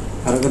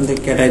আর ওখান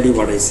থেকে ক্যাট আইডি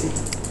বাড়াইছি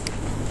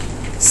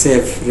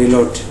সেভ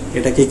রিলোড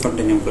এটাকেই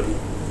কন্টিনিউ করি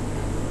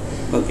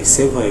ওকে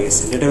সেভ হয়ে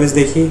গেছে ডেটাবেস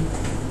দেখি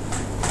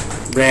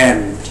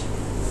ব্র্যান্ড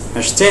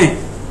আসছে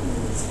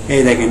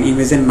এই দেখেন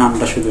ইমেজের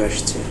নামটা শুধু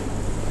আসছে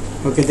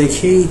ওকে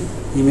দেখি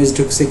ইমেজ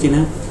ঢুকছে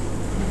কিনা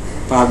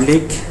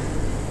পাবলিক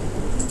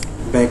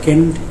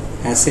ব্যাকএন্ড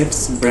অ্যাসেটস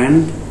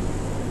ব্র্যান্ড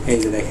এই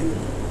যে দেখেন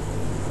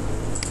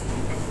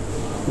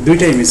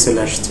দুইটা ইমেজ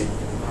চলে আসছে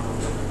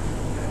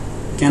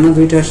কেন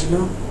দুইটা আসলো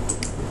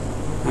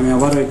আমি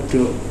আবারও একটু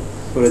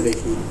করে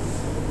দেখি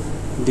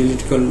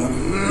ডিলিট করলাম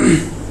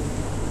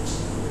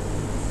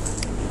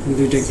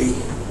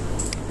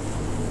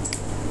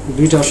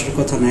দুইটা আসার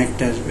কথা না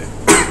একটা আসবে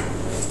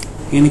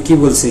এখানে কি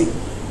বলছি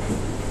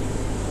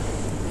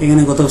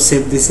এখানে কোথাও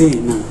সেভ দিছি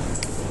না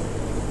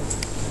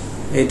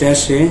এটা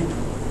সে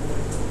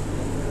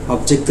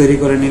অবজেক্ট তৈরি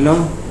করে নিল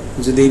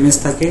যদি ইমেজ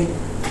থাকে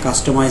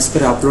কাস্টমাইজ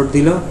করে আপলোড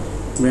দিল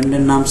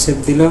ব্র্যান্ডের নাম সেভ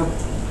দিল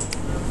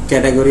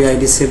ক্যাটাগরি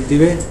আইডি সেভ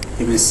দিবে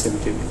ইমেজ সেভ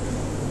দিবে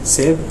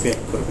সেভ ব্যাক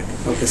করবে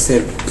ওকে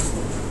সেভ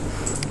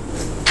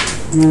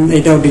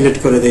এটাও ডিলিট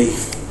করে দেই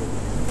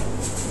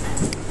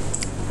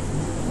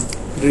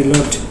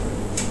রিলোড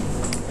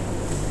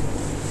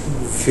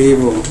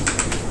ভিভো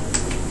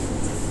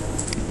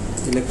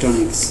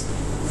ইলেকট্রনিক্স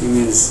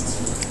ইমেজ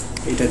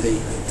এটা দেই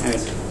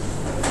অ্যাড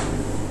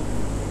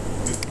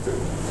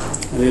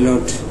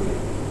রিলোড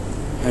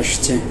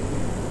আসছে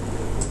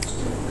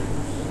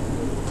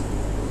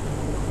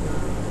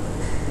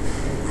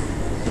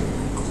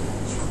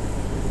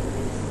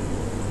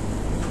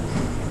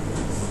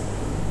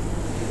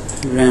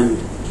ব্র্যান্ড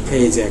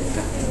এই যে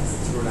একটা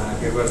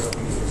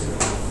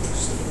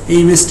এই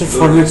ইমেজটার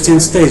ফরম্যাট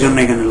চেঞ্জটা এই জন্য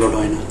এখানে লোড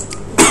হয় না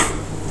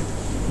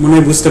মনে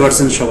হয় বুঝতে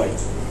পারছেন সবাই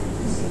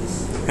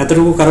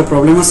এতটুকু কারো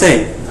প্রবলেম আছে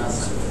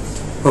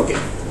ওকে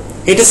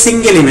এটা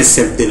সিঙ্গেল ইমেজ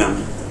সেভ দিলাম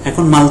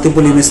এখন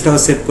মাল্টিপল ইমেজটাও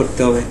সেভ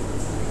করতে হবে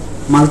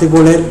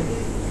মাল্টিপলের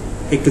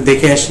একটু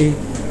দেখে আসি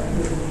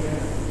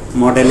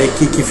মডেলে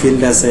কি কি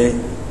ফিল্ড আছে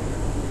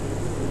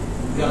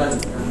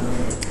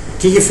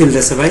কি কি ফিল্ড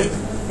আছে ভাই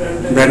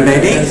ব্র্যান্ড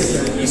আইডি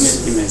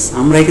ইমেজ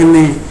আমরা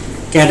এখানে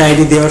ক্যাট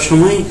আইডি দেওয়ার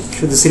সময়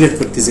শুধু সিলেক্ট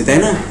করতেছি তাই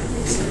না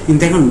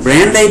কিন্তু এখন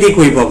ব্র্যান্ড আইডি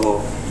কই পাবো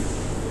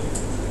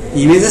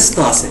ইমেজেস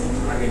তো আছে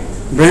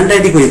ব্র্যান্ড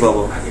আইডি কই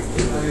পাবো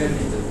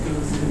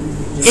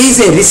এই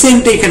যে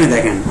রিসেন্ট এখানে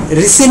দেখেন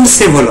রিসেন্ট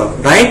সেভ হলো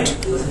রাইট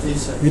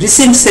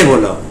রিসেন্ট সেভ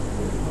হলো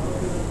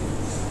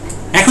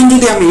এখন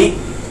যদি আমি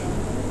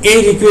এই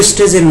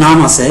রিকোয়েস্টে যে নাম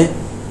আছে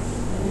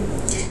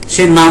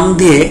সে নাম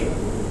দিয়ে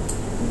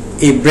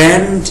এই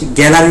ব্র্যান্ড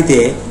গ্যালারিতে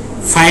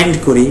ফাইন্ড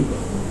করি,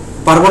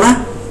 পারবো না?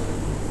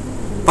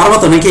 পারবো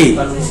তো নাকি?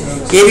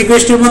 এই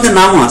রিকোয়েস্টের মধ্যে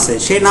নামও আছে,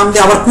 সেই নাম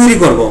দিয়ে আবার কুয়েরি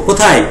করব।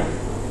 কোথায়?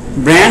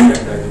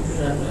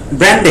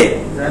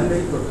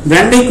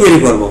 ব্র্যান্ডে কুয়েরি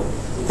করব।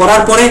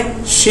 করার পরে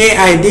সে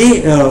আইডি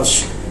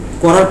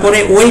করার পরে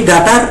ওই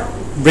ডাটার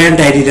ব্র্যান্ড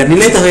আইডিটা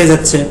নিলেই তো হয়ে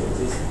যাচ্ছে।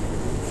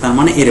 তার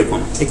মানে এরকম,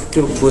 একটু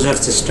বোঝার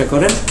চেষ্টা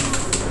করেন।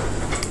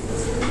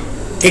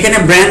 এখানে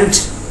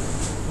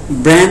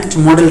ব্র্যান্ড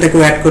মডেলটাকে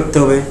অ্যাড করতে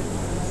হবে,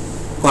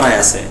 করাই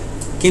আছে,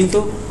 কিন্তু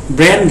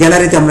ব্র্যান্ড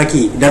গ্যালারিতে আমরা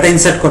কি ডাটা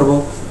ইনসার্ট করব,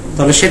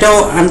 তাহলে সেটাও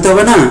আনতে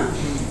হবে না?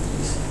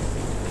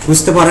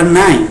 বুঝতে পারেন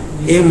নাই?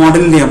 এই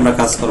মডেল নিয়ে আমরা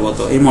কাজ করব,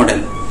 তো এই মডেল,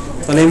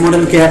 তাহলে এই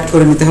মডেলকে অ্যাড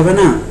করে নিতে হবে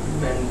না?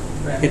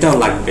 এটাও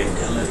লাগবে,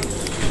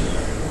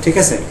 ঠিক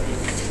আছে?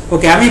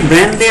 ওকে, আমি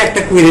ব্র্যান্ডে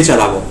একটা কুয়েরি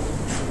চালাবো।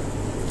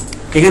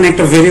 এখানে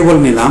একটা ভেরিয়েবল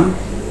নিলাম,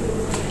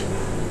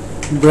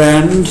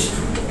 ব্র্যান্ড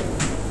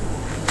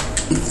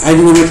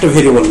আইডি নামে একটা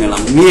ভেরিয়েবল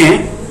নিলাম, নিয়ে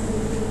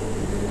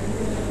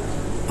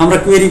আমরা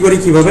কুয়েরি করি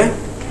কিভাবে?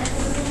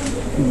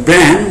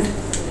 ব্র্যান্ড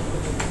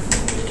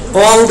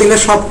অল দিলে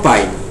সব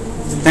পাই,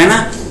 তাই না?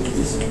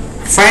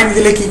 ফাইন্ড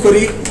দিলে কি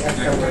করি?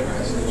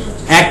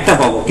 একটা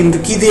পাবো, কিন্তু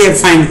কি দিয়ে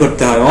ফাইন্ড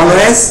করতে হয়?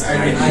 অলওয়েজ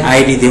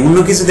আইডি দিয়ে। অন্য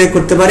কিছু দিয়ে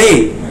করতে পারি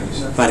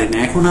না।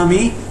 এখন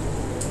আমি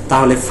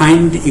তাহলে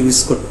ফাইন্ড ইউজ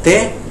করতে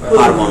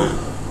পারবো না।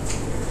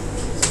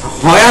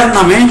 হোয়ার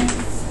নামে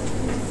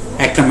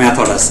একটা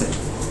মেথড আছে,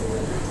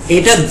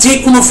 এটা যে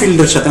কোনো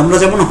ফিল্ডের সাথে আমরা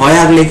যেমন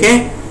হোয়ার লিখে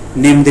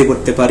নেম দিয়ে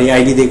করতে পারি,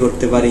 আইডি দিয়ে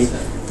করতে পারি,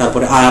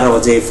 তারপরে আরো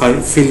যে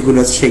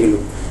ফিল্ডগুলো সেগুলো।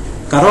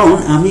 কারণ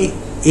আমি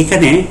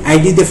এখানে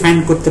আইডি দিয়ে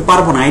ফাইন্ড করতে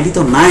পারবো না, আইডি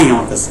তো নাই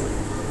আমার কাছে।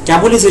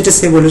 কেবলই যেটা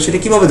সেভ হলো সেটা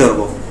কিভাবে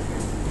ধরবো?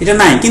 এটা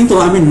নাই, কিন্তু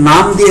আমি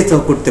নাম দিয়ে তো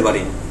করতে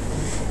পারি,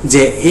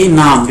 যে এই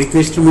নাম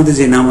রিকোয়েস্টের মধ্যে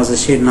যে নাম আছে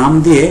সেই নাম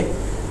দিয়ে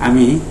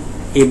আমি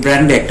এই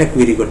ব্র্যান্ডে একটা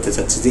কুয়েরি করতে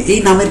চাচ্ছি যে এই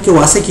নামের কেউ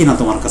আছে কিনা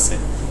তোমার কাছে।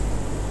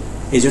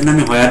 এই জন্য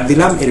আমি হোয়ার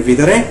দিলাম, এর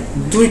ভিতরে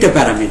দুইটা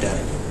প্যারামিটার,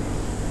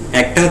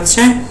 একটা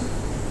হচ্ছে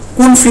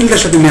কোন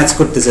ফিল্ডের সাথে ম্যাচ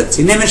করতে চাচ্ছি,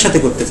 নেমের সাথে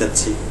করতে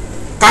চাচ্ছি,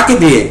 কাকে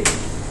দিয়ে?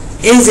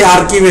 এই যে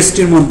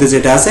আরকিউএসটির মধ্যে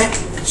যেটা আছে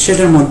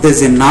সেটার মধ্যে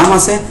যে নাম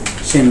আছে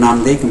সেই নাম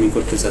দিয়ে আমি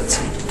করতে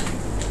চাচ্ছি।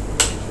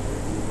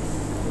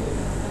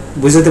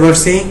 বুঝতে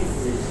পারছি?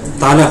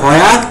 তাহলে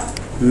হোয়ার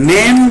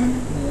নেম,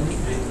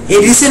 এই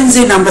রিসেন্ট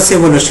যে নামটা সেভ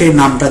হলো সেই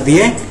নামটা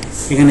দিয়ে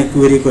এখানে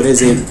কুয়েরি করে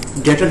যে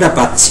ডেটাটা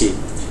পাচ্ছি।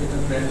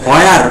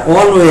 হোয়ার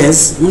অলওয়েজ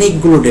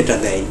অনেকগুলো ডেটা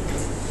দেয়,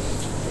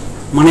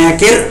 মানে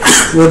একের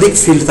অধিক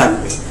ফিল্ড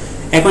থাকবে।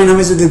 একই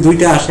নামে যদি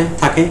দুইটা আসে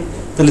থাকে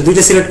তাহলে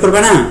দুইটা সিলেক্ট করবে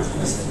না?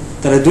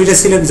 তাহলে দুইটা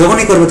সিলেক্ট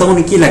যখনই করবে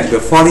তখনই কি লাগবে?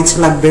 ফর ইচ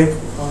লাগবে।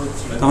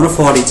 আমরা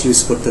ফর ইচ ইউজ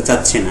করতে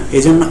চাচ্ছি না,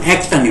 এই জন্য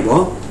একটা নিব,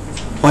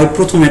 হয়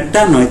প্রথমেরটা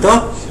নয়তো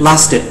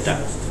লাস্টেরটা।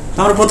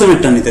 আমরা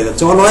প্রথমেরটা নিতে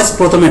যাচ্ছি, অলওয়েজ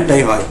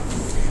প্রথমেরটাই হয়।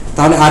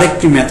 তাহলে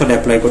আরেকটি মেথড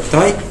অ্যাপ্লাই করতে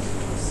হয়,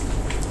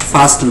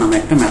 ফার্স্ট নামে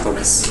একটা মেথড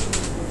আছে।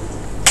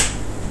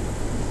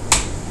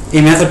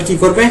 এই মেথড কি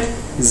করবে?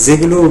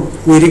 যেগুলো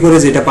কুয়েরি করে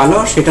যেটা পালো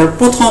সেটার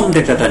প্রথম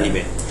ডেটাটা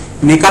নিবে,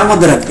 নেকার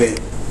মধ্যে রাখবে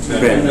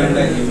ব্র্যান্ড।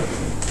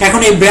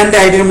 এখন এই ব্র্যান্ড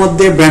আইডির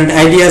মধ্যে ব্র্যান্ড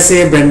আইডি আছে,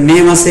 ব্র্যান্ড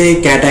নেম আছে,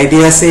 ক্যাট আইডি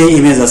আছে,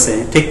 ইমেজ আছে,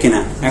 ঠিক কিনা?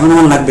 এখন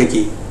আমার লাগবে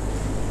কি?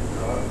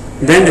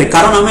 ব্র্যান্ডের,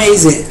 কারণ আমি এই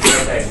যে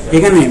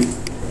এখানে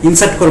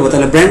ইনসার্ট করব,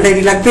 তাহলে ব্র্যান্ড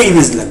আইডি লাগবে,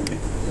 ইমেজ লাগবে।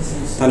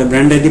 তাহলে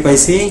ব্র্যান্ড আইডি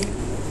পাইছি,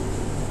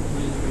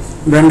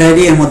 ব্র্যান্ড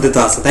আইডি এর মধ্যে তো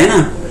আছে, তাই না?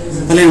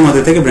 তাহলে এর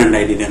মধ্যে থেকে ব্র্যান্ড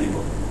আইডিটা নিব।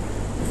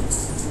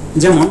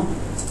 যেমন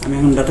আমি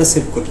এখন ডাটা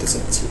সেভ করতে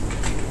চাচ্ছি,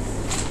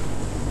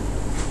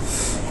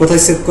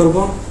 কোথায় সেভ করব?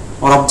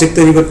 আর অবজেক্ট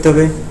তৈরি করতে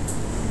হবে,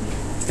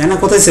 তাই না?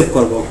 কোথায় সেভ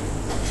করব?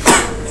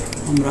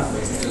 আমরা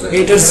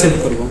এইটার সেভ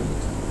করব,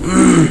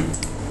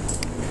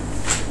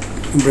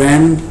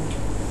 ব্র্যান্ড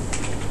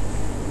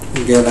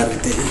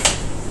গ্যালারিতে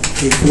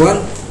ইকুয়াল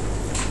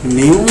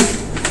নিউ,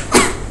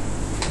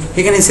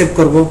 এখানে সেভ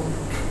করব।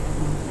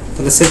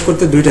 তাহলে সেভ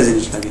করতে দুইটা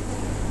জিনিস লাগে,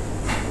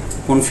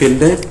 কোন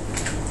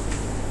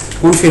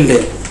ফিল্ডে?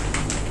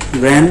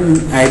 ব্র্যান্ড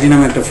আইডি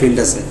নামে একটা ফিল্ড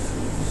আছে,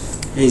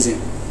 এই যে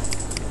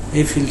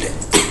এই ফিল্ডে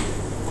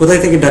কোথায়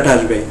থেকে ডাটা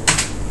আসবে?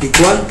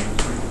 ইকুয়াল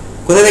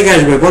কোথায় থেকে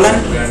আসবে বলেন?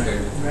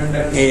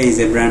 এই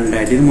যে ব্র্যান্ড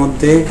আইডির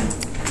মধ্যে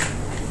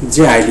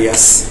যে আইডি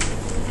আছে,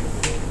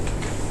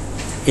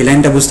 এই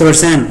লাইনটা বুঝতে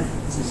পারছেন?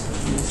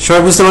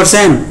 সবাই বুঝতে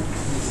পারছেন?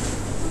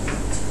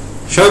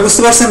 সবাই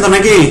বুঝতে পারছেন তো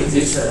নাকি?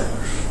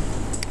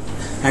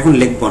 এখন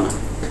লিখবো না,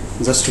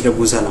 জাস্ট এটা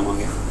বুঝালাম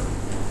আগে।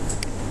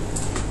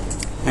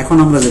 এখন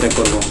আমরা যেটা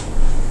করব,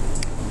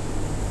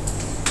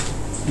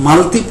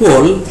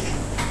 মাল্টিপল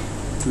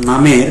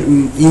নামের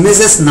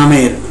ইমেজেস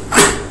নামের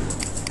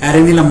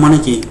অ্যারে নিলাম, মানে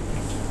কি?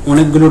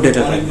 অনেকগুলো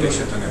ডেটা থাকবে,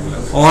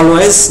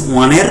 অলওয়েজ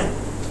ওয়ানের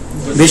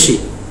বেশি,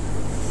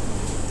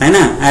 তাই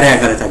না? অ্যারে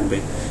আকারে থাকবে।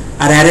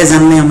 আর অ্যারে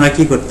জানলে আমরা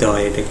কি করতে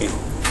হয়? এটাকে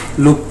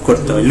লুপ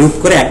করতে হয়, লুপ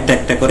করে একটা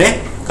একটা করে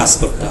কাজ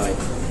করতে হয়।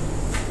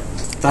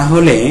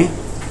 তাহলে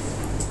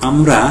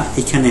আমরা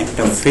এখানে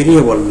একটা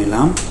ভেরিয়েবল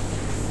নিলাম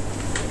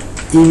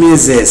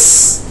ইমেজেস।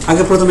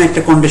 আগে প্রথমে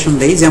একটা কন্ডিশন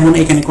দেই, যেমন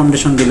এখানে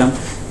কন্ডিশন দিলাম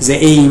যে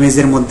এই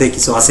ইমেজের মধ্যে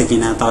কিছু আছে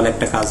কিনা, তাহলে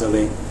একটা কাজ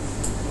হবে।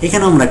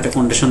 এখানে আমরা একটা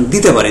কন্ডিশন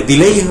দিতে পারি,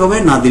 দিলেই হবে,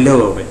 না দিলেও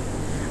হবে।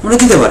 আমরা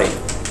দিতে পারি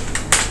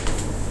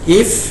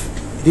ইফ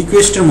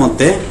রিকোয়েস্টের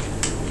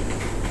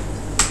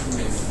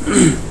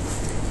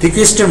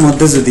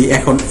মধ্যে যদি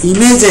এখন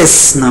ইমেজেস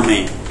নামে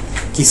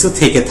কিছু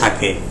থেকে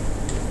থাকে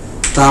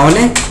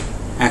তাহলে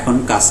এখন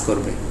কাজ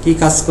করবে। কি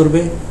কাজ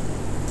করবে?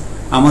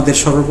 আমাদের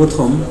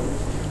সর্বপ্রথম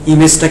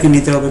ইমেজটাকে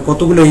নিতে হবে।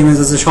 কতগুলো ইমেজ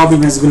আছে সব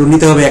ইমেজগুলো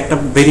নিতে হবে একটা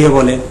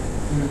ভেরিয়েবলে,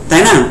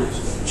 তাই না?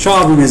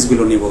 সব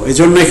ইমেজগুলো নিব।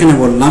 এজন্য এখানে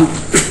বললাম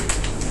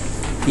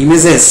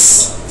ইমেজেস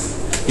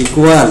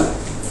ইকুয়াল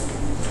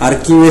আর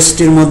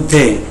কিউএসটির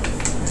মধ্যে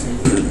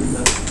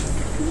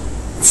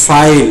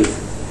ফাইল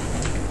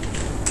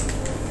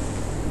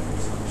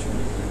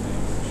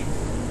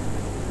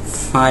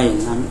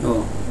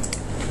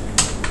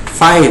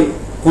ফাইল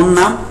কোন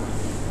নাম?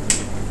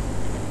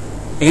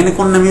 এখানে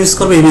কোন নাম ইউজ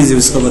করবো? ইমেজ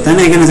ইউজ করবো, তাই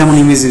না? এখানে যেমন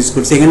ইমেজ ইউজ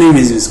করছি এখানে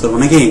ইমেজ ইউজ করবো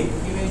নাকি?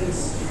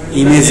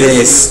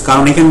 ইমেজেস,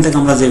 কারণ এখান থেকে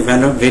আমরা যে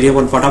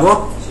ভেরিয়েবল পাঠাবো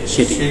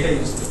সেটি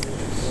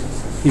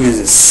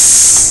ইমেজেস।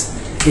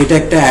 এটা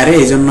একটা অ্যারে,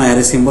 এই জন্য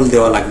অ্যারে সিম্বল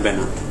দেওয়া লাগবে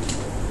না,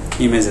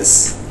 ইমেজেস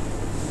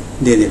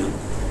দিয়ে দিলাম।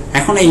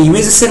 এখন এই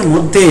ইমেজেস এর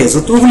মধ্যে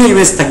যতগুলো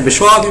ইমেজ থাকবে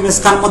সব ইমেজ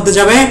কার মধ্যে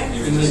যাবে?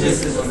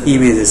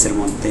 ইমেজেস এর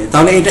মধ্যে।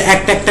 তাহলে এটা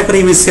একটা একটা করে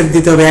ইমেজ সেভ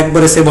দিতে হবে,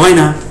 একবারে সেভ হয়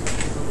না।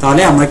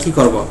 তাহলে আমরা কি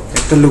করব?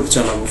 একটা লুপ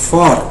চালাবো,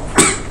 for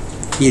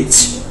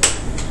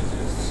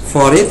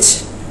each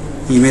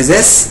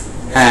images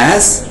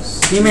as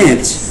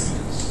image.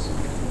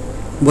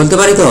 বলতে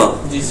পারি তো?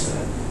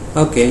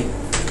 ওকে,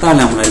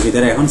 তাহলে আমরা এর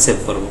ভিতরে এখন সেভ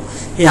করব।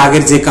 এই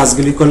আগের যে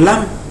কাজগুলি করলাম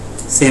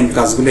সেম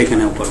কাজগুলো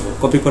এখানেও করব।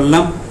 কপি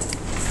করলাম,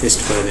 পেস্ট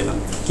করে দিলাম।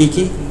 কি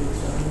কি?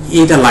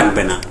 এটা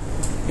লাগবে না,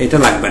 এটা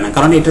লাগবে না,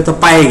 কারণ এটা তো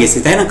পেয়ে গেছি,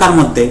 তাই না? কার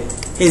মধ্যে?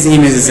 এই যে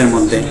ইমেজেস এর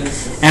মধ্যে।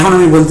 এখন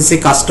আমি বলতেছি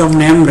কাস্টম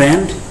নেম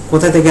ব্র্যান্ড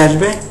কোথা থেকে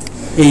আসবে?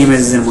 এই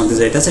ইমেজেস এর মধ্যে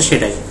যেটা আছে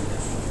সেটাই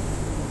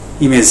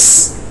ইমেজ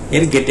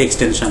এর গেট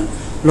এক্সটেনশন।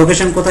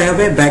 লোকেশন কোথায়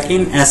হবে? ব্যাক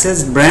ইন অ্যাসেস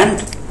ব্র্যান্ড,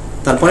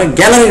 তারপরে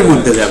গ্যালারির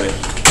মধ্যে যাবে।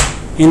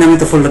 এই নামে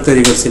তো ফোল্ডার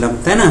তৈরি করছিলাম,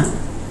 তাই না?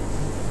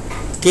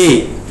 কি?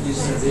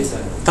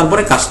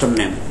 তারপরে কাস্টম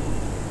নেম,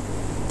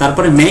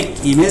 তারপরে মেক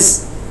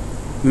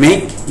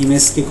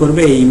ইমেজ কি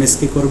করবে? এই ইমেজ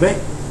কি করবে?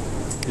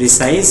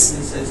 রিসাইজ,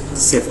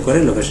 সেভ করে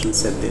লোকেশন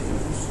সেভ দিয়ে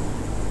দেবে।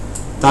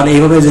 তাহলে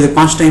এইভাবে যদি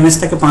 5টা ইমেজ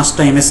থাকে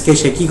 5টা ইমেজকে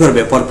সে কি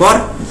করবে? পরপর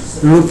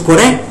লুপ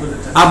করে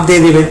আপ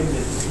দিয়ে দিবে।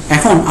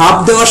 এখন আপ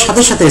দেওয়ার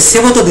সাথে সাথে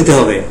সেভও তো দিতে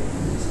হবে,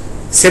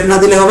 সেভ না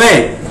দিলে হবে?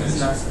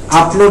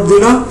 আপলোড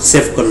দিল,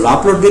 সেভ করলো,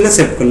 আপলোড দিলে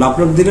সেভ করলো,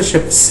 আপলোড দিলে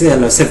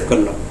সেভ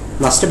করলো,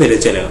 লাস্টে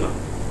বেরিয়ে চলে গেল।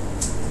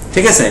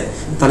 ঠিক আছে?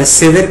 তাহলে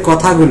সেভের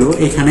কথাগুলো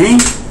এখানেই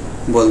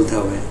বলতে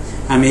হবে।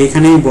 আমি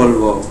এখানেই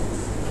বলবো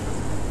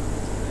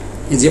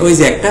যে ওই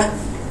যে একটা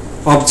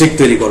অবজেক্ট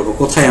তৈরি করব,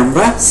 কোথায়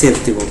আমরা সেভ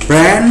দিব?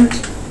 Brand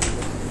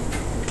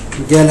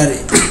gallery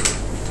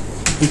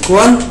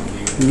equal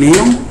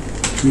new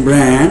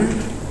brand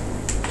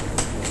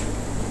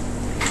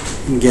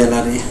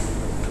gallery.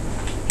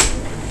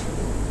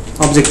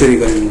 Object তৈরি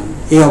করে নিলাম।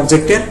 এই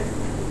অবজেক্টের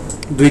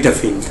দুইটা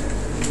ফিল্ড,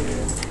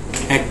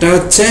 একটা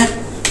হচ্ছে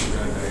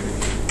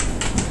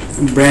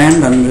ব্র্যান্ড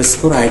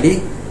আন্ডারস্কোর আইডি।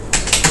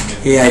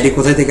 এই আইডি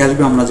কোথায় থেকে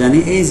আসবে আমরা জানি,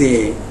 এই যে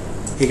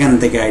এখান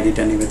থেকে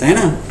আইডিটা নেবে, তাই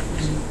না?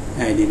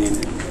 আইডি নিয়ে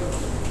নিলাম,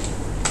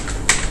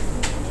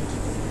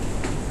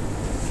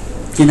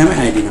 কি নামে?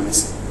 আইডি নামে।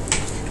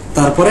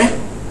 তারপরে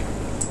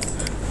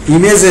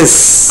ইমেজেস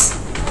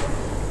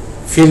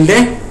ফিল্ডে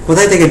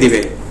কোথায় থেকে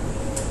দিবে?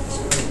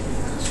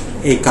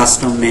 এই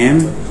কাস্টম নেম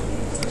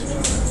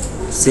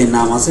যে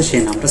নাম আছে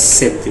সেই নামটা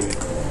সেভ দিবে,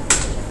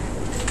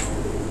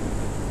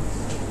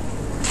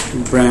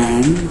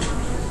 ব্র্যান্ড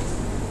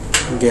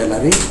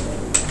গ্যালারি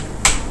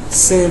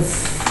সেভ।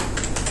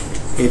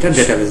 এটা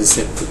ডেটাবেজে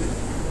সেভ দিবে।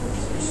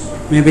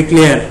 Maybe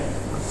clear?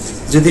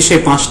 যদি সে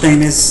 5টা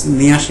ইমেজ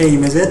নিয়ে আসে,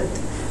 ইমেজের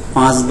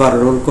 5 বার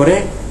রোল করে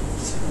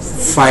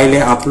ফাইলে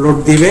আপলোড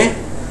দিবে,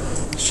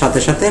 সাথে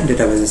সাথে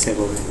ডেটাবেজে সেভ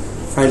হবে।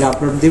 ফাইলে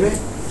আপলোড দিবে,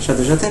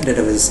 সাথে সাথে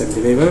ডেটাবেজে সেভ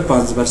দিবে। এইভাবে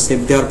 5 বার সেভ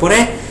দেওয়ার পরে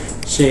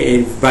সে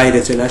এর বাইরে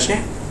চলে আসে,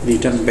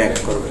 রিটার্ন ব্যাক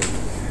করবে।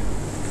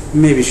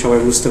 মেবি সবাই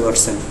বুঝতে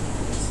পারছেন?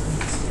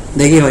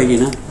 দেখি হয়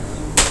কিনা।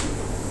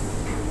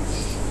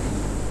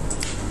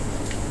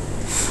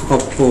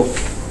 Oppo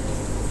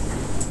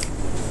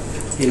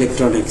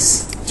electronics,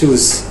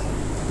 choose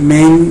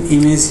main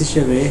image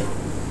হিসেবে,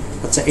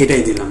 আচ্ছা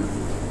এটাই দিলাম,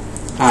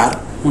 আর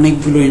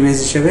অনেকগুলো ইমেজ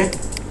হিসেবে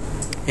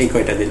এই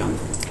কয়টা দিলাম।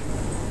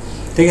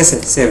 ঠিক আছে,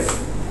 save.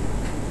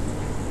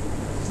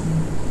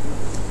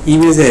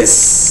 Images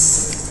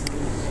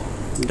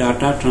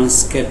data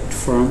transcript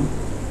from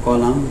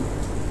column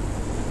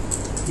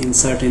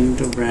insert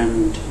into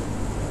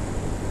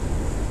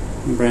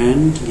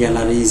brand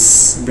galleries,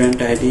 brand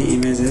id,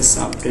 images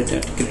update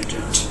at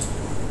created.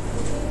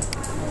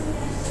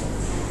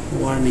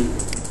 Warning,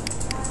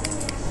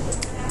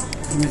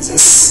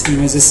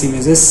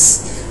 images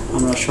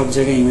আমরা সব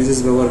জায়গায় ইমেজেস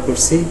ব্যবহার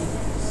করছি।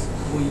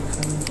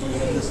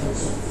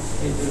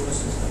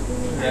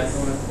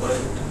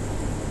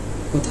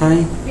 কোথায়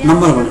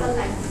নাম্বার বলে?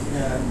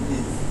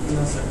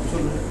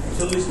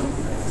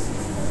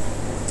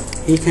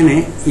 এখানে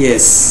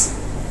ইয়েস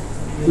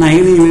না,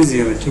 এখানে ইমেজ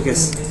হবে। ঠিক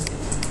আছে,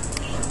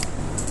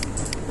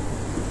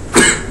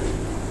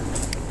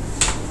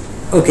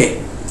 ওকে,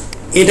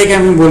 এটাকে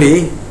আমি বলি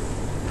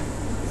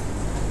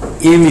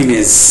এম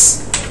ইমেজ,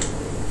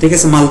 ঠিক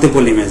আছে,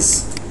 মাল্টিপল ইমেজ।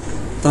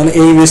 তাহলে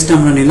এই ইমেজটা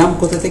আমরা নিলাম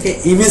কোথা থেকে?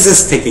 ইমেজেস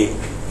থেকে।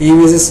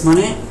 ইমেজেস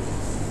মানে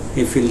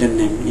এই ফিল্ডের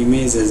নেম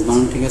ইমেজেস,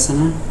 বানান ঠিক আছে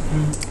না?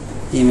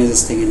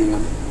 ইমেজেস থেকে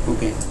নিলাম।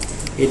 ওকে,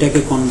 এটাকে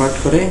কনভার্ট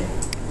করে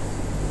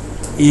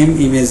এম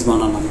ইমেজ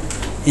বানালাম।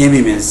 এম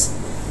ইমেজ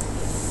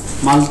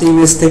মাল্টি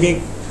ইমেজ থেকে,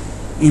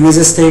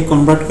 ইমেজেস থেকে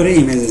কনভার্ট করে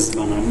ইমেজেস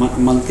বানালাম,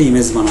 মাল্টি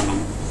ইমেজ বানালাম।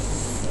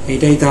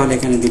 এটাই তাহলে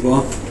এখানে দিব।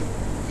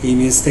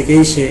 ইমেজ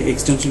থেকেই সে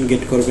এক্সটেনশন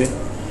গেট করবে,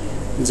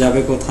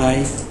 যাবে কোথায়?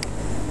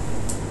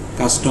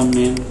 Custom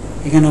name.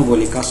 এখানেও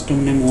বলি কাস্টম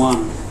নেম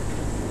 1,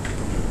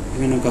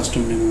 এখানেও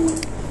কাস্টম নেম 1,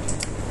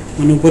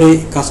 মানে উপরে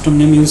কাস্টম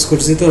নেম ইউজ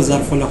করছি তো,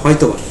 যার ফলে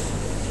হয়তো।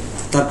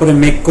 তারপরে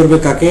মেক করবে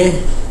কাকে?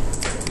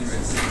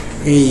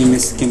 এই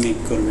ইমেজকে মেক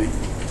করবে।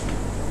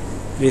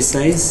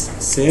 রিসাইজ,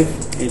 সেভ,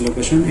 এই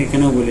লোকেশন,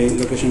 এখানেও বলি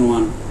লোকেশন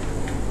 1,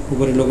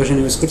 উপরে লোকেশন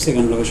ইউজ করছি,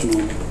 এখানে লোকেশন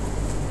 1।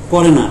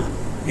 পরে না,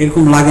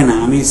 এরকম লাগে না,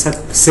 আমি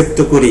সেভ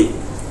তো করি,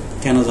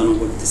 কেন জানো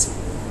করতেছি।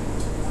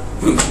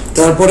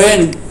 তারপরে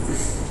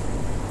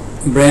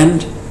ব্র্যান্ড,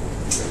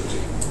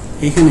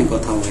 এখানে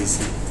কথা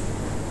হয়েছে।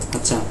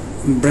 আচ্ছা,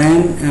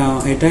 ব্র্যান্ড,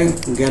 এটা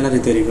গ্যালারি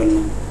তৈরি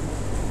করলাম,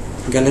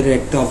 গ্যালারির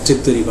একটা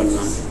অবজেক্ট তৈরি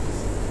করলাম,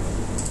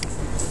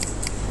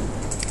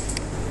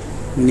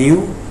 নিউ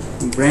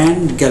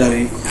ব্র্যান্ড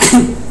গ্যালারি,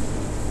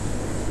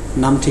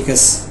 নাম ঠিক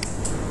আছে।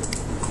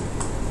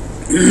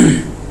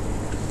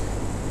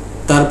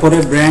 তারপরে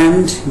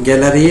ব্র্যান্ড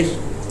গ্যালারির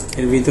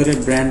এর ভিতরে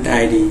ব্র্যান্ড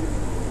আইডি,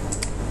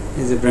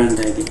 এই যে ব্র্যান্ড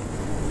আইডি।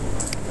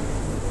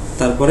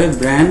 তারপরে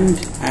ব্র্যান্ড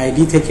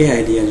আইডি থেকে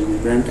আইডি আসবে,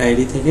 ব্র্যান্ড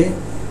আইডি থেকে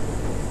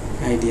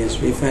আইডি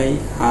আসবে,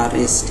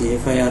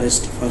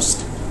 FIRST ফার্স্ট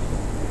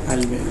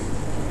আসবে।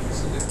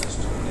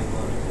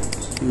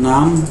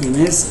 নাম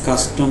ইমেজ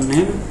কাস্টম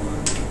নেম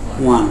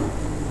 1,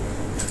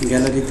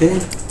 গ্যালারিতে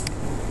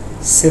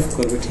সেভ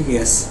করবে। ঠিক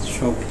আছে,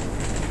 সব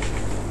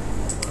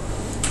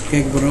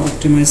একবার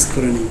অপটিমাইজ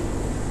করে নিই,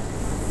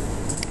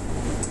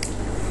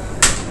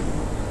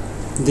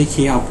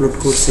 দেখি আপলোড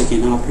করছে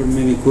কিনা। আপলোড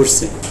মেবি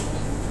করছে,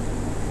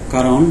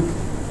 কারণ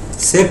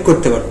সেভ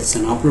করতে পারতেছে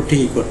না, আপলোড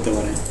ঠিকই করতে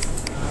পারে।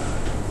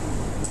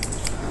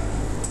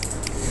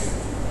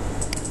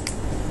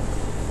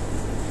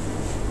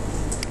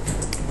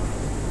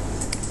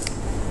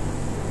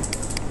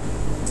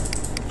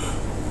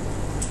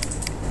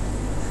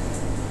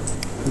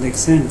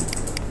 দেখছেন,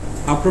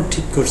 আপলোড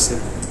ঠিক করছে,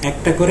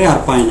 একটা করে আর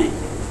পায় নাই।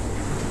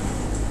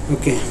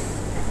 ওকে,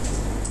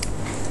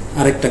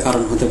 আরেকটা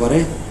কারণ হতে পারে,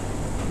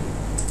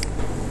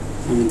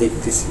 আমি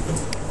দেখতেছি।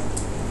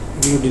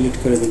 এগুলো ডিলিট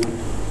করে দিলাম,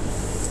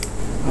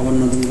 আবার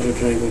নতুন করে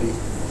ট্রাই করি।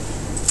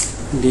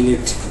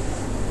 ডিলিট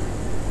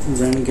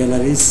ব্র্যান্ড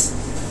গ্যালারিজ,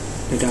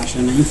 এটা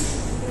আসে নাই।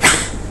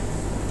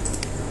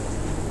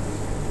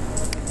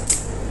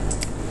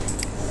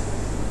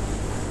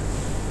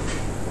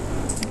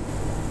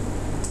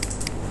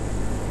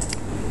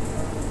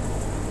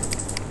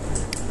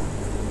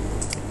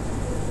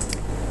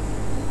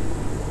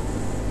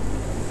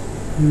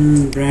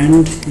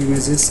 Brand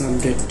images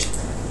update,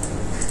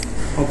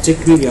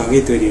 object maybe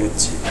আগেই তৈরি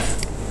হচ্ছে।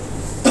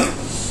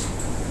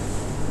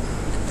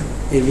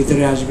 এর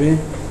ভিতরে আসবে,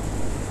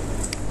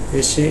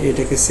 এসে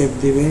এটাকে সেভ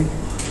দিবে,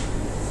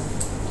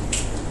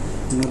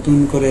 নতুন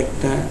করে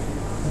একটা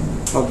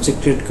অবজেক্ট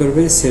ক্রিয়েট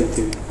করবে, সেভ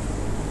দিবে।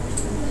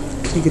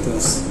 ঠিকই তো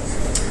আছে,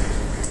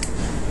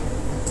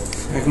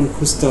 এখন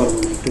খুঁজতে পারবো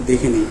না, একটু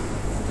দেখে নিই।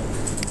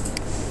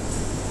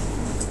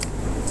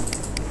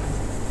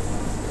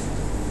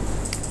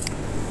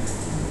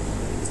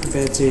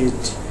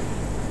 ব্যাজেট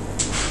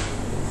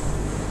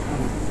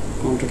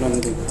কন্ট্রোলারে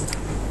দেখব,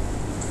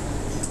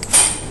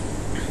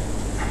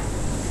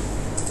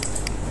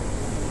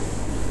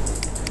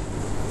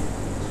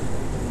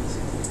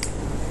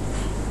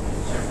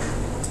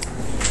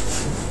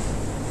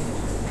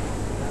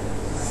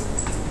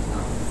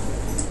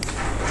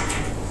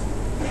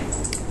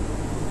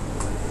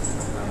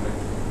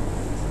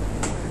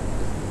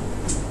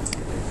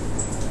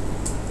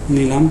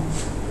 নিলাম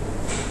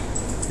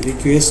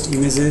request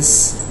images,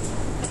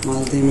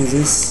 multi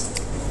images,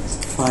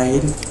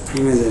 file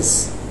images,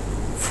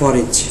 for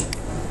each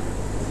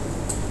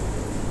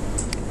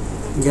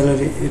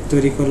gallery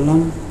তৈরি করলাম,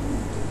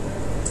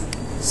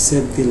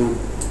 সেভ দিলাম,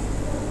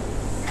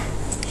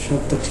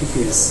 সবটা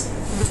ঠিকই আছে।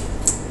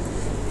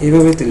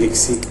 এইভাবে তো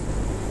লিখছি,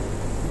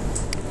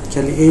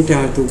 খালি এইটা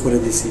হয়তো উপরে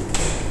দিছি।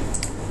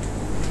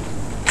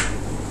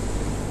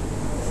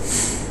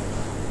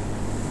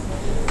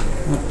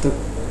 আর তো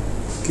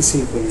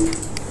কিছুই করিনি।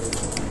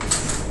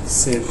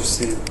 সেভ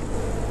সেভ,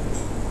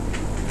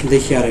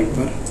 দেখি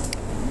আরেকবার।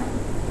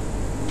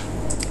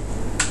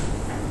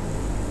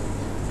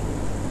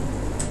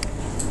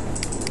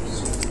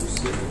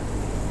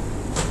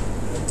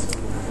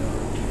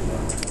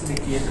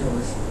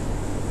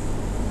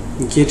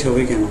 গেট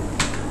হবে কেন?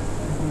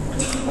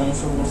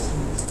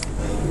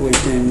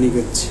 ওইটা এমনি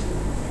করছে।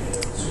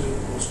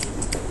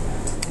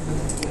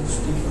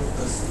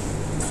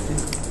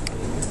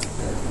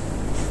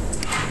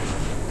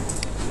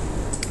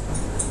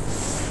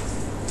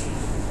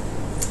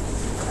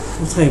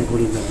 কোথায়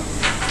ভুল গেল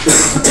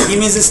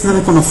ইমেজেস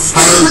নামে কোনো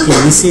ফাইল কি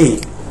নিছি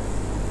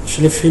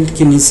আসলে ফিল্ড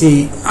কি নিছি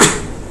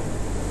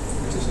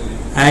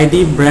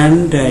ID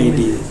brand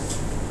ID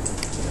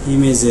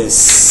images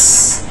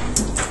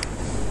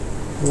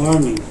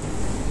warning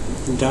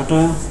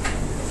data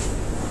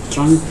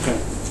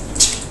trunket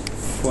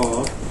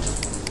for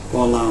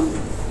column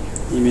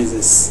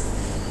images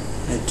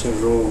at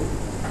row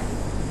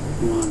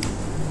 1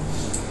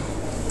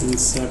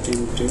 insert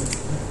into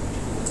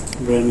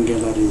brand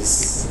galleries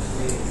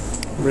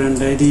brand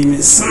id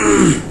image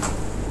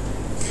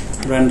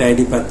brand id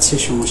পাচ্ছি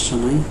সমস্যা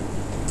নাই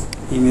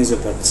ইমেজও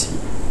পাচ্ছি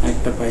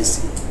একটা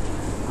পাইছি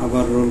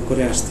আবার রোল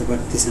করে আসতে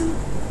পারতেছে না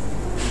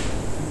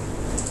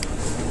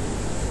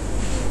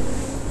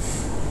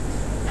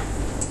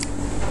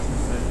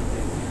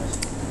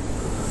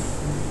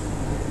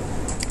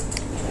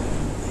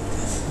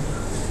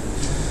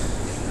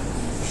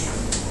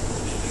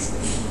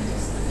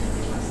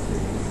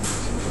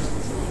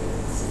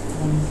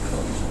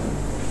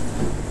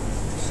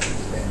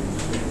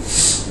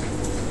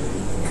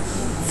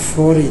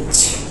for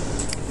each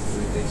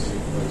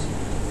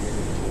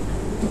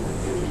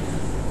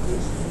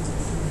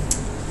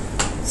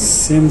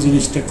সেম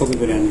জিনিসটা কপি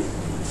করে আনি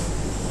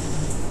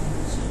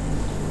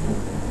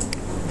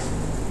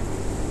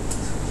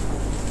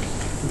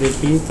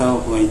দেখি তাও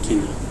হয়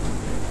কিনা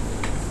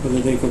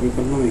কোথায় কপি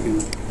করলাম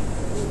এখানে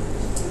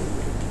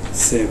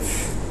save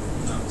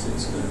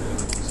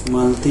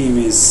multi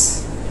image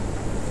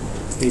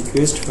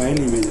request file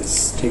images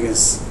ঠিক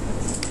আছে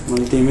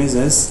মাল্টি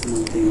ইমেজেস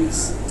মাল্টি ইমেজ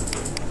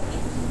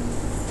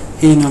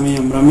এই নামে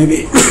আমরা মেবি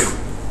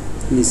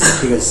নিচে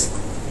ঠিক আছে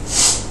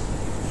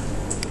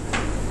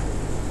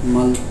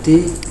multi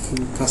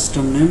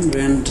custom name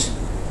brand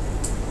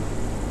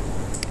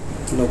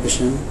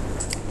location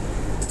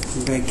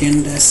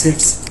backend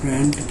assets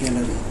brand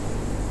gallery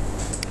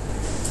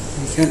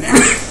we can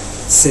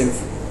save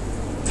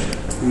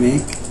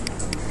make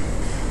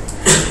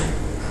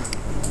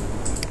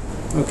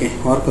okay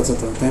और কথা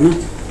তো তাই না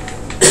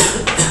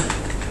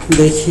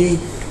দেখি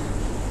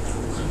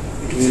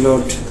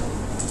reload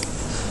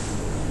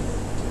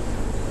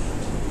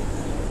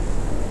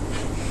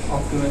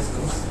optimize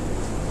course.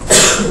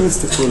 Where's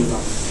the full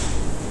name?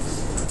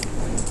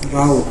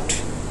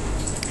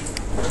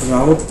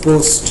 Route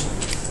post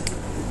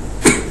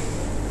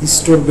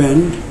store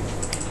brand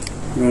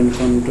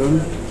control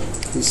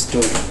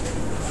store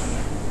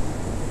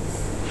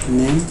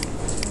name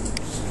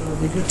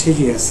এটা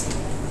ঠিকই আছে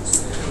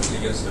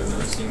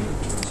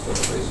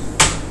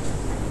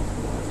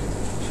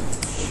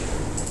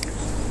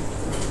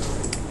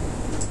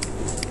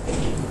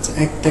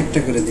একটা একটা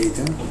করে দিই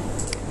তো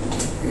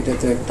এটা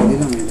তো একটা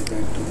দিলাম এটা তো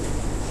একটা দিলাম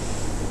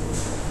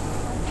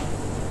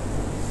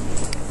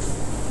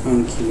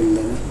কি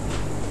বললাম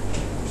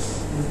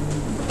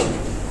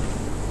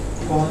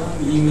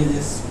column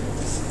images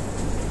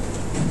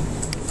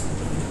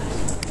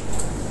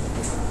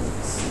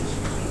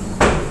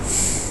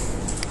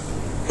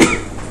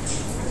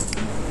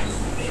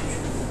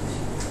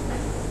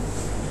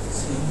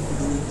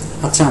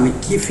আচ্ছা আমি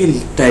কি ফিল্ড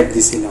টাইপ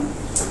দিছিলাম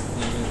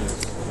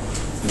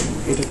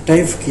এটা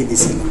টাইপ কি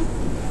দিছিলাম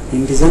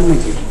ইন্টিজার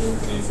নাকি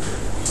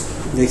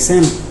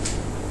দেখছেন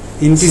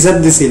ইন্টিজার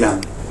দিছিলাম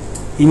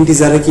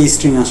ইন্টিজারে কি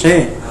স্ট্রিং আসে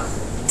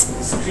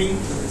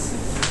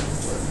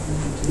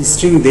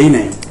স্ট্রিং দেই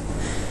নাই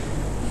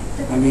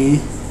আমি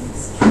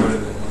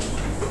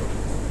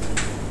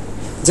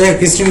যাই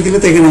স্ট্রিং দিলে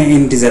তো এখানে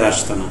ইন্টিজার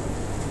আসতো না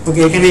ওকে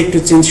এখানে একটু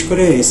চেঞ্জ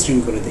করে স্ট্রিং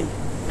করে দেই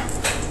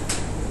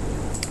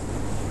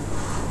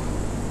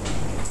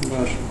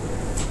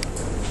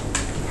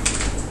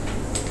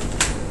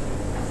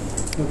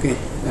ওকে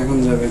এখন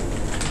যাবে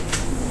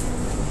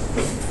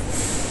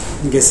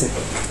গেছে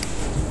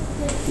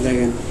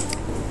দেখেন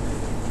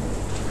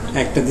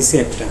একটা দিছি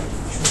একটা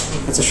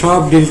আচ্ছা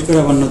সব ডিলিট করে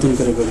আবার নতুন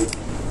করে করি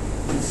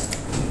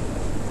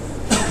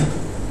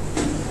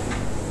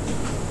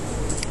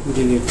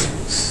ডিলিট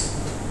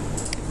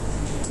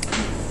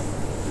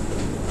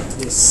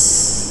यस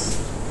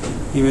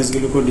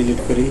ইমেজগুলোকে ডিলিট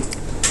করি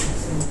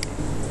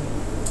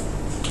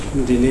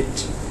ডিলিট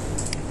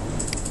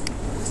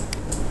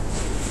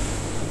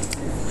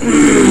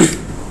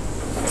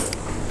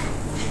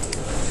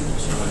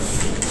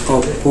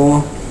Oppo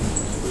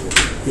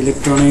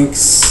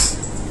electronics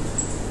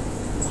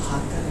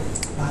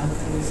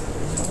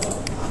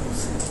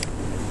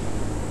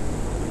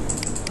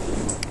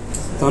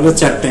তাহলে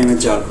 4 টাইমে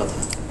যাওয়ার কথা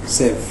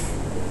সেভ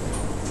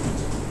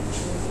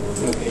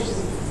ওকে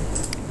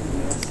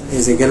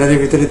এই যে গ্যালারির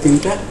ভিতরে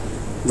 3টা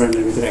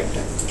ব্র্যান্ডের ভিতরে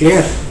একটা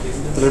ক্লিয়ার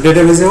তাহলে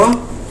ডেটাবেসে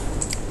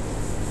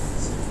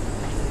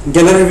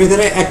গ্যালারির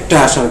ভিতরে একটা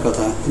আসার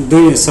কথা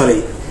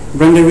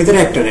ব্র্যান্ডের ভিতরে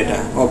একটা data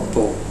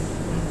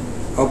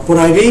Oppo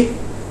ID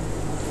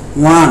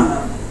 1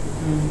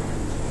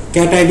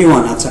 cat ID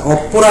 1 আচ্ছা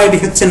Oppo আইডি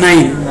হচ্ছে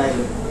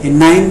 9 এই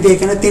 9 দিয়ে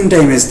এখানে 3টা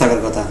ইমেজ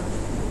থাকার কথা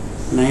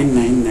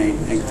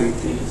 999 1 2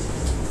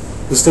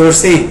 3 বুঝতে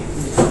পারছি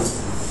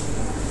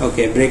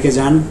ওকে ব্রেকে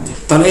যান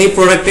তাহলে এই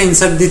প্রোডাক্টে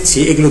ইনসার্ট দিচ্ছি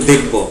এগুলো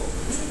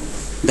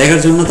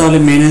দেখার জন্য তাহলে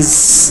ম্যানেজ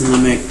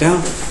নামে একটা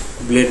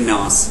ব্লেড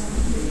নেওয়া আছে।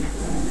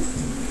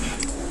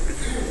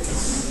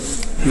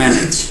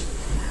 ম্যানেজ,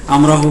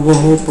 আমরা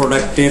হুবহু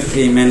প্রোডাক্টের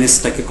এই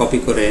ম্যানেজটাকে কপি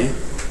করে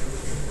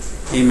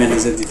এই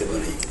ম্যানেজে দিতে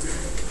পারি।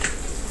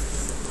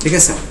 ঠিক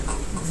আছে,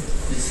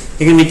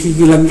 এখানে কি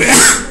কি লাগবে?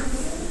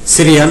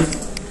 সিরিয়াল,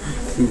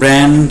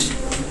 ব্র্যান্ড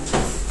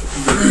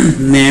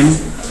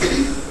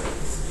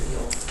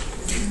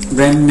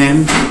নেম,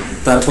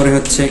 তারপরে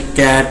হচ্ছে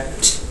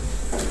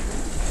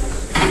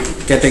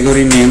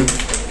ক্যাটাগরি নেম।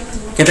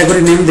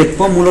 ক্যাটাগরি নেম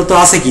দেখবো মূলত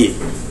আছে কি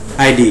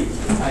আইডি,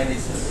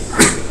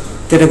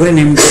 ক্যাটাগরি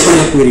নেম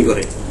তৈরি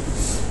করে।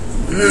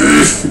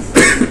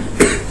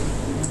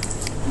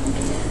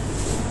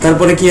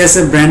 তারপরে কি আছে?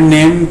 Brand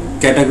name,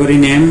 category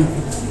name,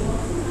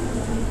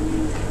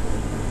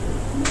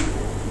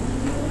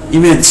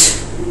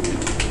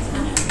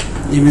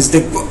 image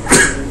দেখবো।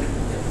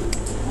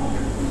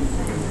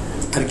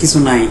 আর কিছু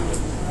নাই,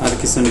 আর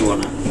কিছু নিব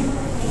না।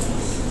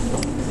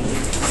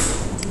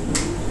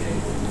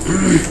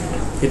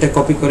 এটা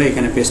কপি করে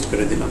এখানে পেস্ট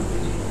করে দিলাম।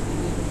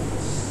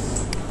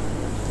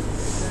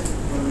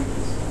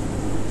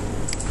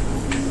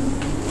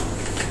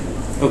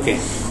 ওকে,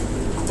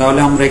 তাহলে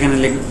আমরা এখানে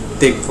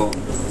দেখব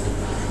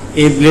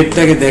এই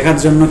ব্লেডটাকে দেখার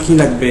জন্য কি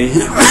লাগবে?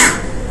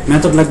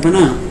 মেথড লাগবে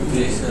না?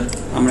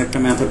 আমরা একটা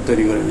মেথড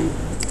তৈরি করে নিই।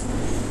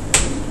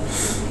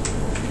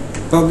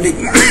 পাবলিক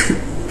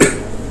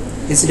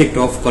এসিটা একটু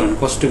অফ করেন,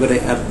 কষ্ট করে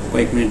আর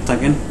কয়েক মিনিট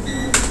থাকেন।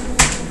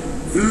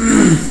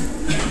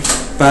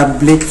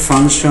 পাবলিক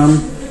ফাংশন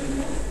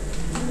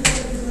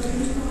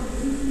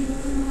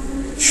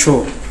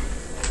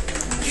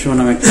শো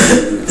নামে একটা।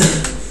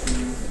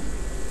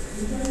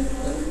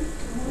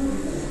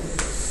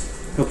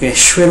 ওকে,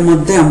 শো এর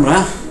মধ্যে আমরা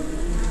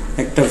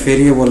একটা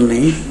ভেরিয়েবল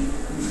নেই,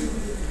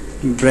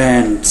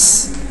 brands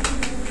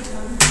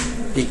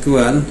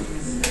equal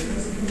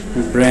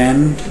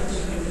brand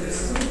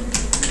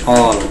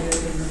all,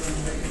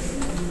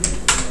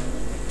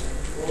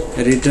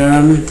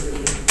 return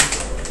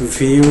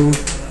view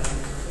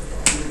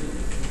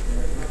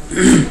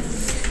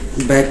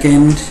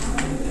backend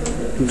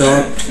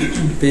dot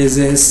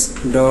pages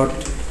dot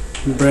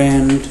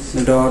brand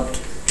dot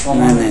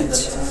manage.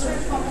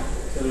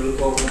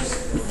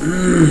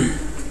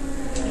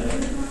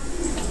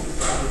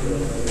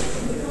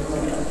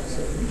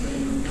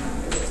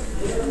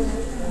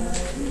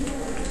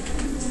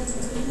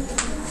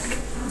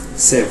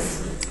 Save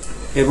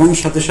এবং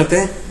সাথে সাথে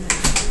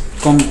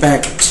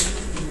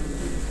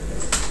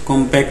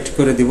কম্প্যাক্ট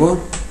করে দিব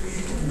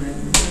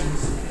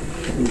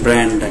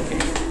ব্র্যান্ডটাকে।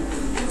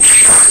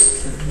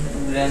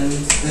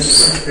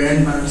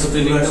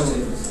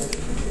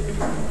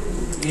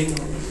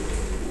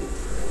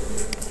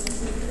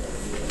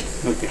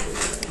 ওকে,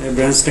 এই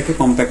ব্র্যান্ডটাকে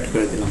কম্প্যাক্ট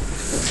করে দিলাম।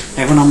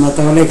 এখন আমরা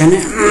তাহলে এখানে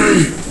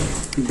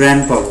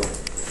ব্র্যান্ড পাবো,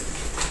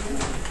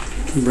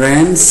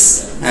 ব্র্যান্ডস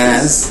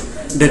অ্যাজ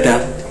ডেটা।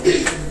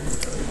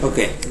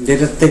 ওকে,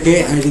 ডেটার থেকে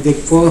আইডি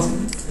দেখবো,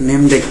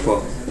 নেম দেখবো।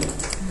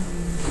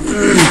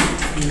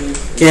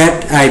 ক্যাট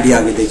আইডি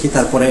আগে দেখি,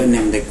 তারপরে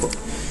নেম দেখবো।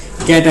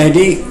 ক্যাট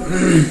আইডি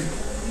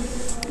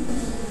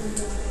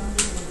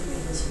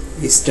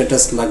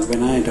স্ট্যাটাস লাগবে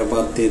না, এটা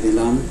বাদ দিয়ে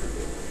দিলাম।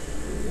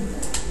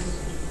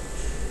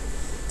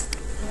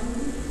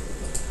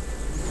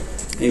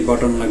 এই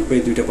বাটন লাগবে,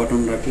 এই দুইটা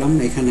বাটন রাখলাম।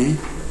 এখানে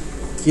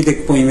কি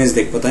দেখবো? ইমেজ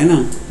দেখবো, তাই না?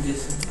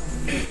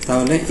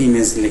 তাহলে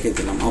ইমেজ লিখে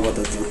দিলাম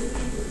আপাতত।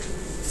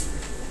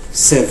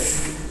 সেভ।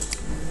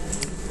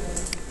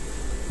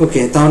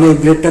 ওকে, তাহলে এই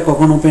ব্লেডটা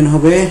কখন ওপেন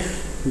হবে?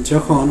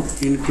 যখন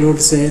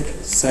ইনক্লুডস এর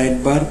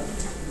সাইডবার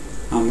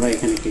আমরা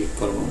এখানে ক্লিক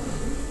করব,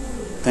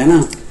 তাই না?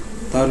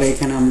 তাহলে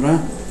এখানে আমরা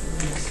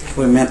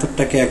ওই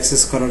মেথডটাকে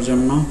অ্যাক্সেস করার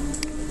জন্য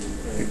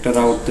একটা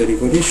রাউট তৈরি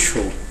করি,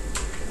 শো।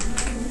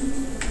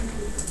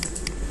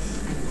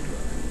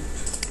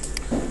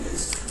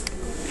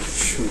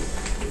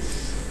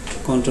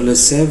 কন্ট্রোল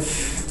সেভ,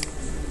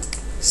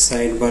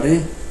 সাইড বারে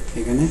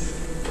এখানে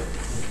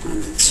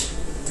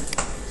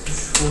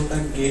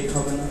গেট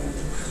হবে না,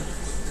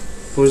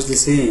 পুশ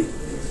দিছি,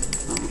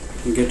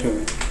 গেট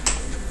হবে।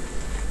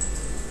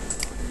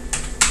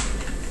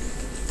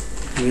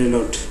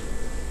 Reload,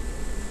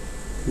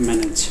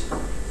 manage.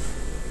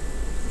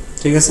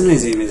 ঠিক আছে না? এই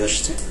যে ইমেজ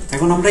আসছে।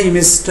 এখন আমরা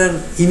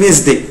ইমেজ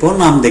দেখবো,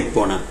 নাম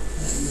দেখবো না।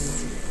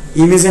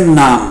 ইমেজের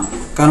নাম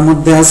কার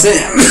মধ্যে আছে?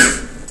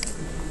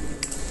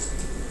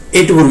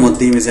 এইটুকুর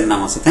মধ্যে ইমেজের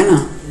নাম আছে, তাই না?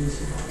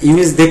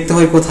 ইমেজ দেখতে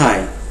হয়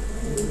কোথায়?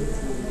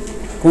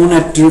 কোন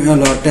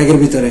ট্যাগের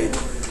ভিতরে?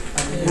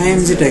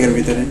 আইএমজি ট্যাগের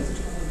ভিতরে।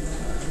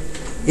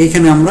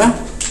 এইখানে আমরা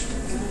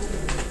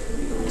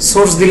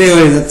সোর্স দিলে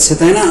হয়ে যাচ্ছে,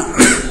 তাই না?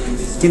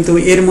 কিন্তু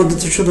এর মধ্যে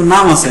তো শুধু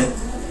নাম আছে,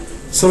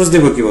 সোর্স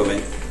দেব কিভাবে?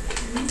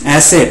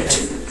 অ্যাসেট,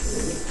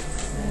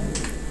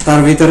 তার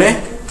ভিতরে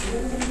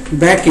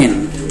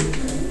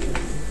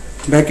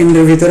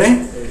ব্যাকএন্ডের ভিতরে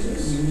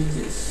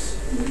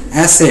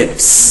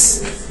অ্যাসেটস,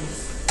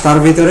 তার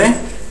ভিতরে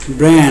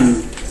ব্র্যান্ড,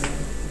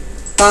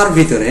 তার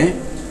ভিতরে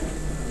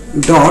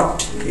ডট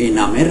এই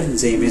নামের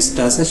যে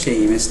ইমেজটা আছে সেই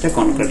ইমেজটা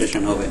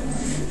কনকাটেশন হবে।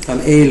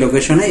 তাহলে এই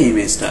লোকেশনে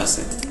ইমেজটা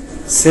আছে।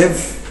 সেভ।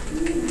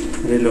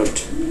 reload.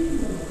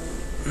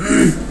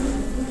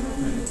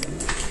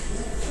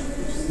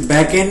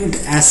 Backend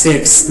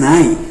assets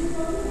নাই,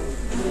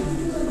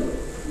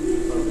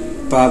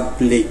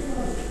 public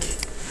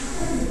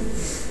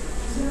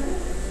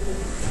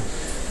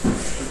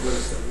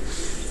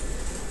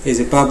is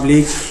a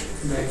public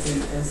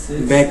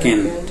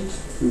backend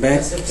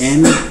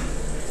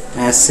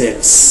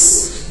assets,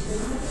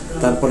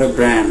 তারপরে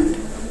ব্র্যান্ড,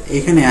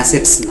 এখানে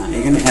অ্যাসেটস না,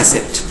 এখানে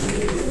অ্যাসেট,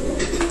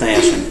 তাই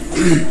আসেন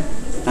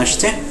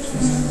আসছে।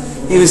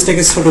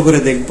 ইমেজটাকে ছোট করে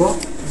দেখব,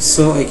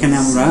 সো এখানে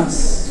আমরা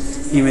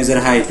ইমেজের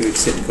হাইট উইডথ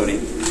সেট করি,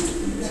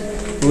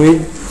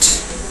 width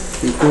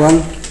equal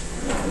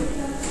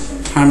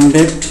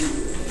 100,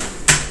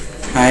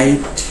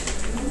 height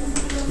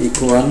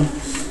equal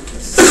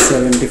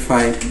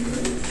 75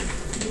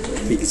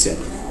 pixel.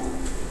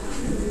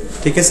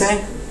 ঠিক আছে,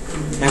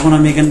 এখন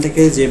আমি এখান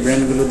থেকে যে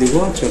ব্র্যান্ডগুলো দিব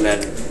চলে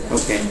আসবে।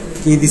 ওকে,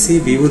 কি দিছি?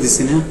 ভিভো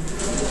দিছি না,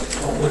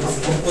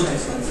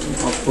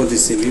 অপ্পো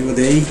দিছি, ভিভো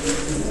দেই,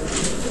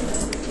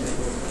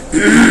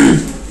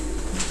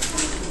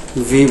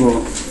 ভিভো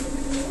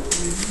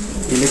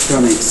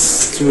ইলেকট্রনিক্স,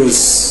 চুজ।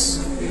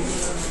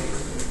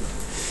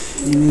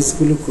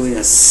 ইমেজগুলো কই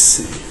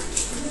আসছে?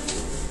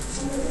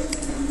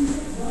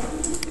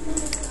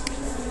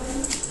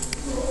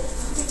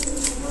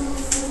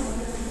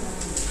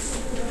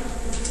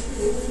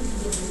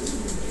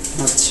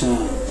 আচ্ছা,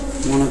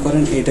 মনে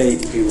করেন এটাই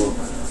ভিভো,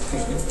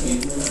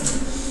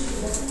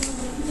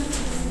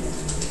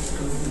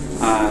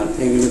 আর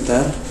এগুলো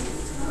তার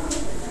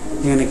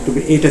এখানে একটু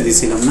এইটা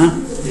দিছিলাম না,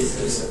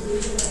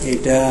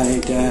 এইটা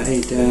এইটা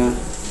এইটা,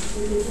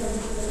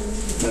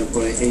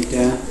 তারপরে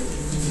এইটা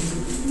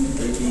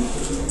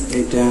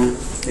এইটা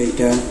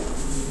এইটা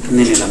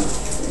নিয়ে নিলাম,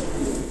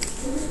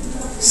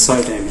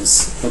 6টা ইমেজ।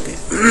 ওকে,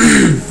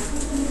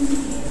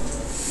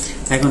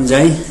 এখন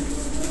যাই,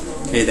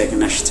 এই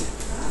দেখেন আসছে।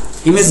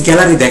 ইমেজ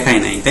গ্যালারি দেখাই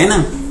নাই, তাই না?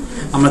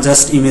 আমরা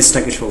জাস্ট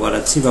ইমেজটাকে শো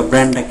করাচ্ছি বা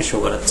ব্র্যান্ডটাকে শো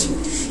করাচ্ছি।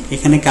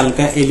 এখানে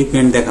কালকা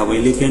এলিফ্যান্ট দেখাবো,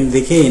 এলিফ্যান্ট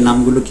দেখে এই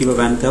নামগুলো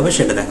কিভাবে আনতে হবে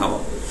সেটা দেখাবো।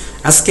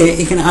 আজকে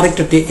এখানে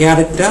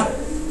আরেকটা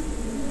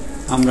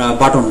আমরা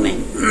বাটন নেই,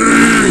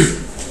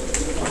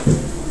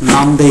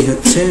 নাম দেই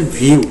হচ্ছে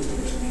ভিউ,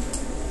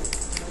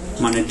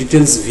 মানে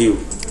ডিটেলস ভিউ,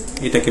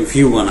 এটাকে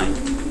ভিউ বানাই,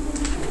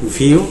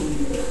 ভিউ,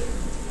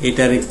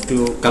 এটার একটু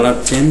কালার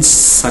চেঞ্জ,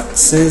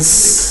 সাকসেস,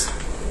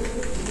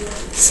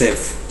 সেভ।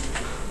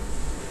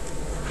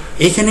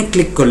 এখানে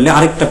ক্লিক করলে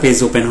আরেকটা পেজ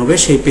ওপেন হবে,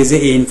 সেই পেজে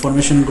এই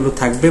ইনফরমেশন গুলো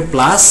থাকবে,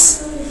 প্লাস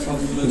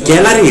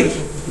গ্যালারির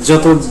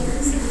যত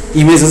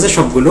ইমেজ আছে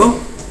সবগুলো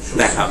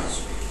দেখাবে।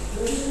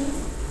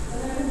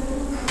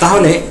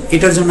 তাহলে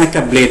এটার জন্য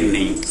একটা ব্লেড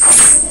নেই,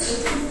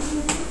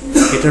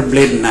 এটার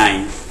ব্লেড নাই,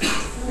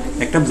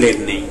 একটা ব্লেড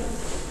নেই।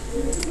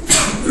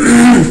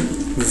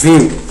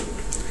 view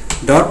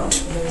dot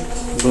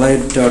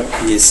blade dot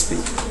php,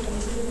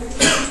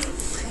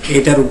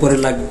 এটার উপরে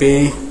লাগবে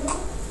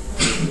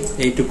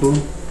এইটুকু,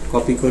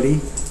 কপি করি,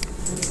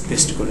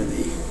 পেস্ট করে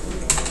দিই।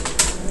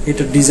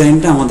 এটা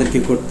ডিজাইনটা আমাদেরকে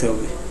করতে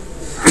হবে,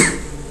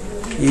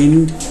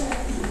 ইন্ড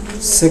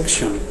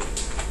সেকশন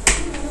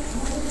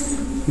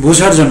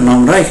বোঝার জন্য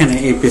আমরা এখানে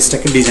এই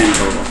পেজটাকে ডিজাইন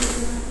করব।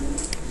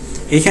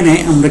 এখানে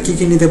আমরা কি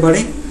কি নিতে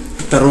পারি?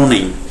 একটা রো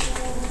নেই,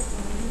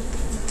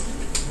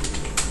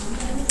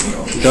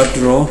 dot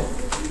rho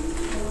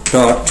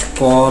dot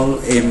call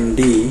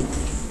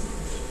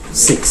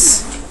md6,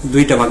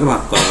 দুইটা ভাগে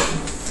ভাগ করব।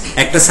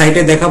 একটা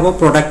সাইডে দেখাবো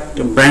প্রোডাক্ট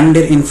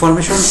ব্র্যান্ডের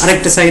ইনফরমেশন,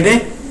 আরেকটা সাইডে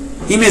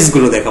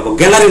ইমেজগুলো দেখাবো,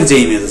 গ্যালারির যে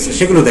ইমেজ আছে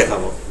সেগুলো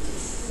দেখাবো।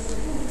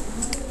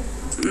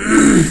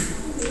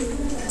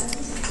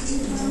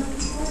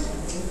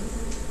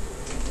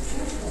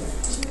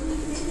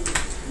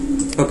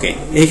 ওকে,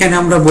 এইখানে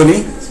আমরা বলি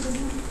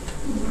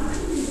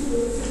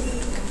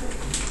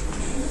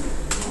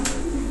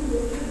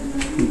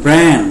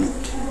ব্র্যান্ড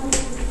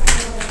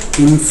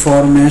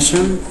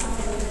ইনফরমেশন,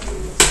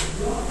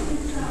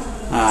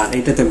 আর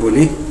এটাতে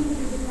বলি,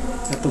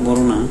 এত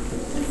বড় না,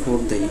 4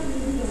 দেই,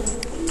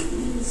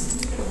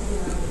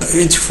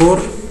 H4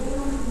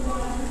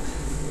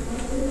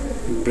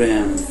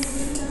 ব্র্যান্ড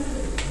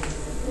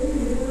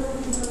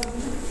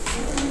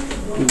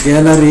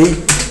গ্যালারি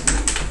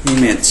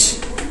ইমেজ।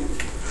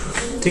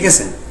 ঠিক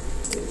আছে,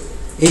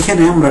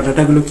 এইখানে আমরা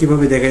ডাটাগুলো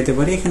কিভাবে দেখাইতে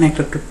পারি? এখানে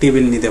একটা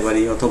টেবিল নিতে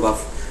পারি, অথবা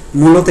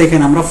মূলত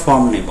এখানে আমরা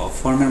ফর্ম নেব,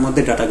 ফর্মের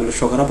মধ্যে ডাটাগুলো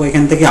শো করাবো,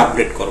 এখান থেকে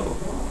আপডেট করব।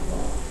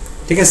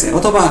 ঠিক আছে,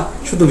 অথবা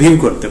শুধু ভিউ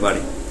করতে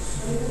পারি।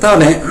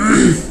 তাহলে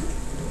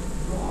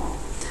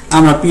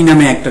আমরা পি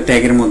নামে একটা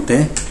ট্যাগের মধ্যে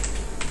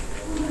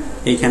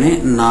এইখানে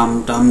নাম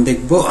টাম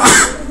দেখব,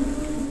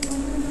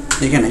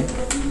 এখানে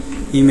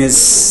ইমেজ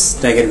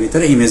ট্যাগের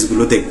ভিতরে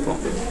ইমেজগুলো দেখব।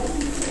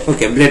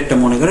 ওকে, ব্লেডটা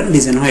মনে করেন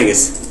ডিজাইন হয়ে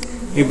গেছে।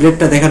 এই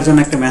ব্লেডটা দেখার জন্য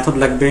একটা মেথড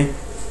লাগবে,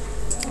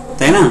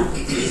 তাই না?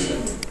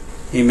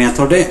 এই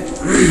মেথডে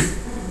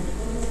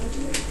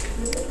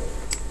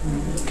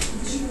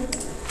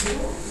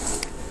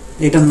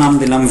এটার নাম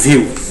দিলাম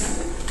ভিউ।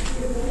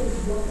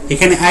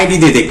 এখানে আইডি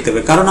দিয়ে দেখতে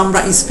হবে, কারণ আমরা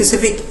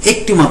স্পেসিফিক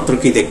একটি মাত্র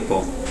কি দেখবো,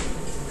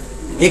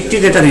 একটি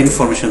ডেটার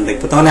ইনফরমেশন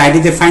দেখবো, তাহলে আইডি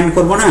দিয়ে ফাইন্ড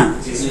করবো না।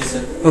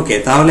 ওকে,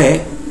 তাহলে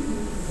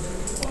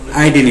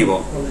আইডি নিব,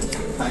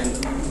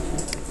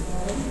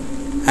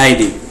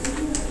 আইডি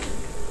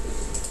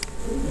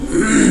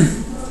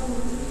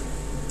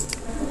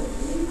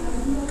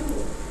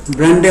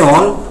ব্র্যান্ডে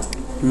অল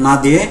না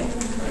দিয়ে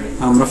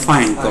আমরা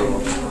ফাইন্ড করব।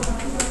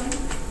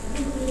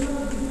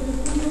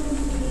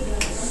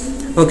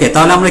 ওকে,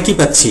 তাহলে আমরা কি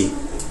পাচ্ছি?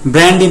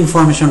 ব্র্যান্ড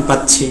ইনফরমেশন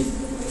পাচ্ছি।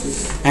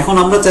 এখন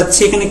আমরা চাচ্ছি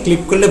এখানে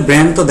ক্লিক করলে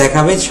ব্র্যান্ড তো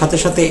দেখাবে, সাথে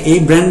সাথে এই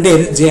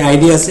ব্র্যান্ডের যে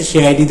আইডি আছে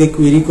সেই আইডি দিয়ে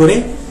কোয়েরি করে,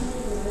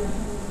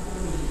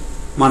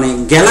 মানে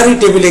গ্যালারি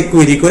টেবিলে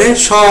কোয়েরি করে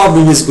সব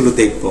ইমেজগুলো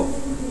দেখব।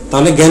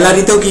 তাহলে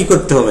গ্যালারিতেও কি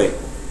করতে হবে?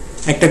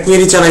 একটা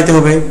কোয়েরি চালাইতে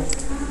হবে।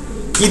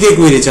 কি দিয়ে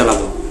কোয়েরি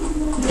চালাবো?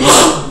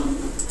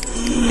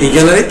 এই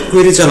গ্যালারিতে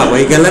কোয়েরি চালাবো।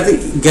 এই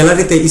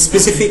গ্যালারিতে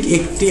স্পেসিফিক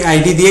একটি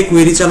আইডি দিয়ে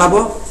কোয়েরি চালাবো।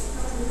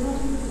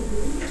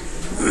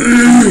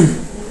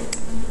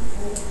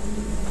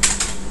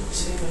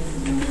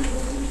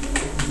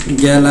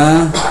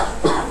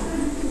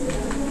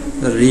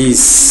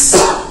 গ্যালারিস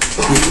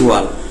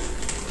ইকুয়াল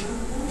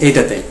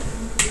এটাতে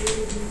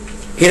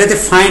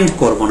ফাইন্ড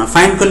করব না।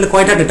 ফাইন্ড করলে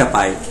কয়টা ডেটা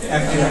পাই?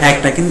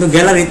 একটা। কিন্তু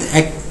গ্যালারিতে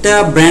একটা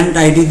ব্র্যান্ড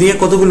আইডি দিয়ে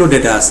কতগুলো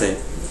ডেটা আছে?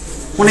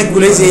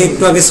 অনেকগুলো। যে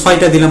একটু আগে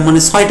 6টা দিলাম, মানে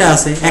 6টা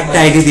আছে একটা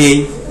আইডি দিয়েই।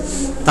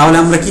 তাহলে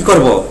আমরা কি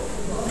করব?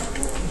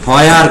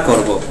 হোয়ার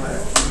করব।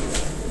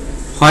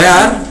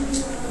 হোয়ার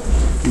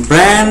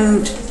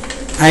ব্র্যান্ড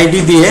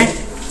আইডি দিয়ে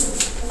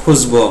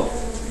খুঁজবো।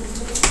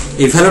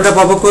 এই ভ্যালুটা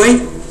পাবো কই?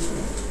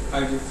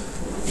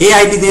 এই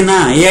আইডি দিয়ে না।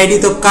 এই আইডি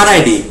তো কার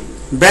আইডি?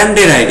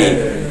 ব্র্যান্ডের আইডি,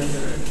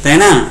 তাই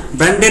না?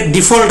 ব্র্যান্ডের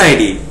ডিফল্ট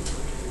আইডি।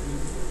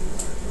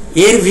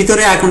 এর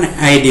ভিতরে এখন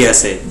আইডি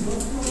আছে,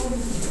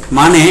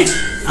 মানে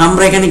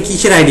আমরা এখানে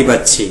কিসের আইডি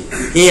পাচ্ছি?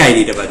 এই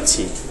আইডিটা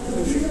পাচ্ছি।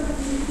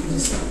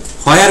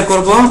 হোয়ার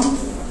করব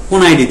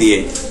কোন আইডি দিয়ে?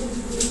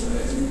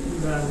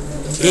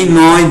 এই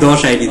 9, 10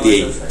 আইডি দিয়ে।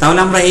 তাহলে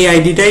আমরা এই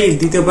আইডিটাই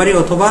দিতে পারি,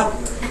 অথবা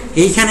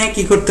এইখানে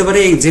কি করতে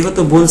পারি?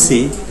 যেহেতু বলছি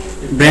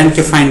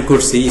ব্র্যান্ডকে ফাইন্ড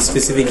করছি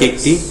স্পেসিফিক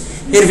একটি,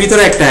 এর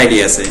ভিতরে একটা আইডি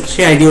আছে,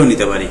 সেই আইডিও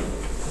নিতে পারি।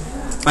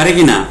 পারে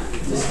কি না?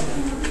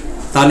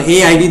 তাহলে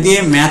এই আইডি দিয়ে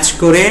ম্যাচ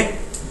করে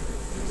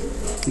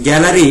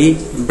গ্যালারি,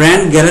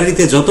 ব্র্যান্ড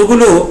গ্যালারিতে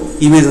যতগুলো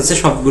ইমেজ আছে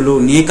সবগুলো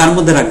নিয়ে কার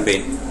মধ্যে রাখবে?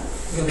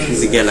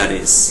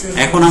 গ্যালারিস।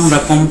 এখন আমরা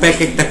কম্প্যাক্ট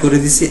একটা করে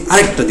দিছি,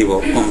 আরেকটা দিব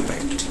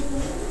কম্প্যাক্ট।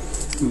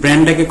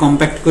 ব্র্যান্ডটাকে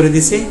কম্প্যাক্ট করে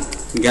দিছি,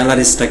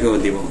 গ্যালারিসটাকেও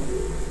দিব।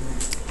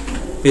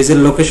 পেজের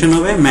লোকেশন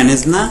হবে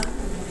ম্যানেজ না,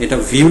 এটা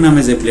ভিউ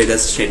নামে যে ব্লেড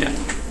আছে সেটা।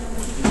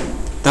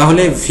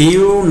 তাহলে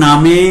ভিউ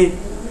নামে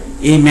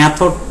এই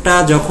মেথডটা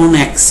যখন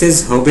অ্যাক্সেস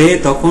হবে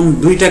তখন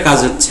দুইটা কাজ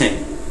হচ্ছে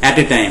এট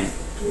এ টাইম।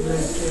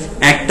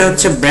 একটা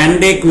হচ্ছে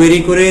ব্র্যান্ডে কোয়েরি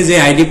করে যে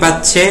আইডি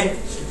পাচ্ছে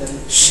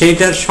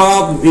সেটার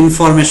সব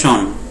ইনফরমেশন,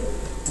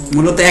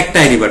 মূলত একটা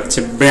আইডি পাচ্ছে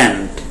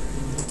ব্র্যান্ড।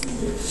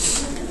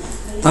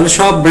 তাহলে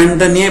সব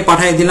ব্র্যান্ডটা নিয়ে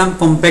পাঠিয়ে দিলাম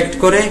কম্প্যাক্ট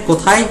করে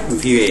কোথায়?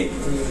 ভিউয়ে।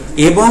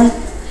 এবং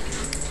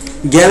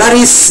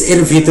গ্যালারিস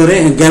এর ভিতরে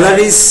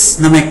গ্যালারিস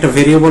নামে একটা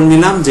ভেরিয়েবল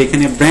নিলাম,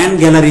 যেখানে ব্র্যান্ড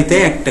গ্যালারিতে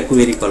একটা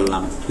কোয়েরি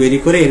করলাম। কোয়েরি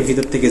করে এর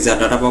ভিতর থেকে যা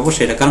ডাটা পাবো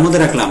সেটা কার মধ্যে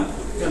রাখলাম?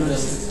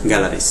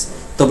 গ্যালারিস।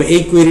 তবে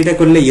এই কোয়েরিটা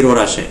করলে এরর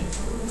আসে,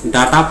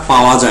 ডাটা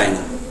পাওয়া যায়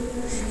না।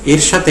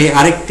 এর সাথে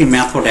আরেকটি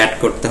মেথড অ্যাড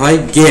করতে হয়,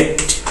 গেট।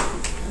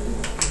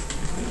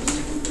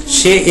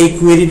 সে এই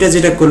কোয়েরিটা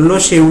যেটা করলো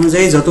সেই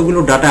অনুযায়ী যতগুলো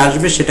ডাটা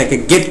আসবে সেটাকে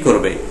গেট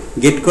করবে।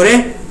 গেট করে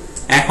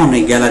এখন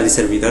এই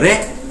গ্যালারিসের ভিতরে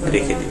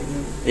রেখে দিই।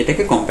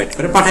 এটাকে কম্প্যাক্ট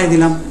করে পাঠিয়ে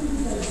দিলাম।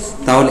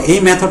 তাহলে এই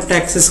মেথডটা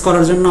অ্যাক্সেস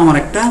করার জন্য আমার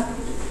একটা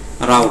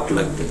রাউট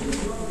লাগবে,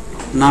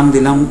 নাম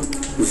দিলাম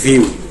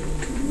ভিউ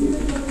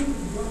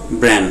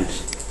ব্র্যান্ড।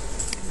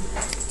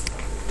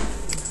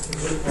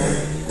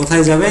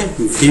 কোথায় যাবে?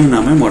 ভিউ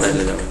নামে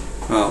মডেলে যাবে,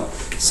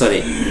 সরি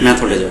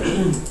মেথডে যাবে।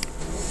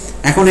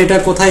 এখন এটা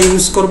কোথায়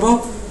ইউজ করব?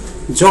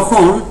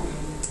 যখন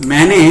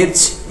ম্যানেজ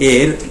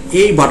এর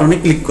এই বাটনে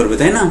ক্লিক করবে,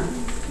 তাই না?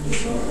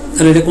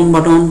 তাহলে এটা কোন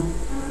বাটন?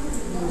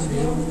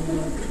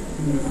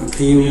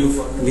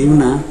 ভিউ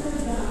না,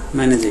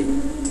 ম্যানেজ।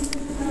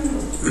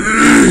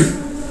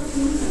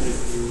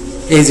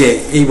 এই যে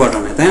এই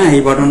বাটনে, তাই না?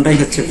 এই বাটনটাই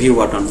হচ্ছে ভিউ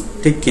বাটন,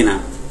 ঠিক কিনা?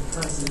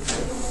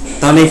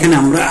 তাহলে এখানে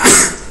আমরা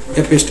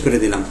পেস্ট করে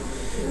দিলাম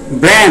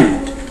ব্র্যান্ড।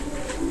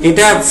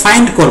 এটা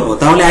ফাইন্ড করব,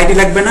 তাহলে আইডি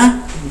লাগবে না?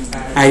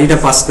 আইডিটা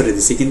পাস করে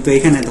দিছি, কিন্তু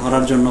এখানে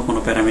ধরার জন্য কোনো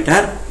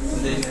প্যারামিটার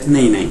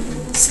নেই।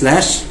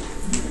 Slash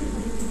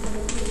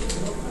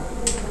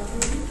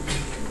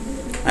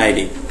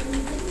ID.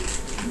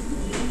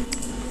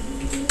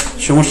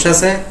 সমস্যা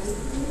আছে?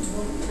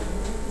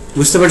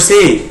 বুঝতে পারছি?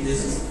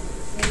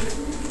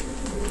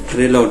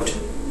 রিলোড,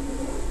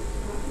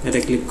 এটা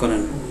ক্লিক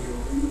করেন।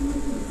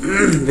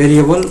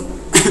 Variable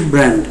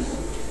brand,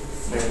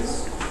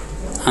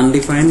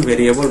 undefined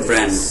variable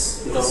brand,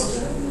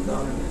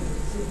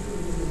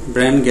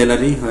 brand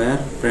gallery, হোয়ার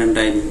ব্র্যান্ড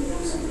আইডি,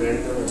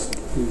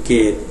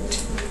 গেট।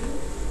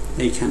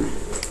 এইখানে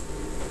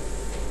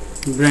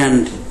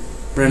ব্র্যান্ড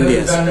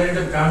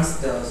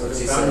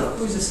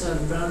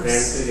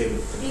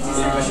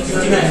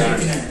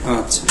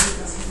আচ্ছা,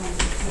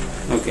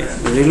 ওকে।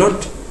 রিলোড।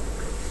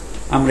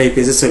 আমরা এই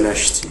পেজে চলে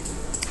আসছি।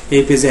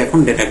 এই পেজে এখন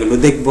ডেটাগুলো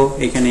দেখবো,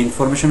 এখানে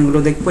ইনফরমেশন গুলো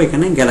দেখবো,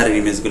 এখানে গ্যালারির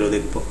ইমেজ গুলো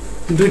দেখবো।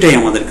 দুইটাই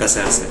আমাদের কাছে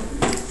আছে।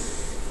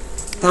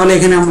 তাহলে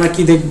এখানে আমরা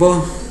কি দেখব,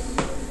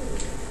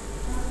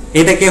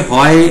 এটাকে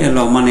হয়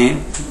মানে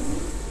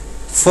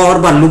ফর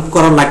বা লুপ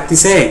করা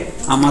লাগতেছে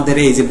আমাদের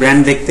এই যে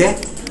ব্র্যান্ড দেখতে,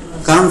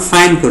 কারণ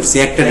ফাইন্ড করছি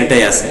একটা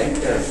ডেটাই আছে,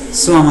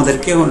 সো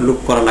আমাদেরকে লুপ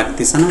করা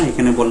লাগতেছে না।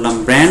 এখানে বললাম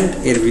ব্র্যান্ড,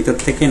 এর ভিতর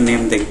থেকে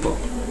নেম দেখব,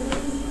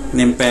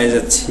 নেম পেয়ে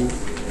যাচ্ছি।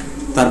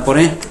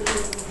 তারপরে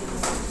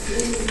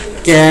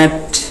ক্যাট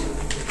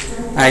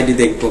আইডি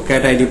দেখব,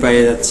 ক্যাট আইডি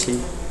পেয়ে যাচ্ছি।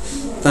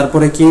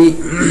 তারপরে কি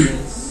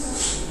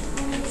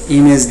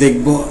ইমেজ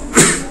দেখব,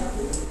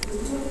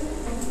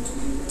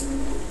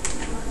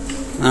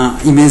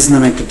 ইমেজ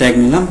নামে একটা ট্যাগ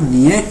নিলাম,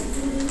 নিয়ে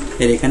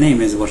এর এখানে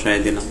ইমেজ বসায়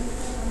দিলাম,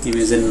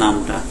 ইমেজের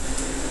নামটা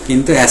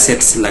কিন্তু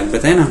অ্যাসেটস লাগবে,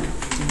 তাই না?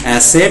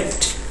 অ্যাসেট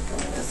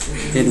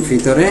এর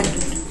ভিতরে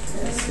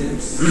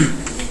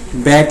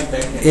ব্যাক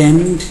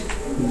এন্ড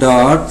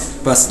ডট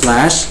বা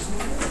স্ল্যাশ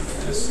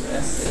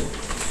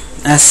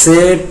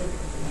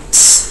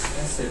অ্যাসেটস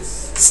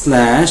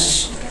স্ল্যাশ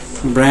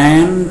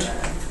ব্র্যান্ড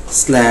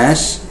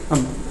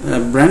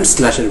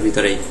স্ল্যাশের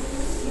ভিতরেই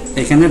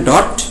এখানে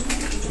ডট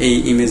এই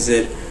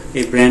ইমেজের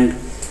এই ব্র্যান্ড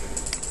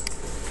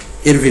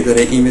এর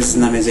ভিতরে ইমেজ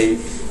নামে যে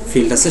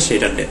ফিল্ড আছে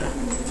সেটার ডেটা।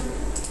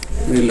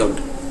 রিলোড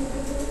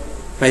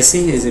পাইছি,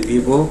 এই যে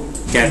ভিভো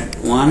ক্যাট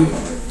 1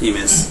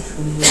 ইমেজ।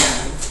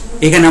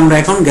 এখানে আমরা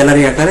এখন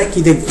গ্যালারি আকারে কি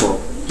দেখব,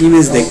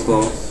 ইমেজ দেখব।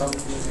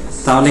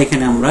 তাহলে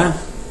এখানে আমরা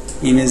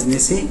ইমেজ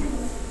নিছি,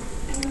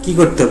 কি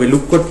করতে হবে,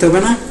 লুপ করতে হবে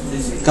না,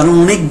 কারণ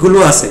অনেকগুলো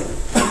আছে।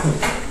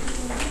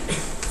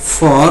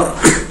 For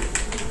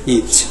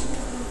each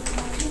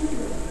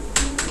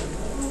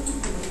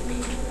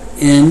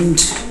and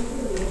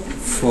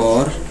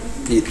for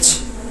each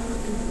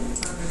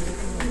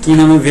কি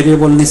নামে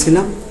ভেরিয়েবল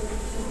নিয়েছিলাম,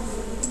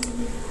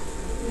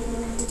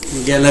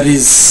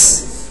 গ্যালারিজ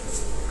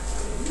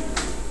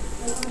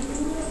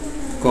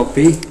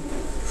কপি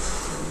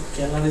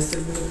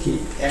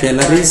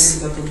গ্যালারিজ,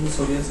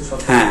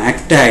 হ্যাঁ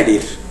একটা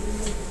আইডির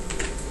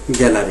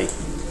গ্যালারি।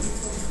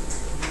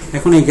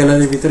 এখন এই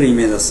গ্যালারির ভিতরে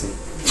ইমেজ আছে,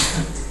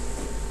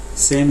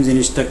 সেম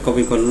জিনিসটা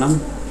কপি করলাম,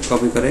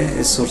 কপি করে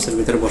এই সোর্সের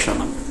ভিতরে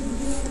বসালাম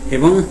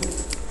এবং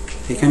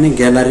এখানে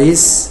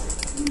গ্যালারিজ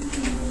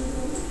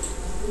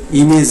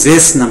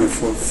ইমেজেস নামে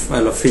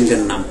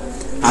ফিল্ডের নাম,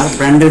 আর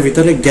ব্র্যান্ডের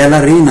ভিতরে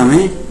গ্যালারি নামে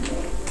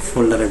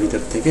ফোল্ডারের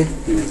ভিতর থেকে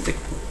ইমেজ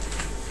দেখব।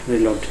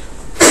 রিলোড।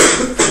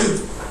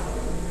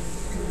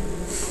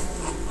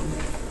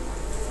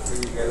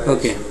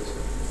 ওকে,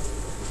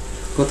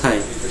 কোথায়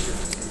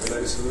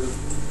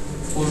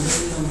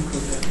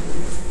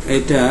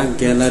এটা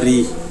গ্যালারি,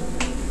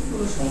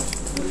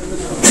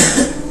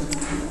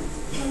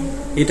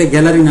 এটা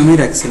গ্যালারি নামই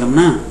রাখছিলাম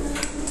না,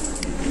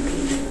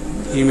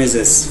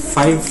 ইমেজেস।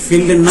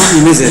 ফিল্ডের নাম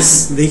ইমেজেস,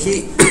 দেখি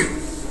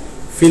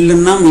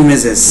ফিল্ডের নাম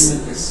ইমেজেস,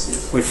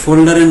 ওই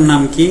ফোল্ডারের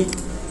নাম কি,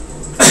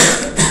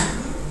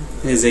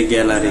 এই যে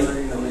গ্যালারি।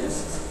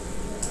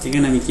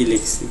 এখানে আমি কি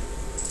লিখছি,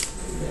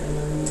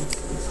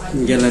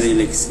 গ্যালারি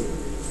লিখছি,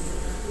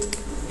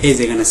 এই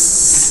যেখানে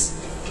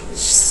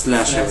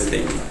স্ল্যাশ হবে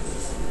দেই।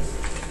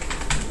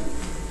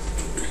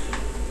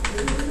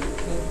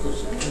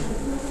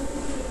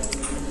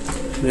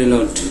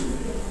 রিলোড।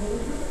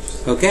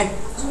 ওকে,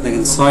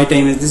 দেখেন 6টা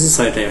ইমেজ দিয়েছি,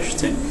 6টাই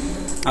আসছে।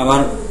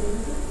 আবার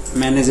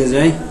ম্যানেজে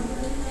যাই,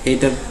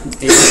 এইটা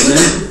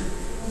যাই,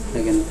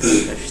 দেখেন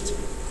 3টা আসছে।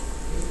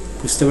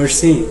 বুঝতে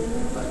পারছি?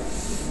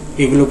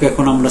 এগুলোকে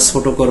এখন আমরা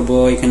ছোট করব,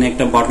 এখানে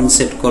একটা বাটন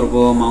সেট করব,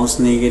 মাউস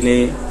নিয়ে গেলে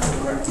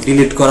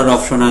ডিলিট করার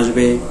অপশন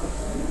আসবে।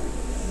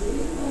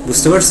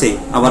 বুঝতে পারছি?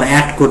 আবার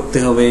অ্যাড করতে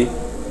হবে,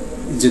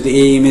 যদি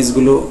এই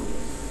ইমেজগুলো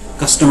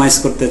কাস্টমাইজ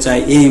করতে চাই,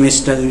 এই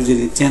ইমেজটা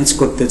যদি চেঞ্জ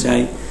করতে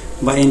চাই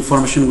বা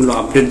ইনফরমেশন গুলো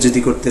আপডেট যদি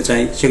করতে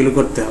চাই, সেগুলো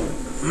করতে হবে।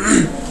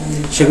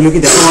 সেগুলো কি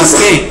দেখো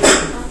আজকে,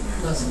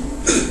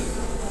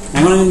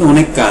 এখন কিন্তু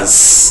অনেক কাজ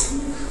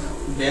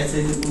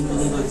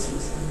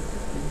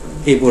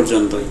এই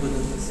পর্যন্তই।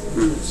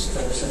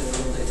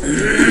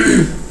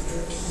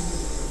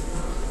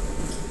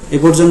 এই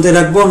পর্যন্ত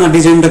রাখবো না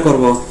ডিজাইনটা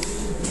করব?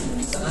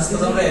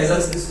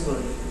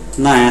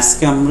 না,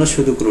 আজকে আমরা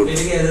শুধু ক্রুড।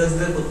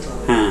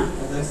 হ্যাঁ,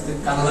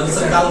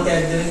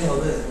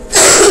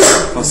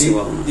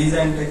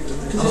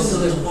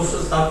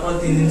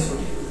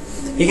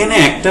 এখানে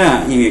একটা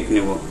ইমেজ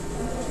নেব,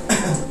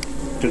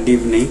 একটা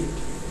ডিভ নেই।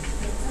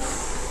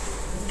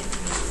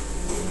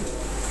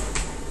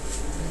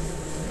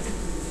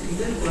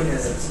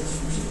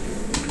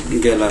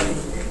 গ্যালারি,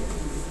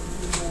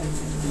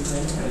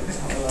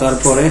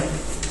 তারপরে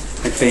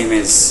একটা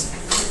ইমেজ,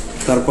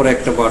 তারপরে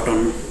একটা বাটন,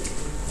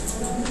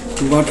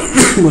 বাটন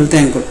বলতে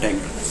অ্যাঙ্কর ট্যাগ।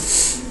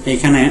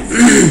 এখানে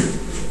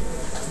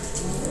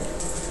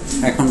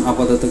এখন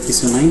আপাতত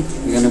কিছু নাই,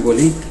 এখানে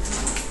বলি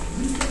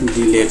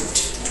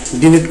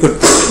ডিলিট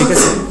করতে হবে, ঠিক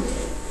আছে?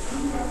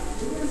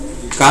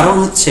 কারণ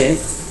হচ্ছে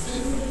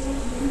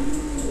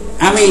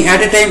আমি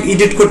এট এ টাইম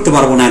এডিট করতে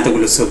পারবো না,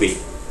 এতগুলো ছবি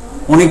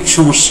অনেক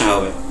সমস্যা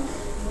হবে।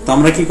 তো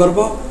আমরা কি করব,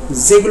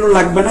 যেগুলো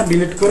লাগবে না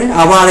ডিলিট করে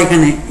আবার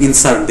এখানে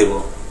ইনসার্ট দেব।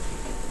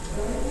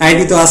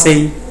 আইডি তো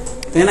আছেই,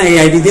 তাই না? এই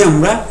আইডি দিয়ে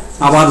আমরা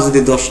আবার যদি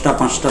 10টা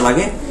 5টা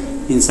লাগে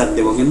ইনসার্ট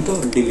দেব, কিন্তু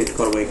ডিলিট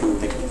করব এখান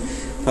থেকে।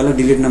 তাহলে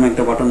ডিলিট নামে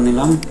একটা বাটন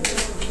নিলাম,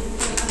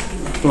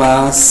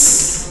 class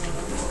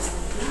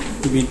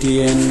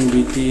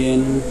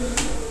btn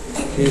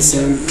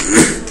sm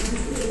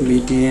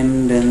btn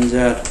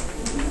danger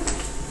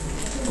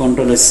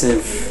control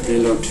save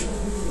reload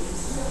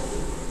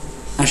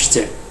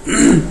আসছে।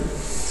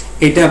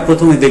 এটা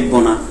প্রথমে দেখবো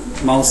না,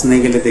 মাউস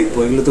নিয়ে গেলে দেখবো,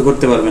 এগুলো তো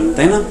করতে পারবেন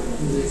তাই না?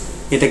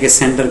 এটাকে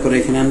সেন্টার করে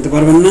এখানে আনতে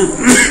পারবেন না,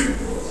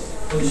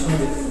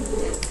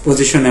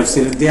 পজিশন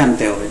অ্যাবসলিউট দিয়ে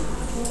আনতে হবে।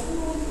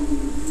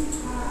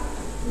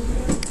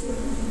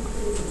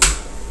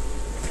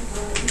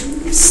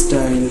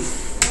 স্টাইল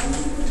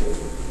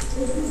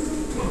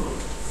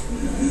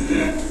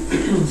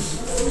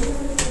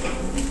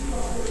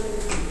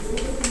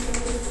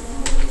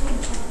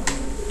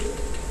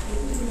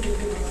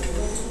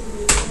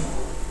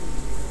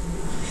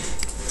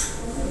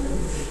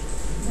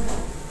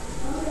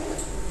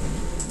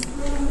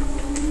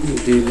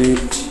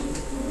delete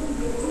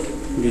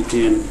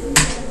btn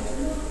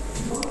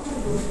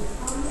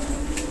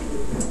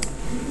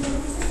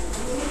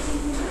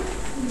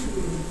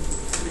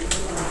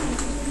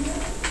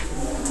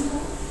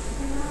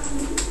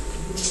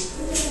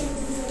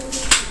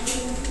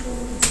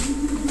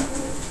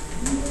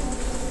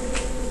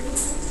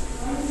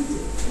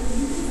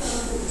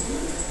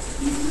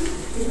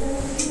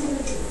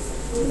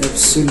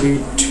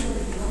absolute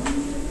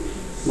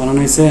বানানো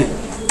হয়েছে।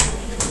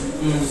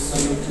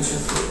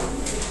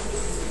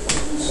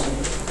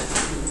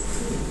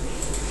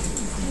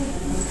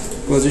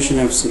 পজিশন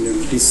অ্যাবসলিউট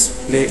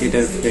ডিসপ্লে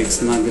এটার ফ্লেক্স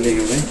না দিলেই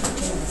হবে,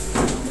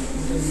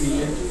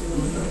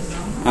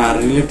 আর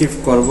রিলেটিভ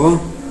করব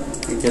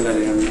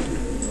gallery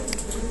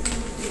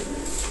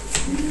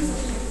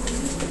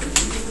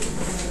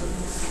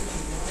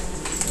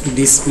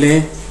display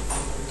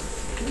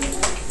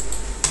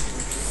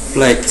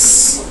flakes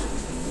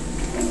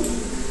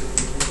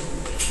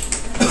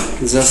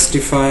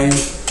justify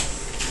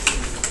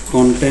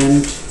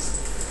content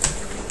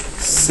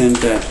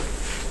center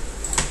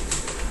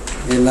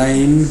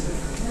align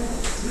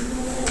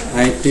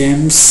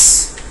items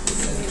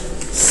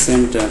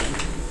center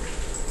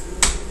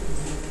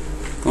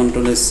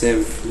control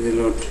save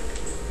reload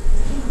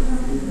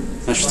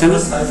আসছে না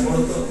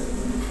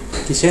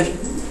কিসের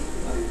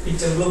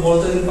পিকচারগুলো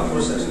বলতে দিন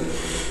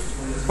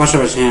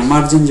পাশাপাশি। হ্যাঁ,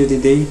 মার্জিন যদি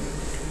দেই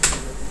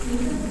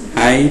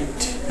হাইট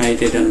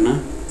এটার না,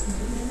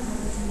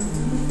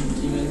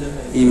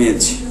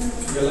 image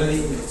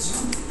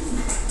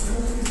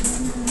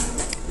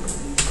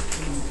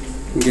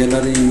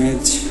gallery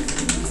image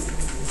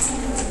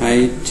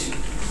height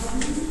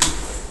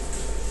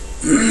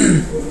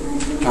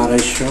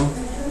 250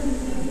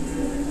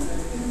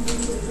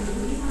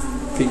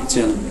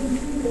 pixel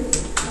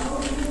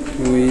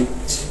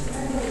with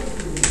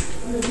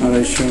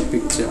 250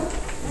 pixel.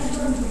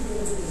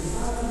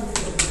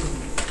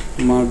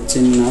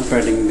 Margin না,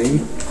 প্যাডিং দেই,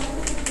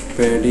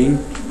 প্যাডিং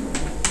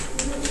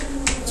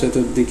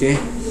চতুর্দিকে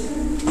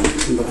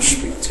 10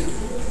 পিক্সেল।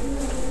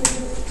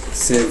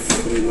 Save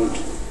reload.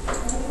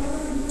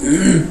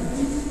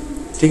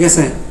 ঠিক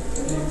আছে,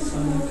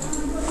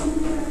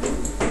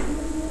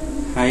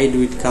 হাইড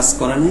উইথ কাজ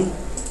করা নেই,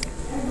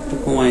 তো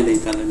কমাই দেই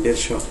তাহলে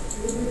 150।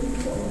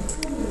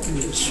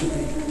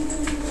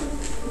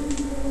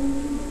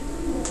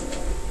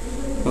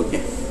 ওকে,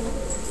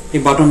 এই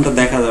বাটনটা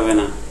দেখা যাবে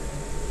না,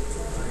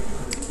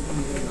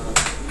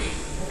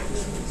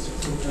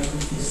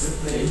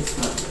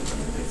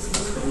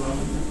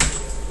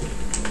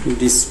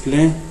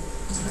 ডিসপ্লে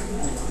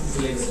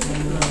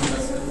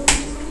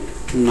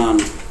নান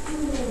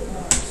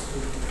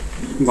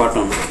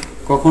বাটন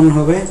কখন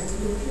হবে?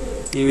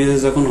 ইমেজে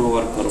যখন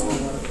হোভার করব।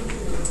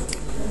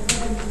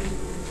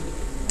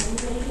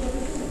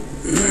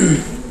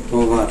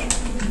 হোভার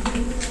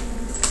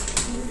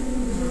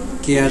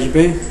কি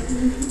আসবে?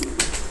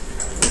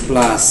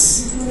 প্লাস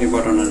এই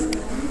বাটন আসবে,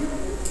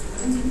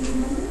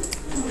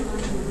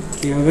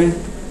 কি হবে?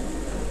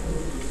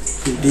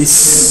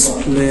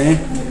 Display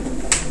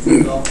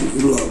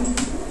block.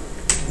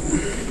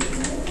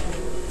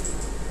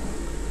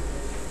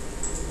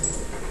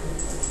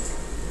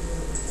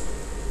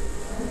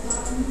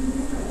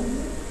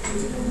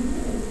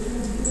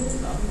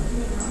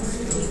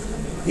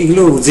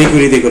 এগুলো যে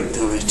করে দিয়ে করতে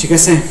হবে, ঠিক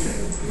আছে?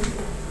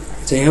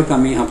 যাই হোক,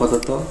 আমি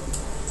আপাতত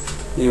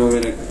এইভাবে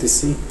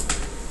রাখতেছি।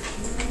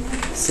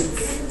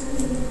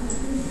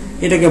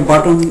 এটাকে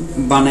বাটন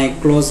বানায়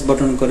ক্লোজ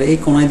বাটন করে এই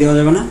কোনায় দেওয়া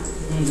যাবে না?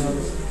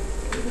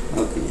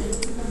 ওকে,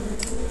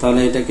 তাহলে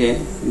এটাকে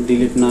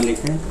ডিলিট না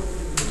লিখে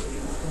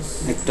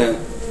একটা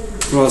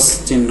ক্রস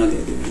চিহ্ন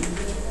দিয়ে দিবেন।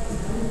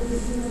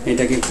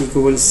 এটাকে কি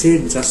বলছি?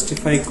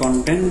 জাস্টিফাই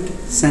কন্টেন্ট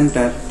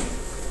সেন্টার,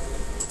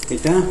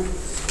 এটা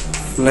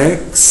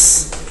ফ্লেক্স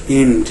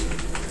ইন্ড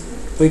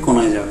ওই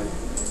কোনায় যাবে,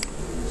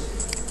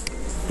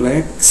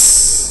 ফ্লেক্স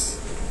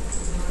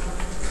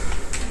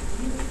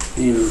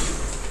ইন্ড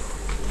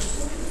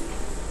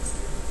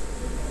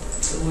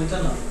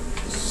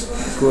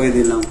কই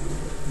দিলাম।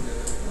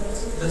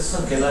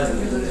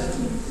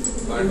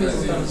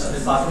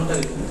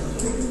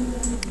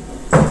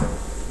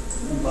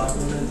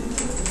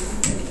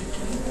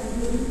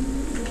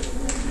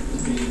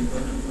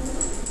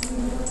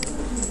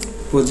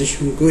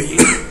 পজিশন কই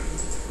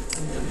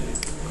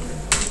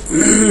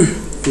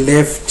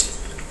লেফট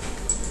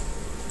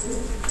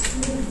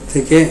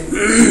থেকে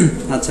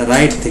আচ্ছা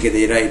রাইট থেকে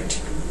দেই right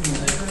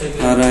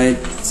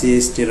right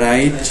just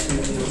right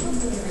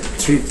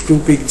 2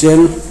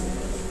 pixel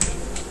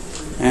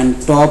and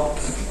top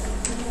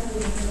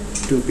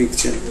 2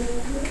 pixel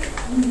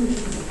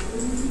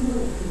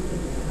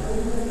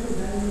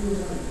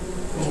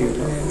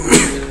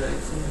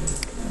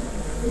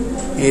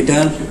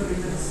এটার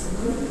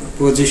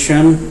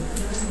পজিশন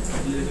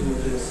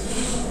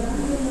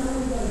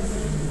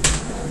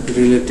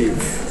রিলেটিভ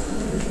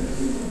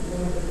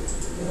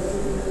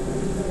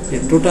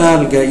এর টোটাল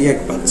এক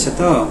পাচ্ছে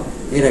তো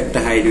এর একটা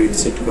হাইড উইডথ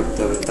সেট করতে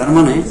হবে তার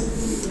মানে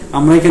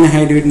আমরা এখানে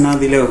হাইড উইডথ না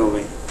দিলেও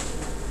হবে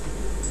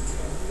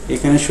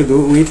এখানে শুধু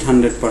উইথ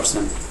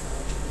 100%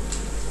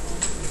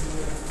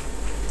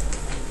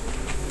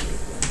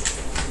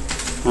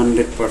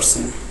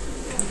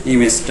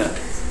 ইমেজটা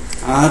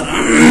আর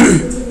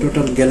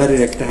টোটাল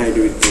গ্যালারির একটা হাইড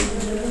উইডথ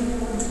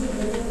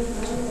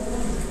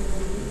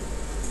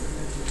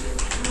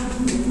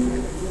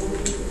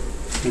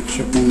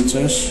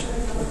 150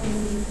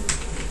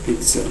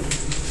 পিক্সেল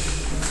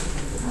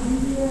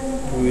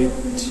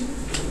with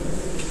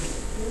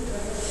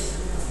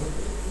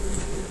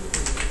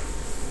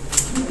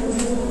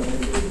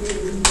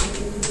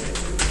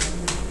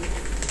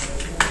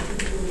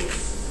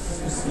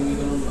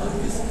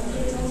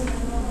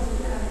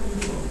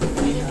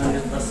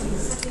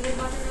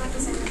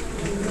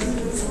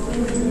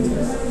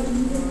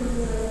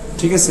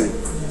ঠিক আছে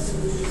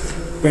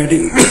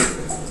প্যাডিং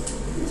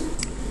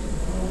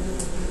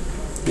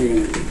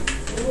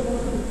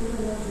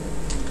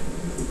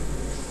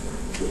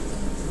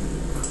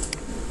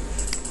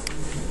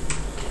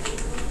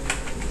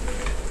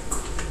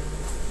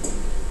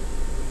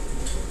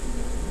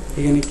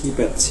এখানে কি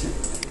পাচ্ছে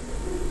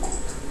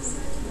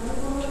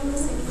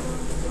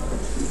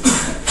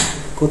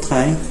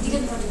কোথায়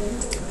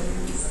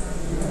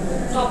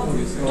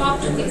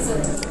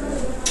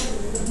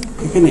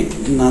এখানে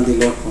না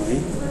দিলে হয়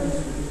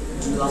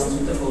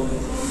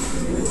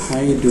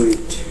হাই ডু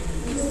ইট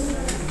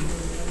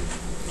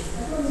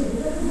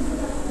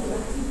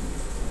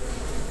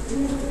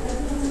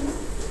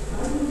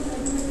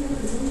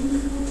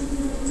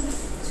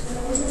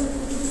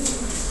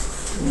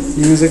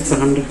মিউজিক তো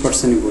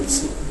 100%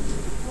 বলছি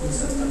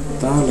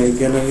তাহলে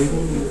গ্যালারি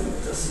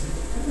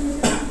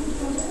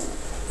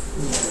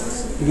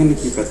এখানে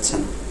কি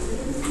পাচ্ছেন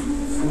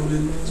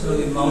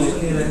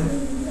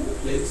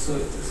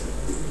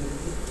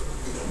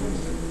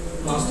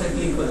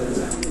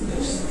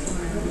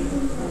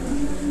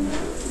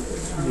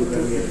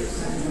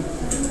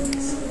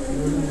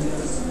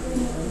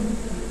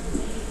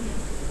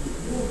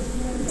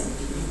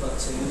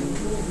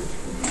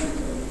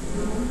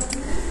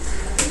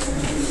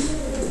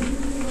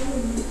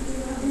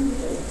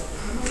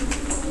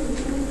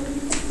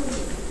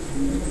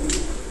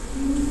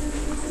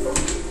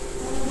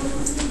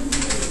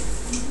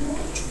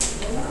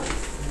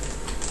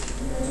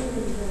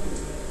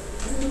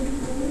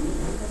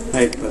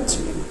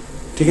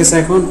ঠিক আছে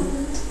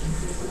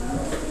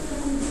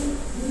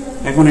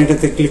এখন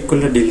এটাতে ক্লিক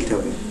করলে ডিলিট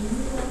হবে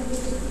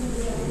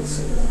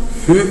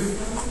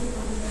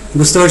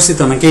বুঝতে পারছি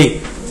তো নাকি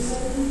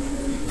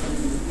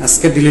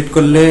আজকে ডিলিট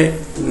করলে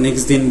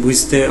নেক্সট দিন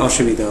বুঝতে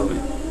অসুবিধা হবে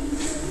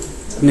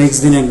নেক্সট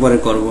দিন একবারে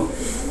করব